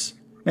close,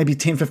 maybe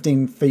 10,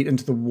 15 feet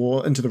into the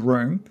wall, into the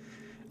room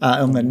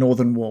on the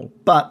northern wall.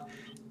 But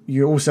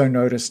you also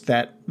noticed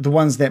that the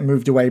ones that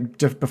moved away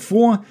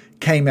before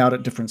came out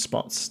at different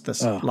spots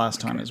this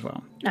last time as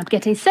well. I'm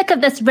getting sick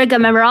of this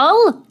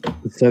rigmarole.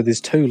 So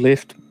there's 2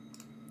 left.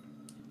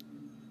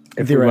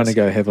 If There we want is. to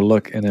go have a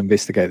look and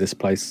investigate this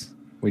place,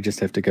 we just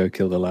have to go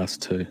kill the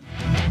last 2.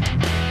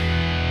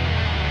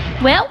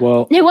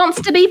 Well, who wants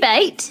to be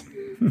bait?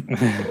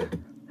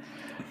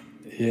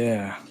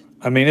 Yeah.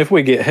 I mean, if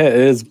we get hit, it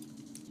is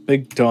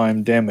big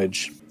time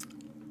damage.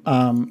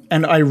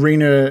 And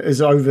Irina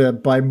is over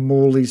by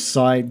Morley's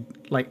side.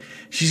 Like,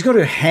 she's got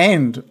her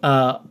hand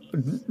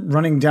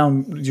running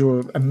down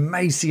your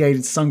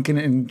emaciated,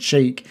 sunken-in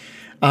cheek.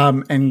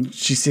 And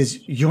she says,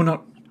 You're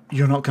not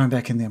going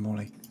back in there,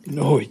 Morley.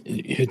 No,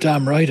 you're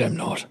damn right I'm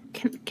not.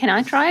 Can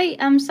I try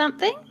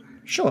something?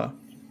 Sure.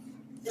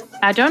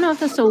 I don't know if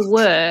this will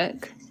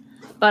work,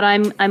 but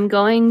I'm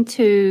going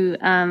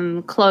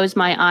to close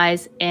my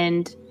eyes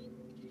and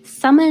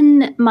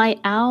summon my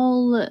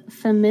owl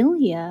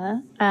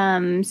familiar.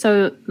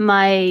 So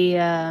my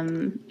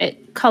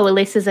it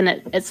coalesces and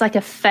it's like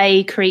a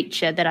fey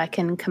creature that I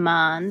can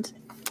command,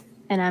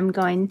 and I'm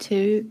going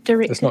to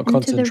direct It's it not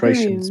into the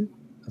concentrations, room.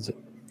 is it?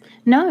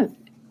 No.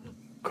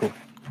 Cool.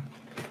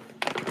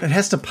 It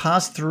has to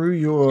pass through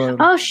your...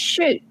 Oh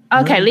shoot.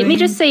 Okay, let me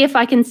just see if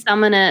I can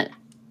summon it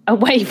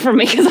away from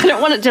me because I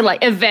don't want it to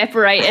like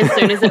evaporate as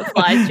soon as it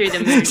flies through the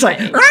moon. It's like,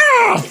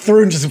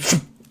 through and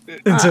just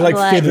into like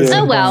like, feathers.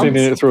 oh, and well.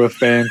 Sending it through a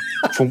fan.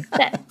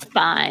 That's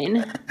fine.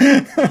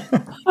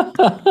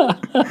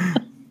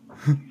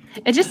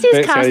 It just says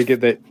That's how you cast.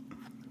 get that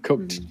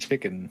cooked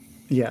chicken.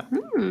 Yeah.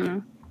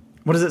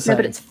 What does it say? No,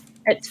 but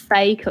it's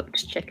fey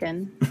cooked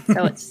chicken,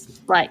 so it's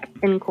like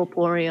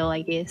incorporeal,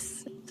 I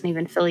guess. It doesn't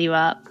even fill you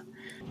up.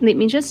 Let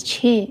me just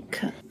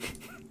check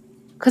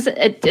because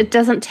it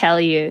doesn't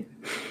tell you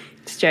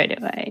straight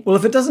away. Well,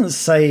 if it doesn't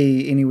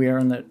say anywhere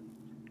in it,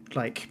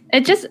 like...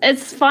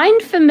 It's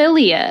find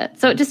familiar,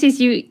 so it just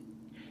says you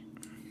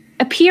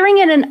appearing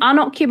in an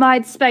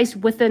unoccupied space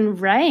within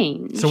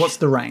range. So what's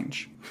the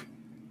range?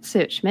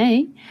 Search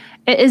me.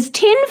 It is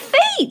 10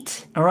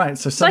 feet. All right,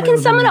 so So I can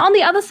summon it on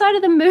the other side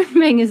of the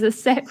moonbeam as a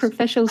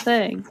sacrificial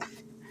thing.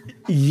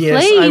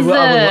 Yes, Please, I will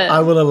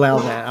allow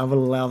that. I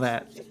will allow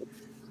that.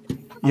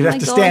 You'd my have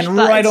to gosh, stand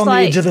but right it's on the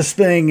edge like- of this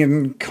thing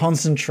and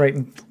concentrate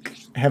and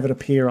have it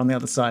appear on the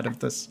other side of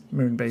this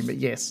moonbeam. But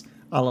yes,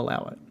 I'll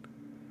allow it.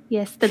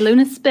 Yes, the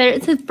lunar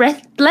spirits have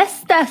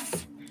blessed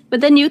us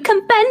with a new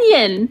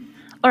companion.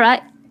 All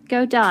right,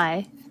 go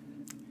die.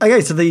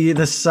 Okay, so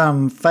this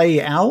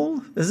Fey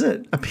owl, is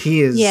it,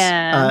 appears?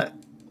 Yeah.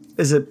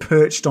 Is it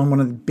perched on one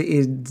of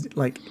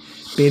the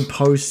bed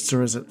posts,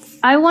 or is it?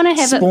 I want to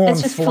have it. Spawn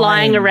It's just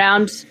flying flying.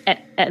 around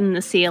in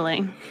the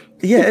ceiling.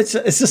 Yeah, it's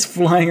just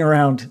flying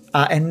around,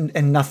 and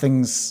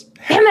nothing's.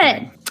 Damn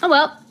it! Oh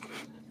well,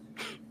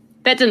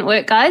 that didn't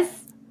work, guys.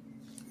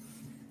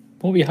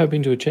 What were you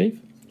hoping to achieve?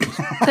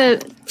 So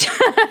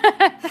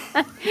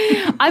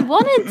I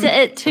wanted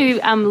it to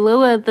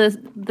lure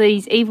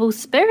these evil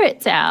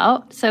spirits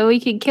out so we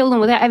could kill them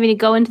without having to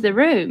go into the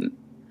room.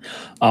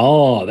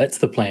 Oh, that's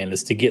the plan,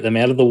 is to get them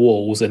out of the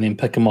walls and then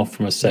pick them off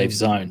from a safe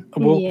zone.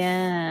 Well,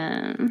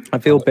 Yeah. I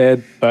feel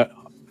bad, but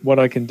what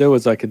I can do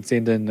is I can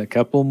send in a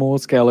couple more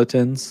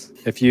skeletons.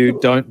 If you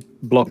don't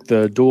block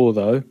the door,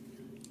 though,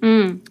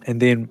 and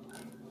then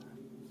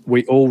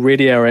we all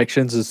ready our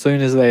actions. As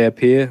soon as they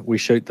appear, we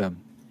shoot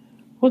them.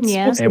 What's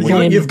And the we-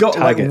 plan? You've got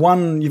target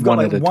one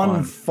at a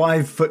time.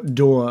 5-foot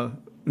door.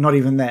 Not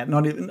even that.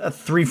 Not even a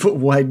 3-foot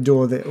wide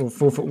door or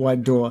 4-foot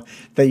wide door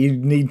that you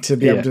need to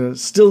be able to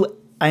still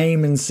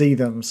aim and see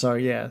them. So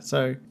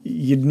so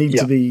you'd need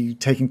to be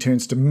taking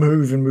turns to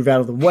move out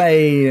of the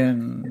way,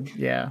 and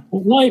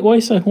Why are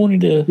you so horny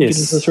to get into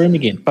this room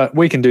again? But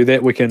we can do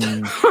that. We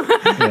can,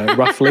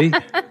 roughly.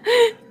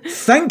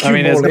 Thank you, I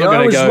mean, it's Morley. not I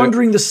gonna was go-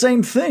 wondering the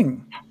same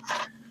thing.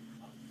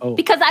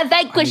 Because I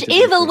vanquish to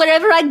evil do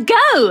wherever I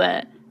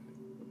go.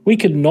 We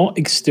could not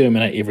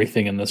exterminate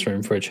everything in this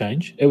room for a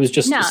change. It was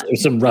just No.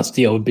 some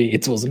rusty old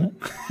beds, wasn't it?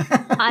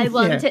 I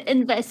want to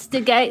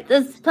investigate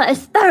this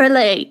place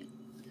thoroughly.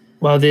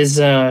 Well, there's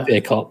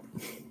Fair cop.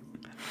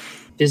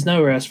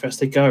 nowhere else for us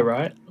to go,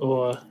 right?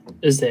 Or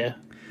is there?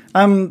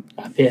 Um,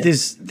 Up here.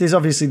 there's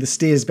obviously the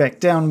stairs back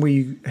down where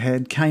you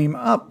had came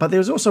up, but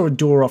there's also a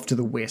door off to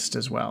the west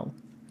as well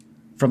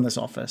from this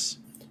office.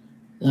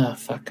 Oh,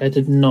 fuck. I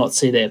did not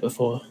see that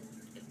before.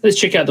 Let's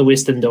check out the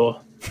western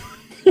door.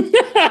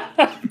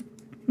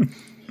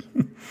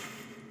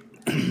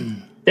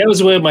 That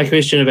was where my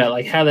question about,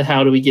 like, how the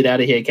hell do we get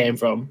out of here came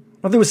from.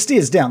 Well, there were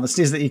stairs down, the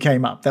stairs that you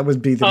came up. That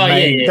would be the Oh,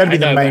 main. yeah. That'd be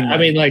I the know, main. but I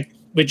way. mean, like,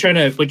 we're trying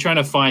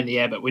to find the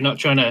abbot. We're not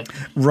trying to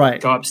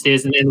right, go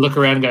upstairs and then look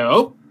around and go,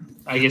 oh,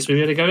 I guess we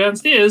better go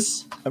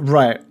downstairs.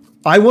 right.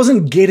 I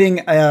wasn't getting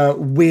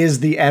where's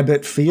the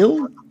abbot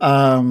feel.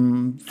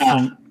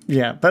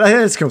 Yeah, but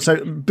that's cool.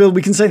 So, Bill,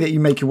 we can say that you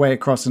make your way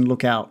across and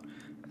look out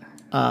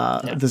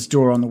this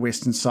door on the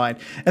western side,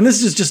 and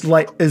this is just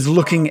is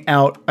looking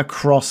out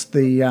across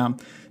the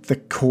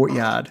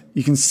courtyard.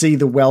 You can see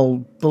the well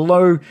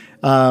below,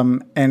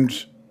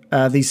 and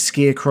these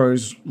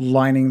scarecrows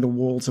lining the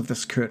walls of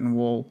this curtain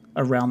wall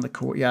around the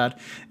courtyard.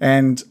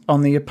 And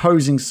on the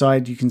opposing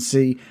side, you can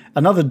see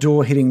another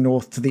door heading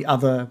north to the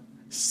other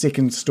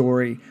second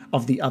story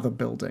of the other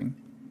building.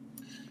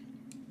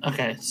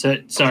 Okay, so,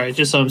 sorry,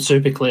 just so I'm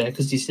super clear,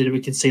 because you said we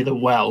could see the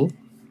well.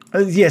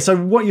 So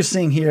what you're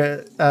seeing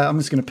here, I'm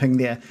just going to ping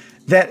there.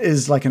 That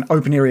is like an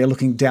open area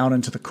looking down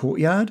into the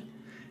courtyard.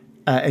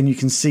 And you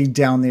can see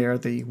down there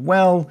the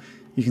well.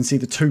 You can see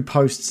the two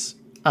posts,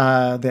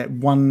 that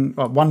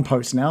one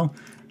post now.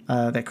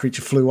 That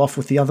creature flew off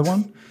with the other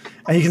one.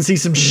 And you can see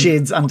some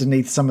sheds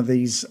underneath some of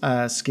these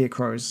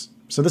scarecrows.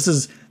 So this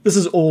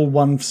is all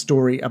one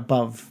story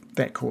above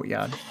that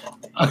courtyard.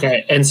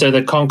 Okay, and so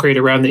the concrete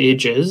around the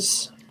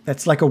edges.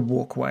 That's like a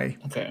walkway.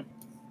 Okay.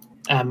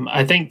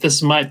 I think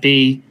this might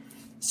be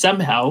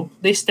somehow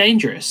less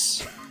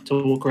dangerous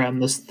to walk around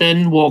this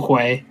thin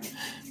walkway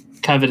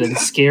covered in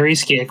scary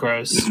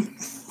scarecrows.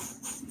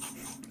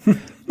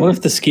 What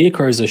if the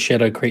scarecrows are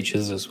shadow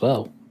creatures as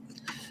well?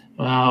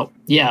 Well,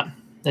 yeah,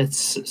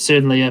 that's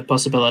certainly a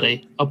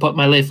possibility. I'll put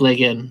my left leg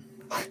in.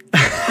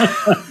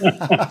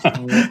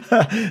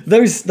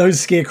 Those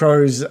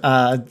scarecrows,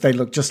 they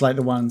look just like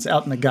the ones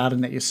out in the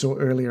garden that you saw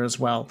earlier as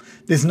well.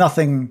 There's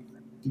nothing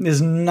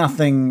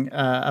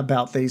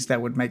about these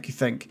that would make you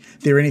think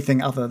they're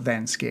anything other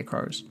than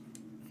scarecrows.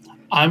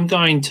 I'm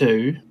going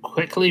to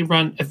quickly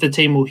run, if the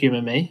team will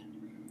humour me.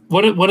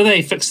 What are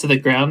they fixed to the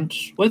ground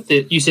with?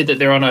 You said that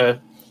they're on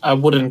a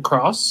wooden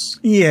cross.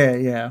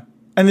 Yeah.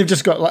 And they've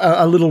just got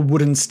a little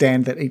wooden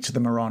stand that each of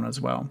them are on as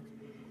well.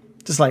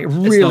 Just like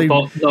really...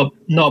 It's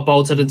not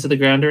bolted into the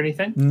ground or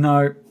anything?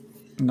 No.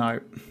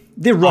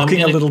 They're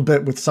rocking a little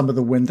bit with some of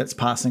the wind that's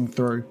passing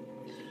through.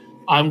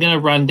 I'm going to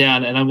run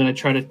down and I'm going to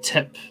try to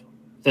tip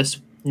this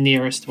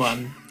nearest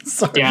one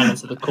down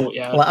into the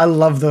courtyard. I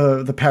love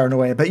the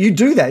paranoia, but you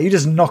do that. You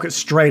just knock it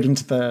straight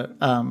into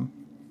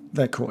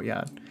the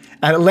courtyard.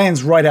 And it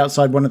lands right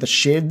outside one of the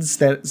sheds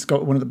that's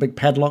got one of the big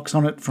padlocks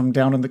on it from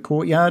down in the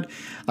courtyard.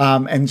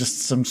 And just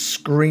some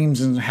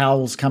screams and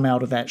howls come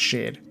out of that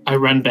shed. I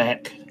run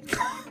back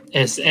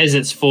as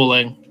it's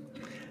falling.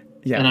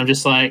 Yeah. And I'm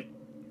just like,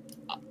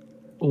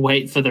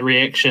 wait for the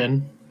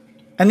reaction.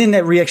 And then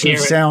that reaction Hear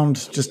it.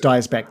 sound just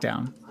dies back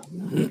down.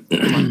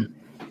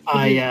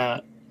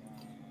 I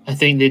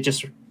think they're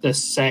just the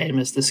same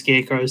as the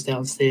scarecrows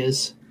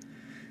downstairs.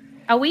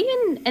 Are we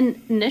in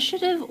an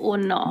initiative or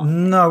not?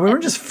 No, we're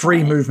in just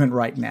free movement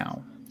right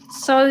now.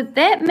 So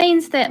that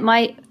means that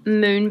my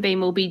moonbeam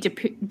will be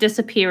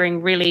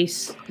disappearing really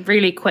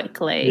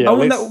quickly. Yeah. Oh,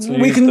 let's no, use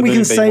the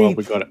moonbeam while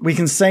we got it. we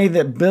can say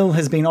that Bill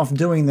has been off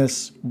doing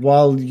this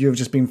while you've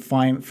just been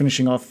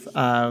finishing off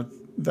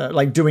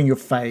doing your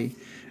Fae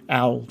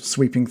owl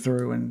sweeping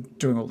through and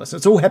doing all this.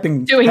 It's all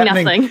happening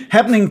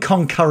happening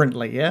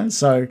concurrently. Yeah.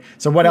 So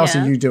what else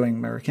are you doing,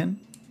 American?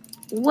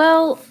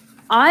 Well,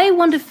 I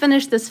want to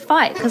finish this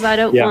fight because I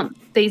don't want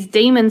these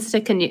demons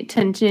to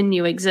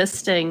continue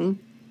existing.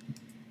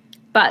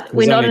 But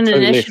we're not in an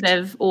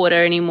initiative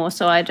order anymore,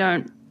 so I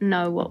don't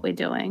know what we're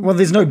doing. Well,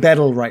 there's no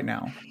battle right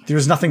now. There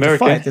is nothing to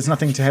fight. There's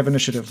nothing to have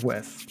initiative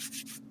with.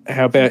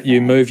 How about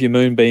you move your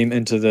moonbeam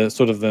into the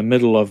sort of the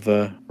middle of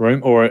the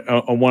room, or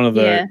on one of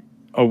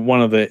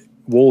the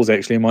walls?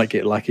 Actually, you might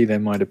get lucky; they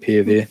might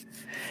appear there.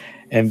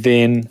 And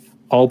then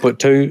I'll put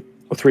 2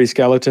 or 3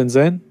 skeletons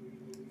in.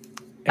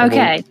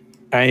 Okay.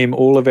 We'll aim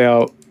all of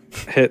our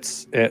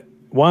hits at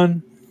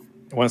one.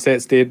 Once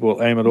that's dead,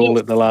 we'll aim it all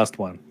at the last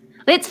one.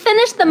 Let's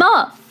finish them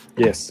off.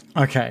 Yes.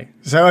 Okay.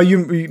 So are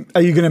you going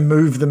to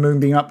move the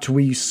moonbeam up to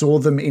where you saw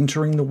them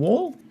entering the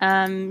wall?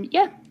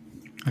 Yeah.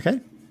 Okay.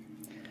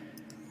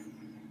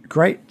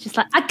 Great. Just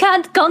like, I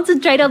can't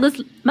concentrate on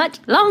this much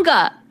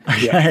longer.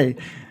 Okay.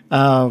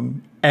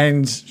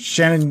 And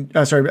Shannon,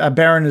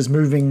 Baron is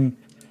moving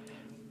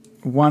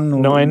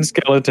 9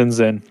 skeletons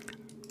in.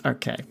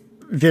 Okay.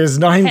 There's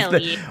 9.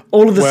 Hell yeah.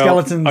 All of the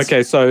skeletons.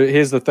 Okay, so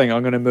here's the thing.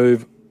 I'm going to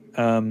move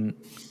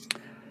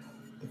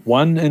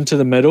 1 into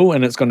the middle,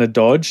 and it's going to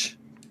dodge,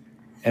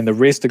 and the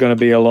rest are going to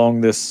be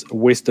along this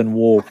western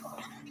wall.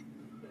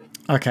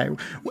 Okay.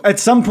 At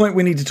some point,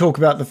 we need to talk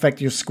about the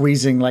fact you're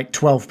squeezing like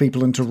 12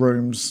 people into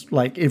rooms,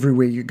 like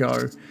everywhere you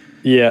go.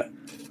 Yeah.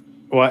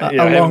 Well,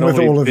 along with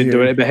all of you.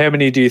 Doing it, but how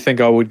many do you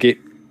think I would get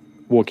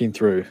walking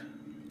through?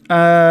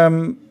 Yeah,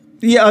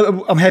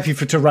 I'm happy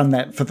to run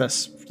that for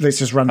this. Let's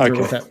just run through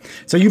with that.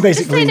 So you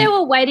basically... Just say they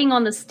were waiting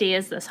on the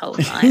stairs this whole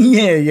time.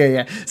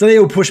 Yeah. So they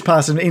all push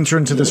past and enter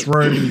into this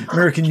room.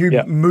 American, you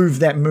move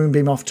that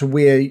moonbeam off to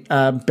where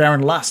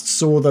Baron Lust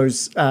saw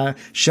those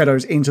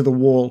shadows enter the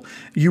wall.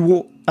 You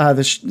will,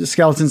 the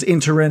skeletons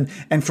enter in,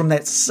 and from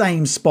that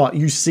same spot,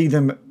 you see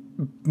them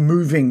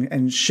moving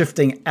and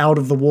shifting out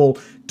of the wall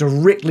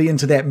directly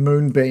into that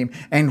moonbeam,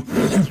 and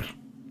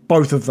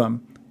both of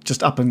them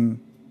just up in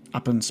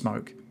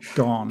smoke,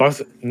 gone.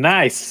 Both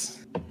nice.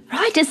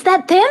 Right, is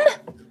that them?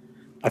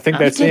 I think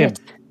that's him.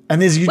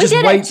 And you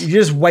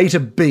just wait a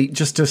beat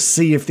just to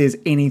see if there's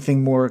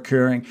anything more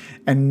occurring,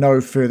 and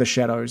no further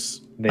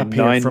shadows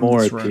appear 9 from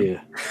more this room.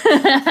 appear.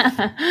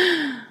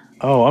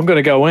 Oh, I'm going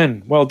to go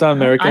in. Well done,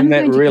 American.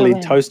 That really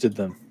toasted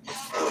them.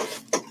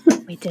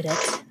 We did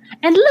it.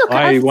 And look,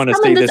 I want to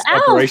see this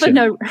operation.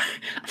 I've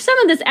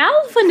summoned this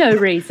owl for no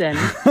reason.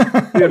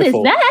 What is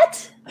that?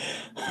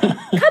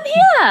 Come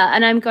here.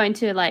 And I'm going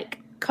to like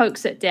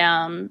coax it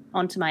down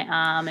onto my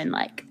arm and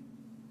like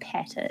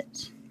pet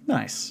it.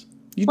 Nice.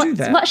 You do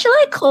that. What shall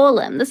I call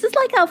him? This is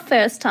like our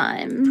first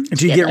time.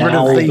 Do you get rid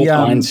of the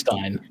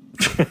Einstein?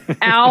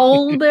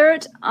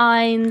 Albert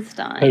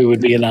Einstein. Who would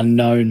be an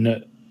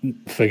unknown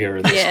figure.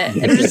 Yeah,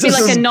 it would just be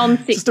like a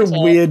non-sequitur. Just a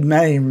weird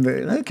name.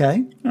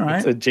 Okay, all right.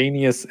 It's a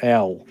genius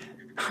owl.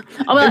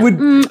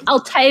 I'll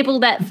table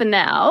that for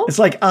now. It's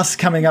like us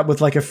coming up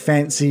with like a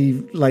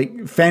fancy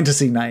like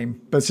fantasy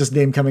name, but it's just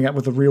them coming up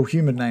with a real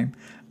human name.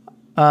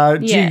 Do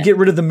you get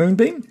rid of the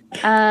moonbeam?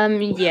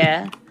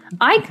 Yeah.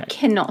 I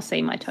cannot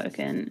see my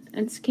token.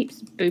 It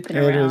keeps booping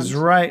around. It is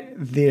right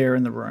there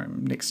in the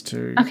room next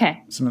to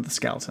some of the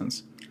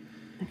skeletons.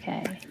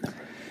 Okay.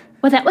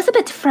 Well, that was a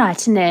bit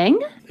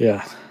frightening.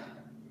 Yeah.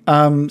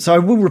 So I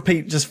will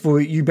repeat just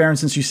for you, Baron,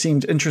 since you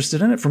seemed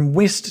interested in it. From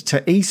west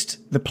to east,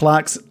 the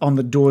plaques on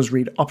the doors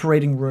read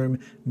operating room,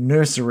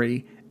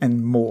 nursery,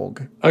 and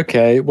morgue.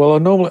 Okay. Well,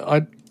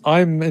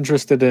 I'm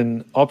interested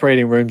in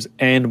operating rooms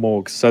and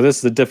morgues, so this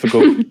is a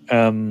difficult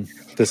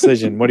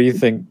decision. What do you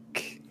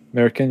think,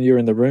 American? You're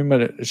in the room.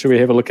 Should we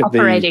have a look at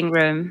operating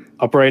room?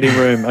 Operating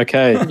room.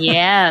 Okay.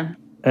 Yeah.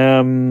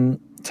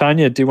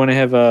 Tanya, do you want to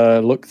have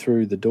a look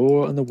through the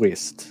door on the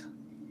west?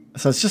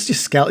 So it's just your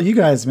skeleton. You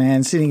guys,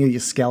 man, sitting at your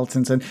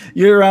skeletons, and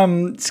your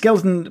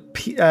skeleton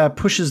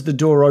pushes the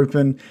door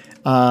open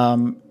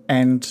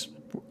and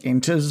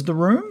enters the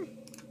room.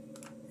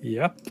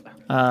 Yep.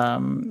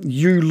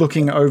 You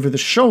looking over the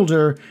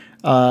shoulder,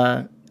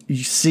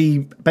 you see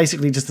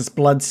basically just this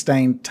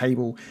blood-stained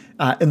table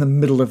in the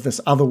middle of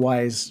this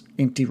otherwise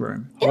empty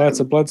room. Oh,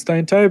 it's a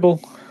blood-stained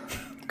table.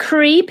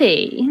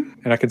 Creepy.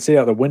 And I can see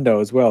out the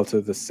window as well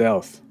to the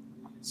south.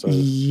 So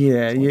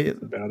yeah.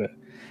 About it.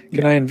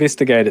 Can I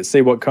investigate it?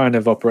 See what kind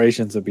of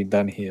operations have been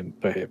done here,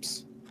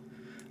 perhaps?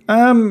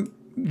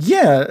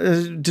 Yeah.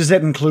 Does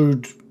that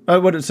include?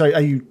 So, are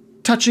you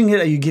touching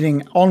it? Are you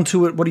getting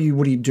onto it? What are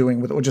you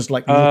doing with it, or just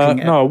like looking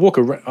at? No, I'll walk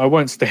around. I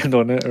won't stand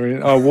on it.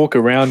 I'll walk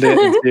around it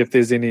and see if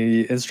there's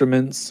any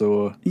instruments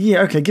or.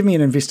 Yeah. Okay. Give me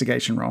an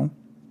investigation roll.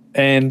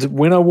 And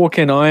when I walk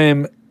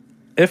in,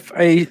 if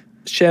a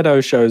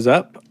shadow shows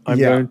up, I'm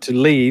going to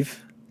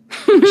leave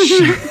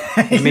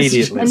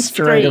Immediately.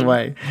 Straight Three.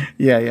 away.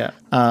 Yeah.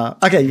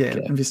 Okay, yeah.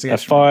 A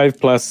Investigation. 5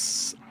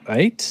 plus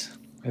 8,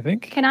 I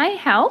think. Can I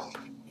help?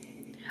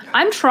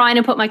 I'm trying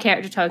to put my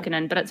character token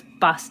in, but it's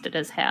busted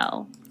as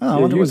hell. Oh, I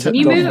wonder what's Can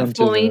happening. you move Gone it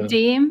for me, onto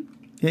DM?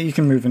 Yeah, you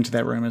can move into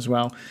that room as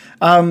well.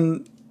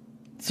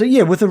 So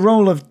yeah, with a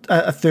roll of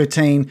a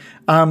 13,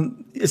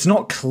 it's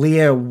not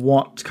clear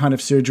what kind of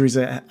surgeries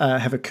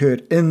have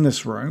occurred in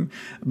this room,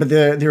 but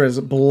there is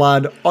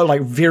blood,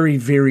 like very,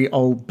 very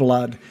old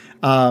blood,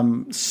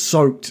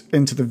 soaked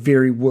into the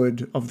very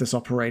wood of this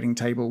operating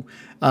table.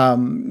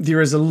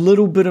 There is a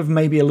little bit of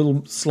maybe a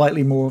little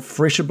slightly more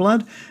fresher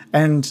blood,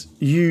 and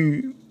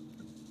you,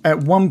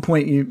 at one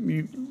point,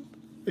 you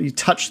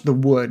touch the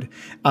wood,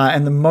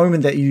 and the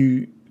moment that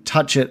you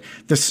touch it,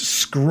 this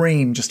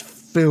scream just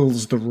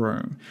fills the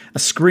room. A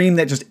scream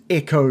that just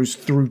echoes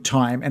through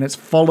time, and it's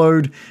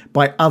followed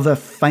by other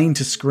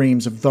fainter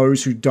screams of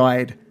those who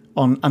died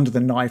under the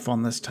knife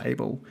on this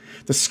table.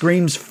 The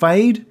screams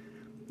fade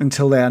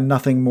until they are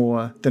nothing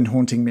more than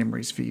haunting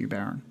memories for you,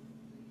 Baron.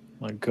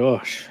 My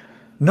gosh.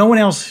 No one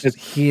else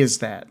hears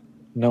that.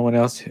 No one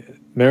else.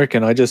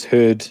 American, I just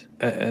heard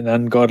an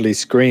ungodly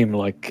scream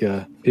like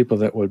people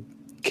that were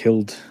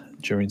killed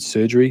during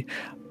surgery.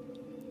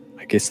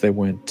 I guess they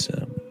weren't...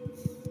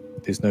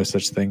 there's no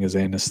such thing as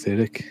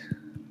anesthetic.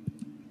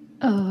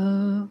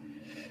 Oh,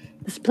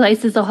 this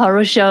place is a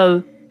horror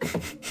show.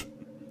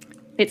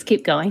 Let's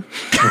keep going.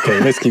 Okay,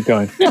 let's keep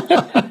going.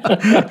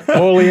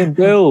 Paulie and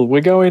Bill,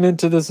 we're going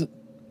into this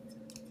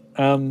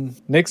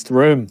next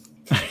room.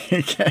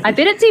 Okay. I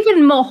bet it's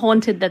even more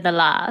haunted than the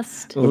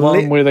last. The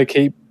one where they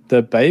keep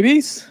the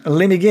babies?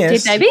 Let me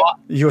guess. Dead baby?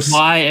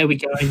 Why are we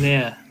going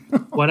there?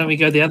 Why don't we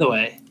go the other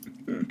way?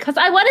 Because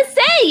I want to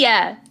say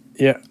yeah.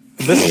 Yeah.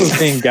 This was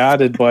being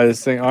guarded by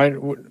this thing.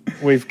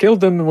 We've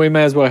killed them, and we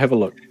may as well have a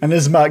look. And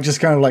Ismark just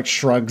kind of like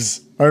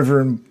shrugs over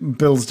in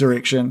Bill's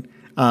direction.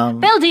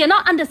 Bill, do you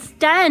not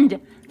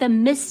understand the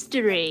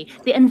mystery,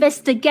 the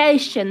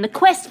investigation, the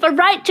quest for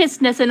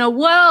righteousness in a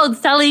world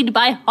sullied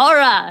by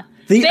horror?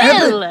 The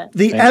Bill!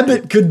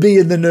 abbot could be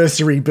in the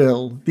nursery,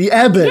 Bill. The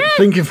abbot. Yes.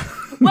 Think of...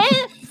 We're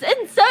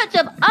in search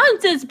of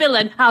answers, Bill,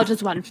 and how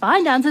does one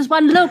find answers?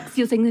 One looks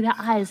using their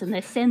eyes and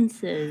their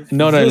senses.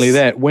 Not only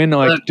that, when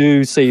I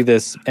do see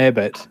this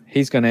abbot,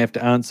 he's going to have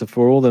to answer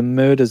for all the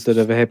murders that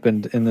have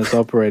happened in this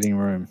operating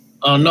room.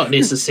 Oh, not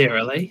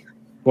necessarily.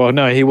 Well,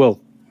 no, he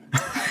will.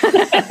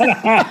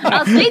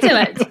 I'll see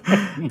to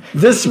it.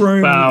 This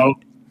room... Well,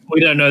 we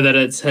don't know that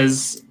it's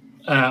his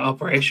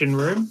operation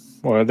room.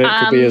 Well, that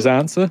could be his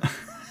answer.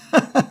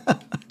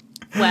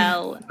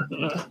 Well,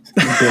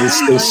 Bill's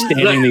still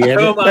standing the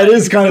edit. That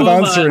is kind of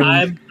answering.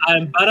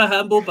 I'm but a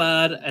humble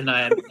bard, and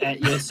I am at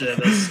your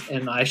service,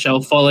 and I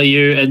shall follow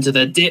you into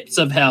the depths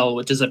of hell,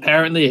 which is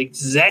apparently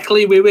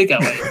exactly where we're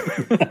going.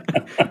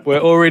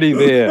 We're already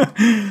there.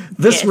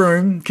 This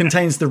room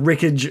contains the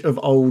wreckage of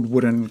old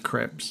wooden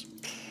cribs.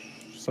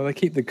 So they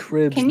keep the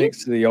cribs Can you-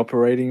 next to the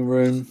operating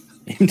room.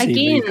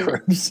 again,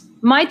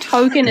 my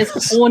token is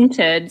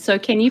haunted, so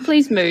can you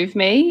please move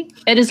me?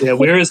 It is. Yeah,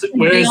 where is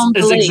beyond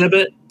belief.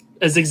 exhibit?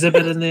 Is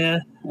exhibit in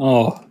there?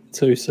 Oh,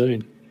 too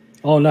soon.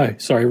 Oh no,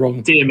 sorry,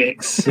 wrong.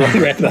 DMX, Wrong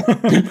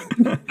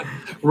rapper.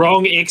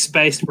 wrong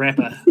X-based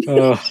rapper.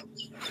 Oh.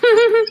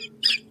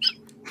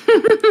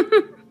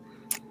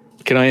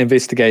 Can I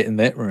investigate in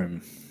that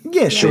room?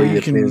 Yeah, sure, you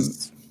If can...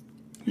 there's-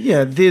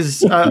 Yeah,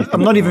 there's...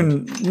 I'm not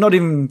even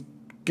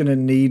going to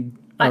need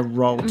a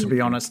roll, to be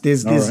honest.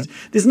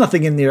 There's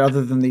nothing in there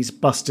other than these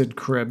busted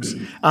cribs.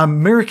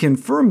 American,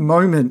 for a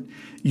moment,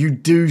 you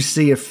do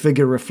see a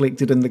figure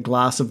reflected in the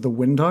glass of the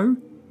window.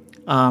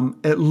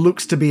 It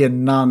looks to be a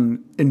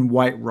nun in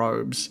white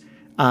robes,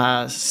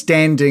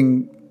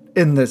 standing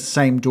in the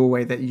same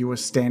doorway that you were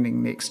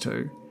standing next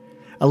to.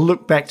 A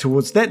look back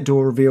towards that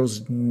door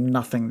reveals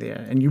nothing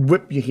there, and you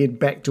whip your head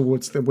back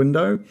towards the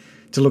window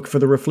to look for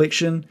the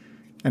reflection,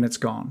 and it's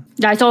gone.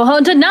 I saw a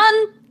haunted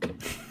nun.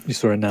 You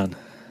saw a nun.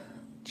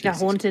 A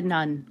haunted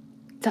nun.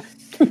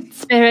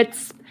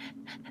 Spirits.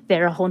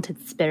 There are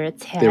haunted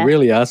spirits here. There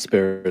really are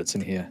spirits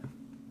in here,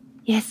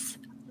 Yes.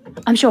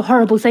 I'm sure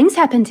horrible things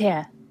happened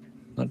here.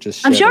 not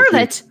just I'm shadows. sure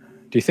of it.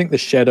 Do you think the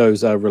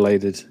shadows are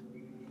related?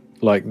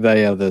 Like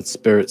they are the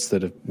spirits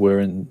that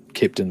were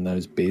kept in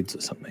those beds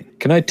or something?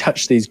 Can I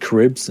touch these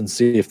cribs and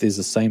see if there's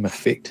the same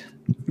effect?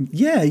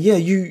 Yeah,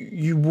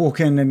 you walk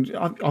in, and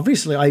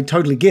obviously I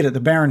totally get it. The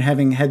Baron,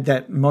 having had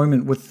that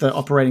moment with the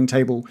operating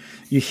table,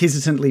 you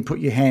hesitantly put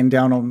your hand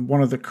down on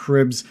one of the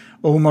cribs,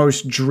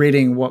 almost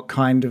dreading what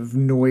kind of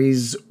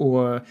noise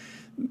or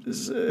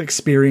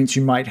experience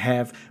you might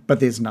have, but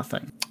there's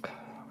nothing.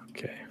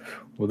 Okay.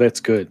 Well, that's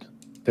good.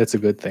 That's a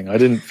good thing. I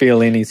didn't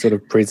feel any sort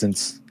of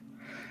presence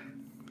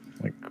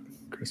like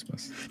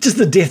Christmas. Just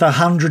the death of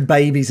 100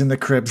 babies in the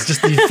cribs.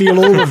 Just you feel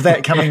all of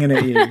that coming in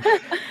at you.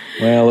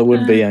 Well, it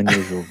wouldn't be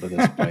unusual for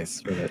this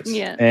place. But it's,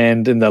 Yeah.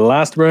 And in the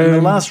last room... In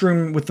the last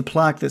room with the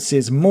plaque that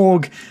says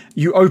morgue,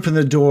 you open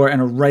the door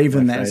and a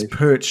raven that is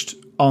perched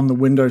on the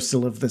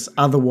windowsill of this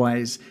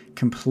otherwise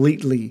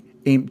completely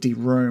empty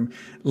room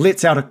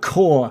lets out a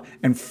caw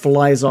and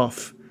flies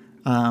off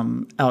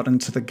out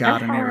into the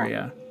garden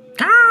area.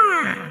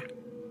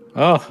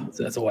 Oh,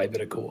 That's a way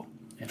better call.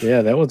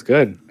 yeah, that was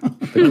good.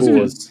 The call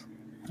was.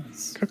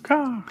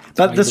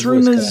 But this make the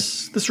room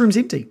voice this room's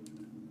empty.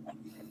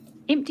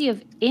 Empty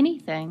of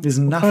anything. There's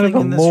What nothing kind of a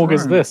in this morgue room.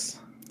 is this?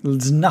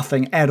 There's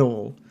nothing at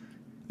all.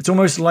 It's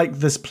almost like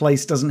this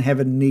place doesn't have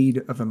a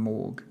need of a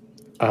morgue.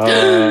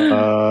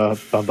 Bum,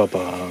 bum,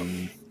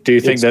 bum. Do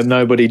you think that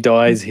nobody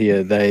dies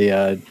here? They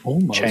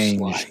Almost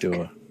changed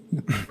or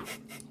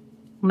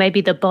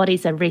Maybe the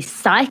bodies are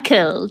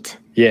recycled.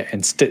 yeah,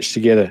 and stitched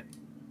together.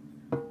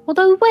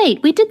 Although,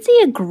 wait, we did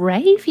see a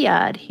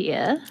graveyard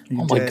here.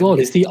 Oh my god,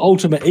 it's the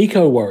ultimate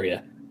eco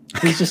warrior.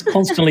 He's just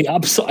constantly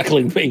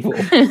upcycling people.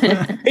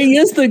 He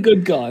is the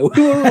good guy. We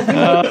were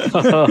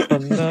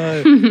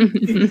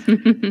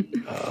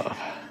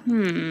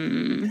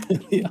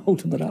the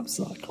ultimate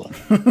upcycler.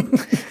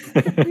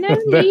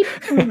 No need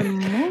for the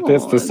morgue.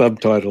 That's the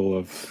subtitle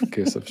of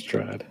Curse of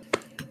Strahd.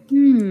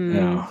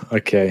 Oh,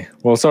 okay.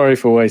 Well, sorry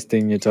for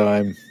wasting your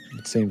time.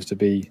 It seems to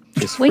be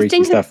just freaky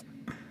Wasting stuff.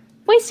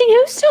 Wasting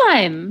whose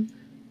time?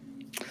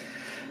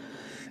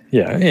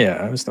 Yeah,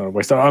 it's not a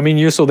waste. I mean,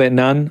 you saw that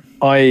nun.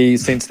 I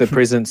sense the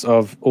presence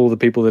of all the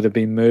people that have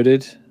been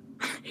murdered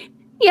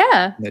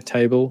Yeah. at that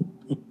table.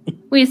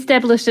 We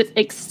established it's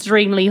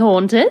extremely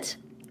haunted.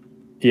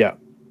 Yeah.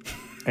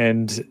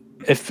 And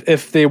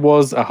if there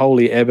was a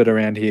holy abbot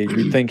around here,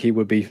 you'd think he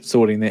would be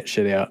sorting that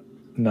shit out.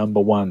 Number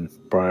one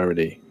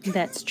priority.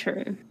 That's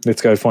true.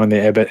 Let's go find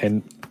the abbot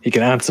and he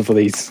can answer for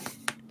these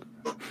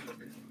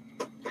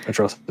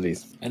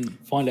atrocities. And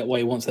find out why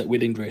he wants that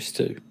wedding dress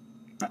too.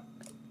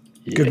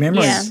 Good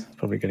memories. Yeah.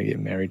 Probably going to get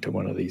married to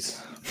one of these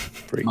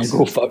freaks.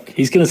 Mongrel folk.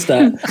 He's going to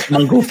start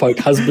mongrel folk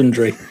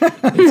husbandry.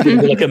 It's going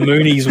to be like a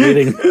Mooney's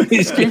wedding.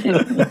 He's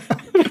gonna-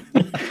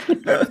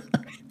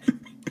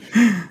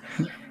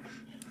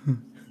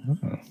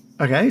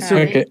 Okay, so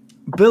Okay.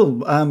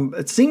 Bill,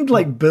 it seemed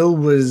like Bill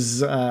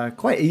was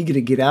quite eager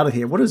to get out of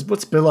here.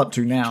 What's Bill up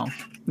to now?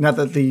 Now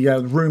that the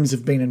rooms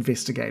have been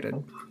investigated.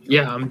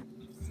 Yeah, I'm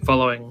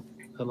following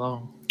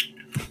along.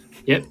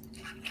 Yep.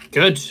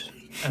 Good.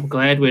 I'm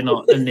glad we're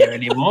not in there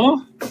anymore.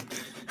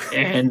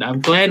 And I'm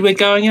glad we're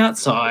going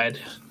outside.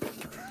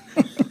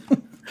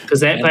 Because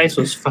that place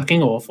was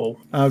fucking awful.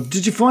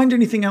 Did you find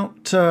anything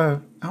out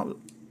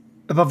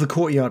above the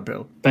courtyard,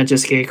 Bill? Bunch of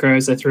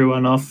scarecrows, I threw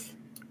one off.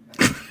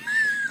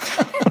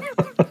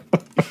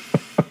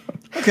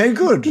 Okay,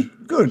 good.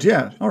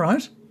 Yeah, all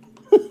right.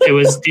 It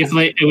was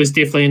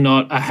definitely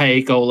not a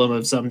hay golem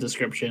of some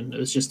description. It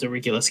was just a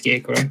regular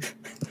scarecrow.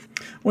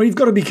 Well, you've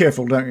got to be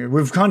careful, don't you?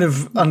 We've kind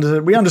of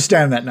we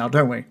understand that now,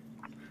 don't we?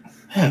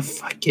 Oh,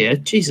 fuck yeah.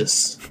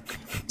 Jesus.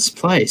 This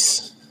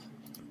place.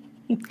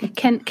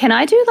 Can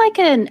I do like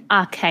an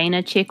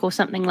arcana check or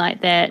something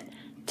like that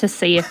to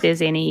see if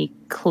there's any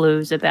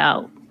clues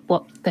about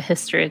what the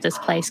history of this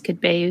place could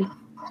be?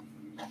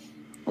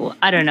 Or,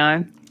 I don't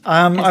know.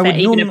 I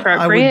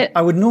appropriate?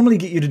 would normally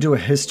get you to do a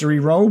history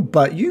roll,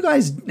 but you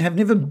guys have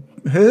never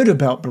heard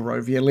about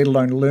Barovia, let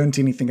alone learnt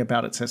anything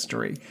about its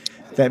history.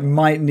 That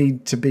might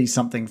need to be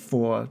something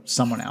for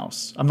someone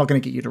else. I'm not going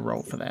to get you to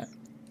roll for that.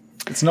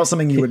 It's not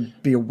something you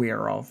would be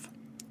aware of.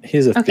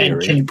 Here's a Okay.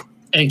 theory.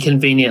 And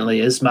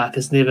conveniently, Ismark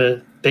has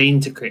never been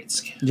to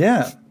Kretsk,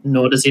 Yeah.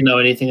 nor does he know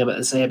anything about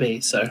the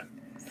Abbey, so...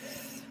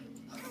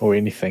 Or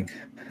anything.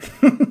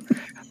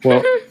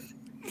 Well,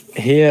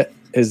 here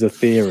is a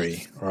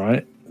theory,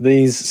 right?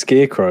 These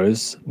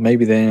scarecrows,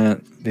 maybe they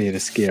aren't there to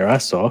scare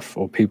us off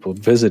or people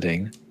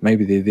visiting.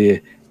 Maybe they're there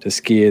to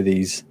scare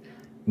these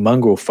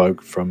mongrel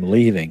folk from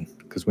leaving.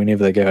 Because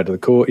whenever they go out to the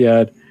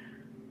courtyard,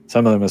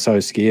 some of them are so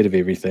scared of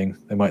everything,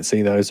 they might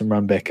see those and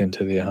run back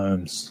into their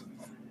homes,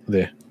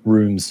 their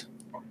rooms.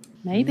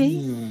 Maybe.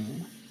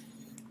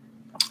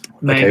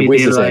 Maybe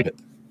where's they're this like... abbot?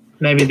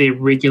 Maybe they're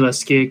regular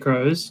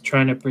scarecrows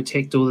trying to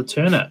protect all the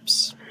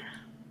turnips.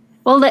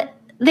 Well,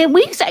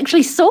 we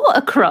actually saw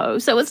a crow,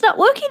 so it's not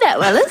working that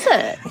well, is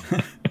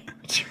it?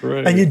 True.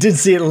 And you did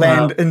see it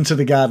land into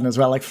the garden as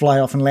well, like fly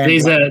off and land.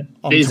 These are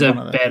onto one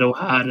of them.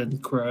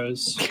 battle-hardened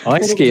crows.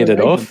 I scared it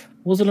off.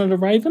 Wasn't it a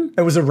raven?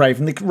 It was a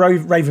raven. The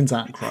ravens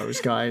aren't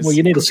crows, guys. Well,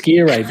 you need a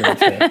scare raven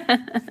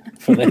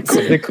for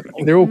that.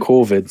 They're all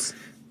corvids.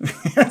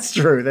 That's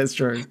true. That's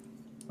true.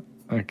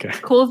 Okay.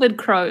 Corvid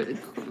crow.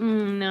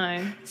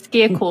 No.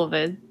 Scare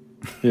corvid.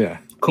 Yeah.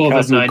 Corvid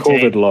Castle 19.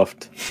 Corvid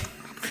Loft.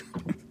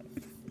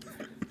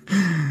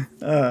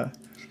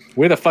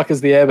 Where the fuck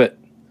is the abbot?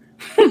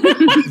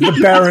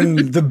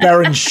 The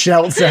Baron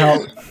shouts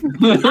out.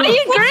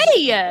 I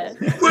agree.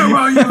 Where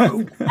are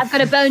you? I've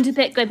got a bone to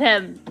pick with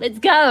him. Let's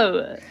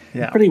go.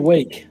 Yeah. Pretty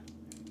weak.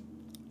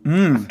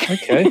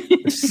 Okay.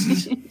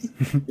 Just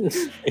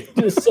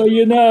so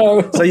you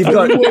know. So you've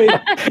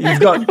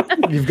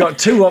got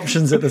two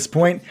options at this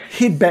point.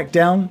 Head back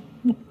down,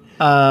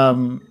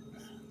 back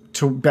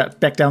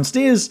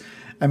downstairs,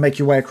 and make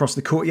your way across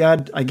the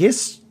courtyard, I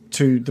guess,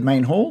 to the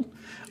main hall,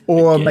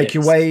 or make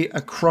your way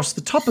across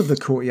the top of the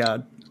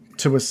courtyard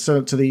to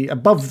the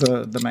above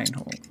the main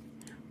hall.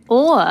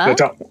 Or Good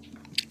job.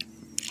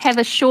 have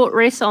a short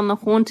rest on the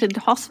haunted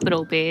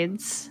hospital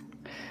beds.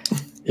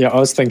 Yeah, I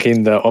was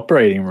thinking the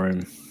operating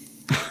room.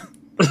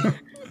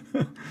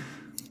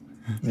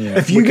 Yeah,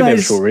 If you we can have a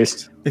guys- short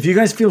rest. If you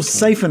guys feel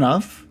safe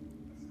enough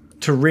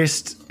to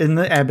rest in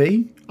the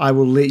Abbey, I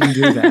will let you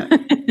do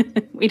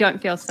that. We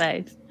don't feel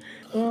safe.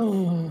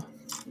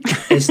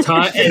 As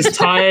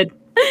tired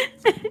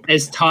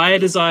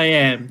as I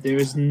am, there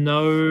is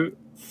no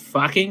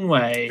fucking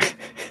way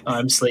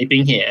I'm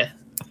sleeping here.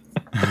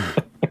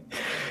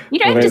 You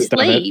don't Well, have to that's done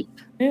it. sleep.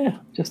 Yeah,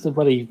 just a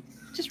bloody.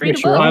 Just read a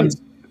Sure. book.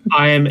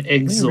 I am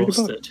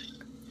exhausted.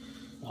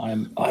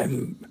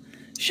 I'm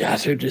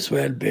shattered as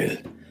well, Bill.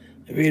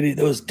 Really,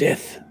 those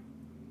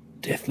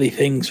deathly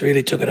things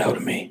really took it out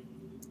of me.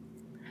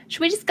 Should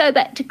we just go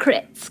back to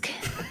Kretsk?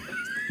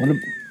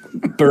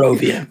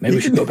 Barovia. Maybe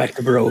we should go back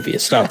to Barovia.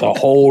 Start the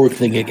whole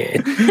thing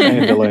again.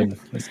 Mandolin.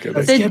 Let's go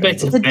back. Let's get back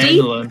to the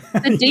deep-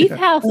 Vandalin. The deep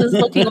house is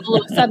looking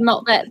all of a sudden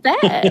not that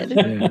bad.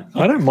 Yeah.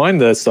 I don't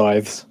mind the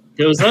scythes.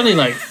 There was only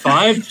like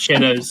 5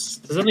 shadows.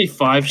 There's only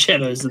 5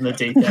 shadows in the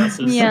deep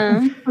houses.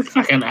 Yeah.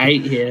 Fucking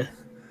 8 here.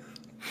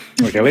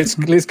 Okay, let's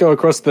go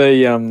across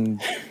the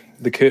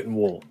curtain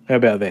wall. How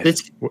about that?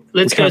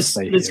 Let's can't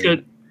stay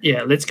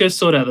here. Let's go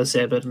sort out this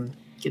abbot and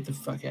get the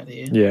fuck out of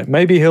here. Yeah,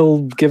 maybe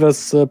he'll give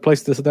us a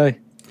place to stay.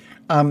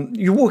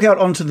 You walk out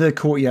onto the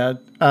courtyard,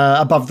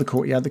 above the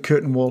courtyard, the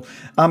curtain wall.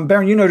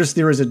 Baron, you notice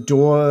there is a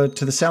door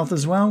to the south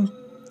as well.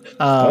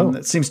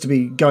 That seems to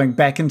be going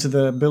back into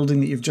the building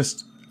that you've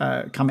just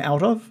come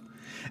out of.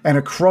 And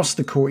across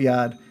the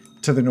courtyard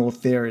to the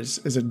north there is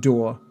a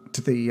door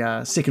to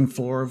the second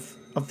floor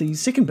of the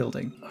second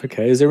building.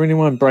 Okay, is there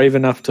anyone brave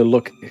enough to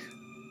look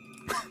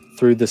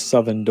through the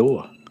southern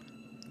door?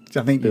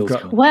 I think you've Bill's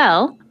got gone.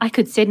 Well, I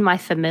could send my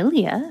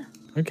familiar.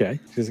 Okay,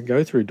 doesn't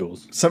go through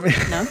doors. something.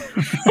 No.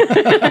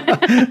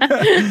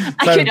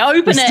 I could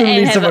open it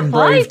and have it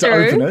fly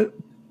through.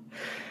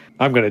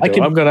 I'm going to I do it.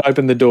 can- I'm going to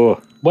open the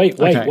door. Wait.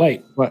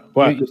 Okay.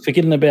 What? You're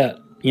forgetting about,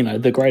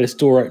 the greatest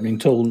door opening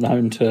tool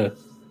known to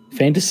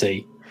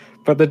fantasy.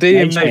 But the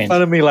DM Mage made hand.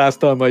 fun of me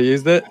last time I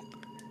used it.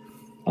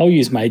 I'll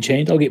use Mage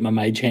Hand. I'll get my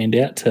Mage Hand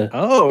out to.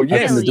 Oh,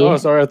 yes. the door. Oh,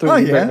 sorry, I thought Oh,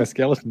 you meant yeah. my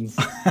skeletons.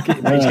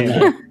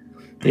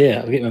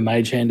 Yeah, I'll get my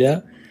Mage Hand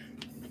out.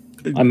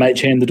 I Mage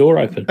Hand the door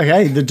open.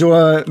 Okay, the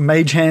door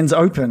mage hands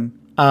open,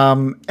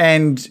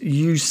 and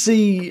you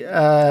see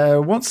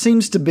what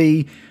seems to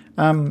be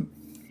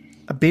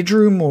a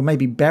bedroom or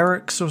maybe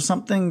barracks or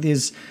something.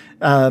 There's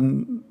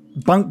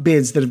bunk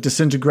beds that have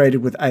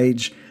disintegrated with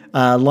age,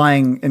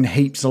 lying in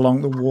heaps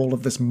along the wall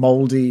of this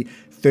mouldy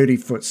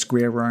 30-foot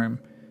square room.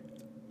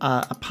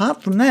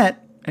 Apart from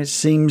that, it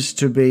seems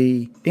to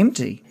be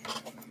empty.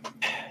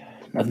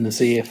 Nothing to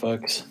see here,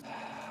 folks.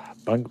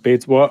 Bunk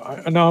beds. Well,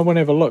 no, I want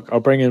to have a look. I'll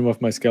bring in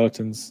with my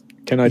skeletons.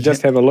 Can I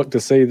just have a look to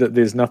see that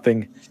there's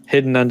nothing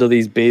hidden under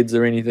these beds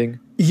or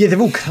anything? Yeah,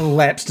 they've all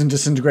collapsed and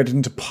disintegrated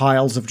into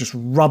piles of just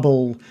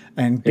rubble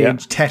and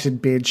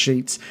tattered bed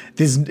sheets.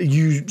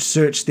 You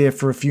search there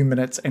for a few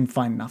minutes and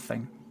find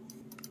nothing.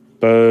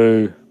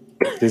 Boo.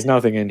 There's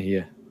nothing in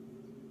here.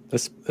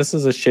 This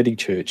is a shitty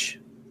church.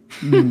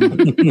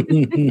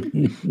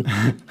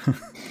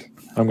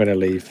 I'm going to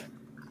leave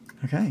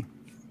Okay.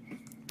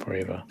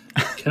 forever.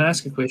 Can I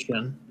ask a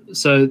question?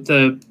 So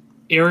the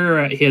area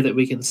right here that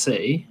we can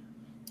see,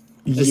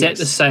 is that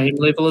the same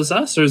level as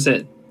us, or is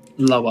that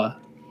lower?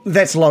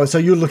 That's low. So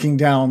you're looking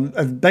down.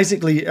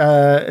 Basically,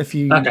 if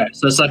you Okay,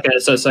 so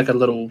it's like a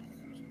little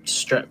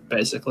strip,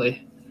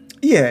 basically.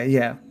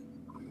 yeah.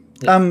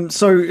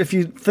 So if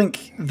you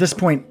think this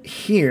point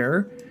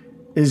here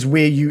is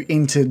where you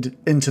entered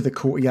into the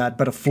courtyard,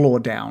 but a floor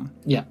down.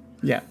 Yeah.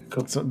 Yeah,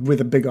 Cool. so where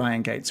the big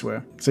iron gates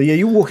were. So yeah,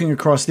 you're walking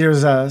across.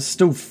 There's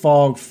still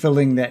fog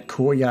filling that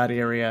courtyard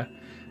area.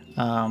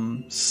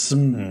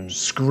 Some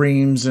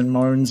screams and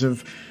moans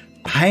of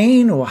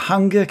pain or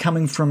hunger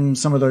coming from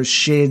some of those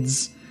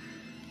sheds.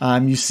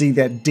 You see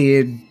that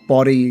dead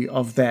body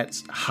of that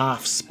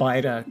half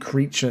spider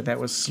creature that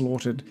was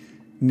slaughtered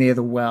near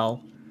the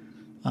well.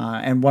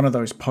 And one of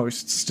those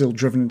posts still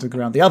driven into the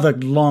ground. The other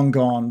long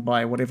gone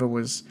by whatever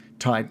was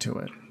tied to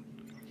it.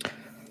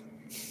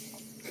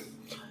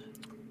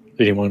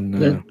 Anyone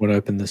want to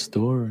open this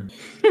door?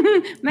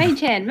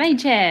 Mage hand,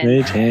 mage hand.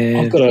 Mage hand.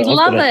 I've got a, You'd I've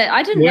love got a, it.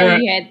 I didn't know Where-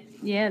 you had.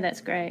 Yeah,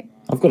 that's great.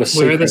 I've got a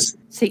Where are secret. the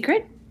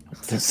Secret?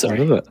 Sorry,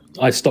 What is it?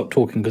 I stopped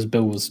talking because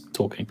Bill was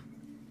talking.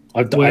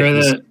 where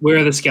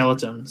are the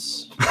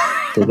skeletons?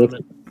 They're with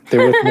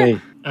me.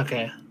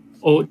 Okay,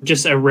 or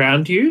just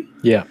around you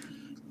Yeah.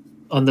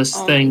 on this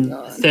Oh my thing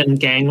God. thin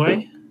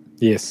gangway?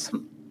 Yes.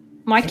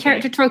 My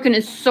character token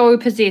is so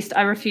possessed.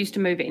 I refuse to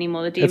move it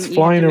anymore. The DM, It's you have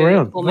flying to move it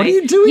around. for What me. are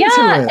you doing Yeah,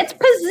 to it? it's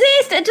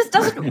possessed. It just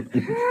doesn't.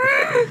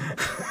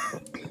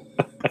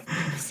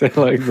 Sound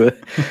like the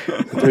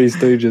Three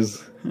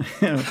Stooges.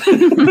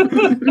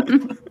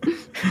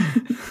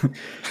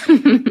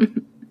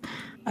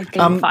 I've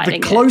been The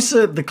fighting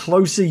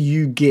closer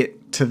you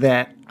get to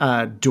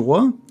that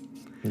door,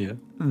 Yeah.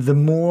 the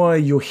more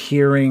you're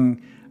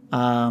hearing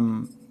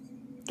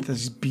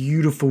these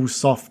beautiful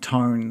soft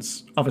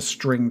tones of a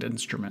stringed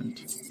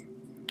instrument.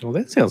 Well,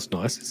 that sounds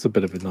nice. It's a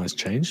bit of a nice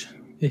change.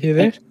 You hear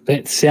that?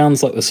 That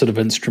sounds like the sort of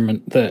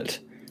instrument that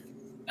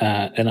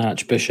an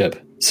archbishop.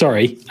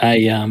 Sorry,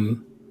 a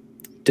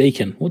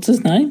deacon. What's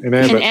his name? An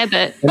An abbot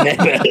abbot. An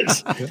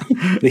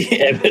abbot.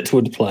 The abbot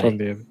would play. from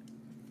the.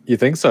 You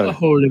think so? A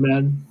holy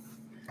man.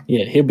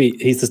 Yeah,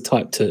 he's the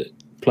type to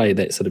play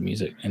that sort of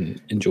music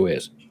and enjoy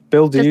it.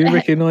 Bill, do Just you a-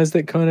 recognise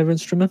that kind of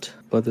instrument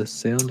by the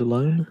sound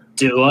alone?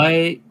 Do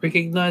I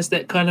recognize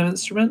that kind of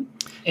instrument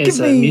as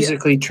Give a me-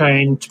 musically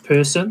trained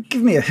person?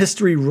 Give me a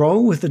history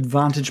roll with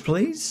advantage,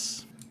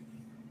 please.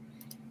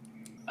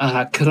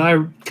 Could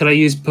I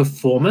use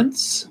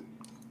performance?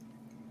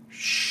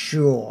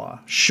 Sure.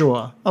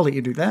 I'll let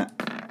you do that.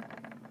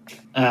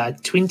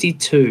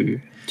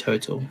 22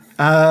 total.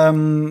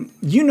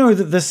 You know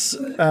that this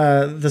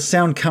the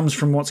sound comes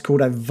from what's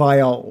called a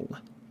viol,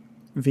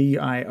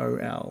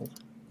 viol.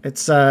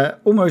 It's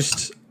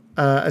almost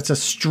it's a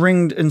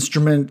stringed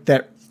instrument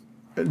that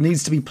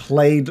needs to be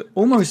played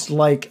almost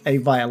like a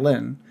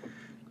violin,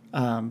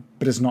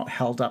 but is not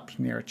held up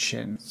near a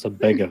chin. It's a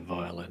bigger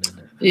violin, isn't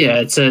it?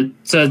 Yeah, it's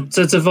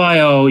a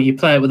viol. You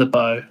play it with a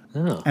bow.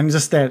 Oh. And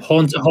just that,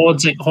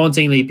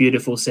 Hauntingly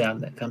beautiful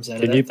sound that comes out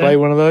of Can that you play thing.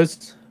 one of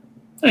those?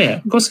 Oh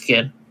yeah, of course I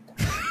can.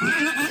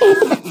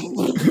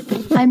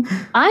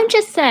 I'm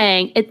just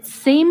saying, it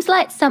seems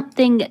like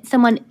something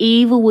someone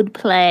evil would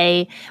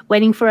play,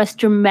 waiting for us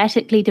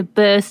dramatically to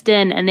burst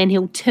in, and then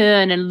he'll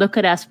turn and look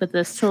at us with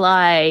a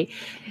sly,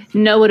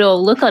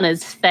 know-it-all look on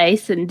his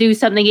face and do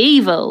something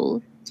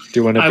evil. Do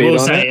you want to I bet will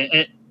on say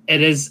it?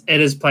 it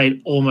is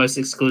played almost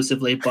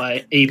exclusively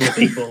by evil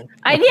people.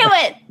 I knew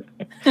it!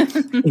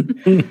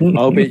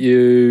 I'll bet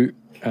you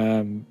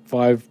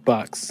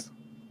 $5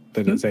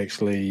 that it's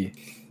actually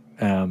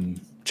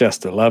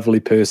just a lovely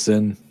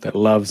person that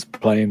loves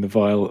playing the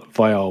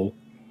viol.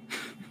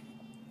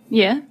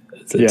 Yeah.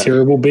 It's a Yeah.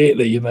 terrible bet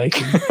that you're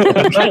making.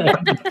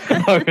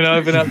 I'm going to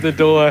open up the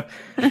door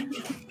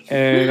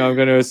and I'm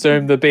going to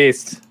assume the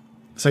best.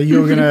 so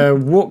you're gonna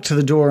walk to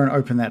the door and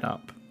open that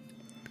up.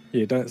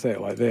 Yeah, don't say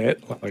it like that.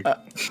 Like,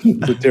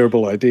 it's a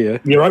terrible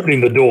idea. You're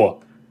opening the door.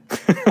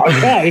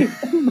 Okay.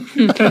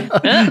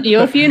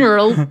 Your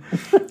funeral.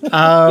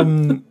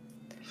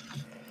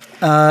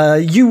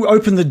 You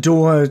open the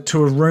door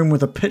to a room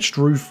with a pitched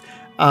roof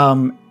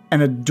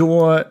and a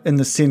door in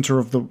the center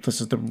of this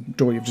is the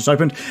door you've just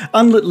opened.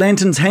 Unlit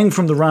lanterns hang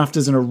from the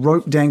rafters and a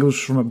rope dangles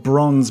from a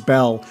bronze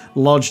bell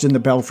lodged in the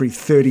belfry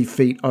 30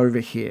 feet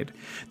overhead.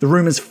 The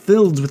room is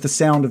filled with the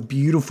sound of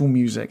beautiful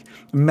music,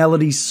 a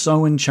melody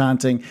so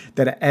enchanting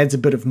that it adds a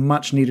bit of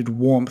much needed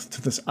warmth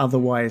to this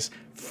otherwise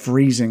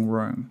freezing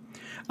room.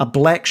 A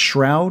black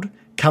shroud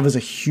covers a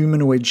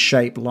humanoid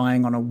shape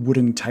lying on a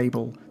wooden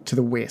table to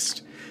the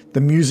west.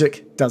 The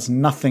music does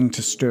nothing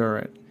to stir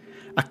it.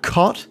 A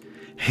cot,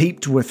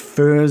 heaped with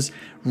furs,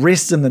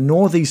 rests in the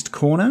northeast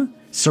corner,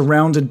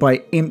 surrounded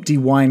by empty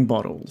wine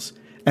bottles.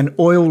 An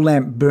oil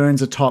lamp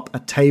burns atop a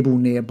table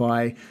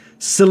nearby,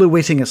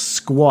 silhouetting a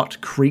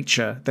squat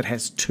creature that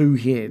has 2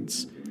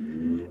 heads.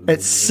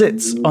 It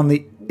sits on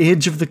the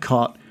edge of the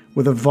cot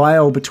with a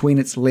vial between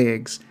its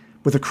legs.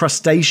 With a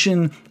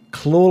crustacean,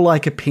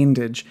 claw-like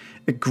appendage,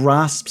 it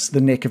grasps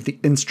the neck of the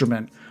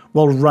instrument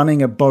while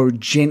running a bow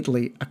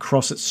gently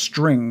across its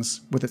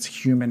strings with its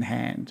human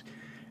hand.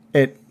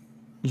 It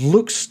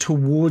looks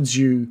towards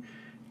you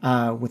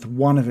with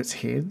one of its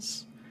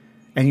heads,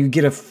 and you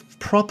get a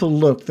proper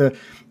look. The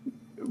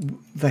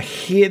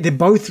head, they're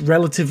both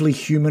relatively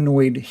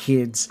humanoid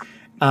heads,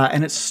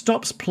 and it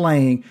stops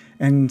playing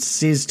and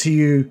says to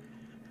you,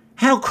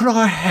 "How could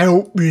I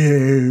help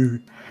you?"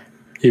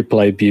 You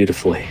play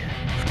beautifully.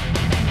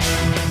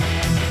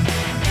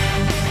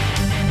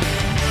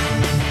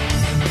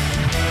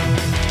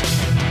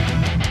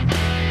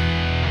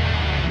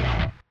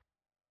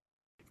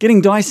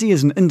 Getting Dicey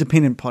is an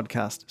independent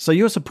podcast, so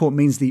your support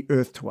means the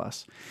earth to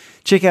us.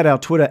 Check out our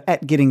Twitter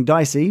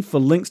 @GettingDicey for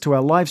links to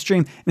our live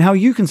stream and how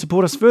you can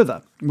support us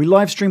further. We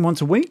live stream once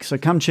a week, so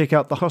come check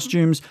out the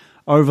costumes,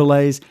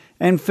 overlays,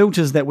 and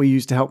filters that we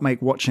use to help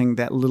make watching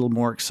that little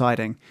more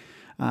exciting.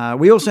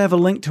 We also have a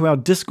link to our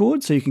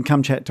Discord, so you can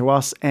come chat to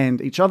us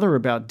and each other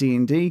about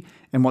D&D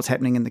and what's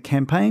happening in the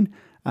campaign.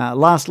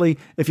 Lastly,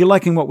 if you're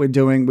liking what we're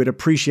doing, we'd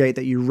appreciate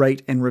that you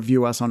rate and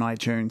review us on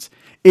iTunes.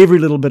 Every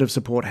little bit of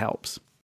support helps.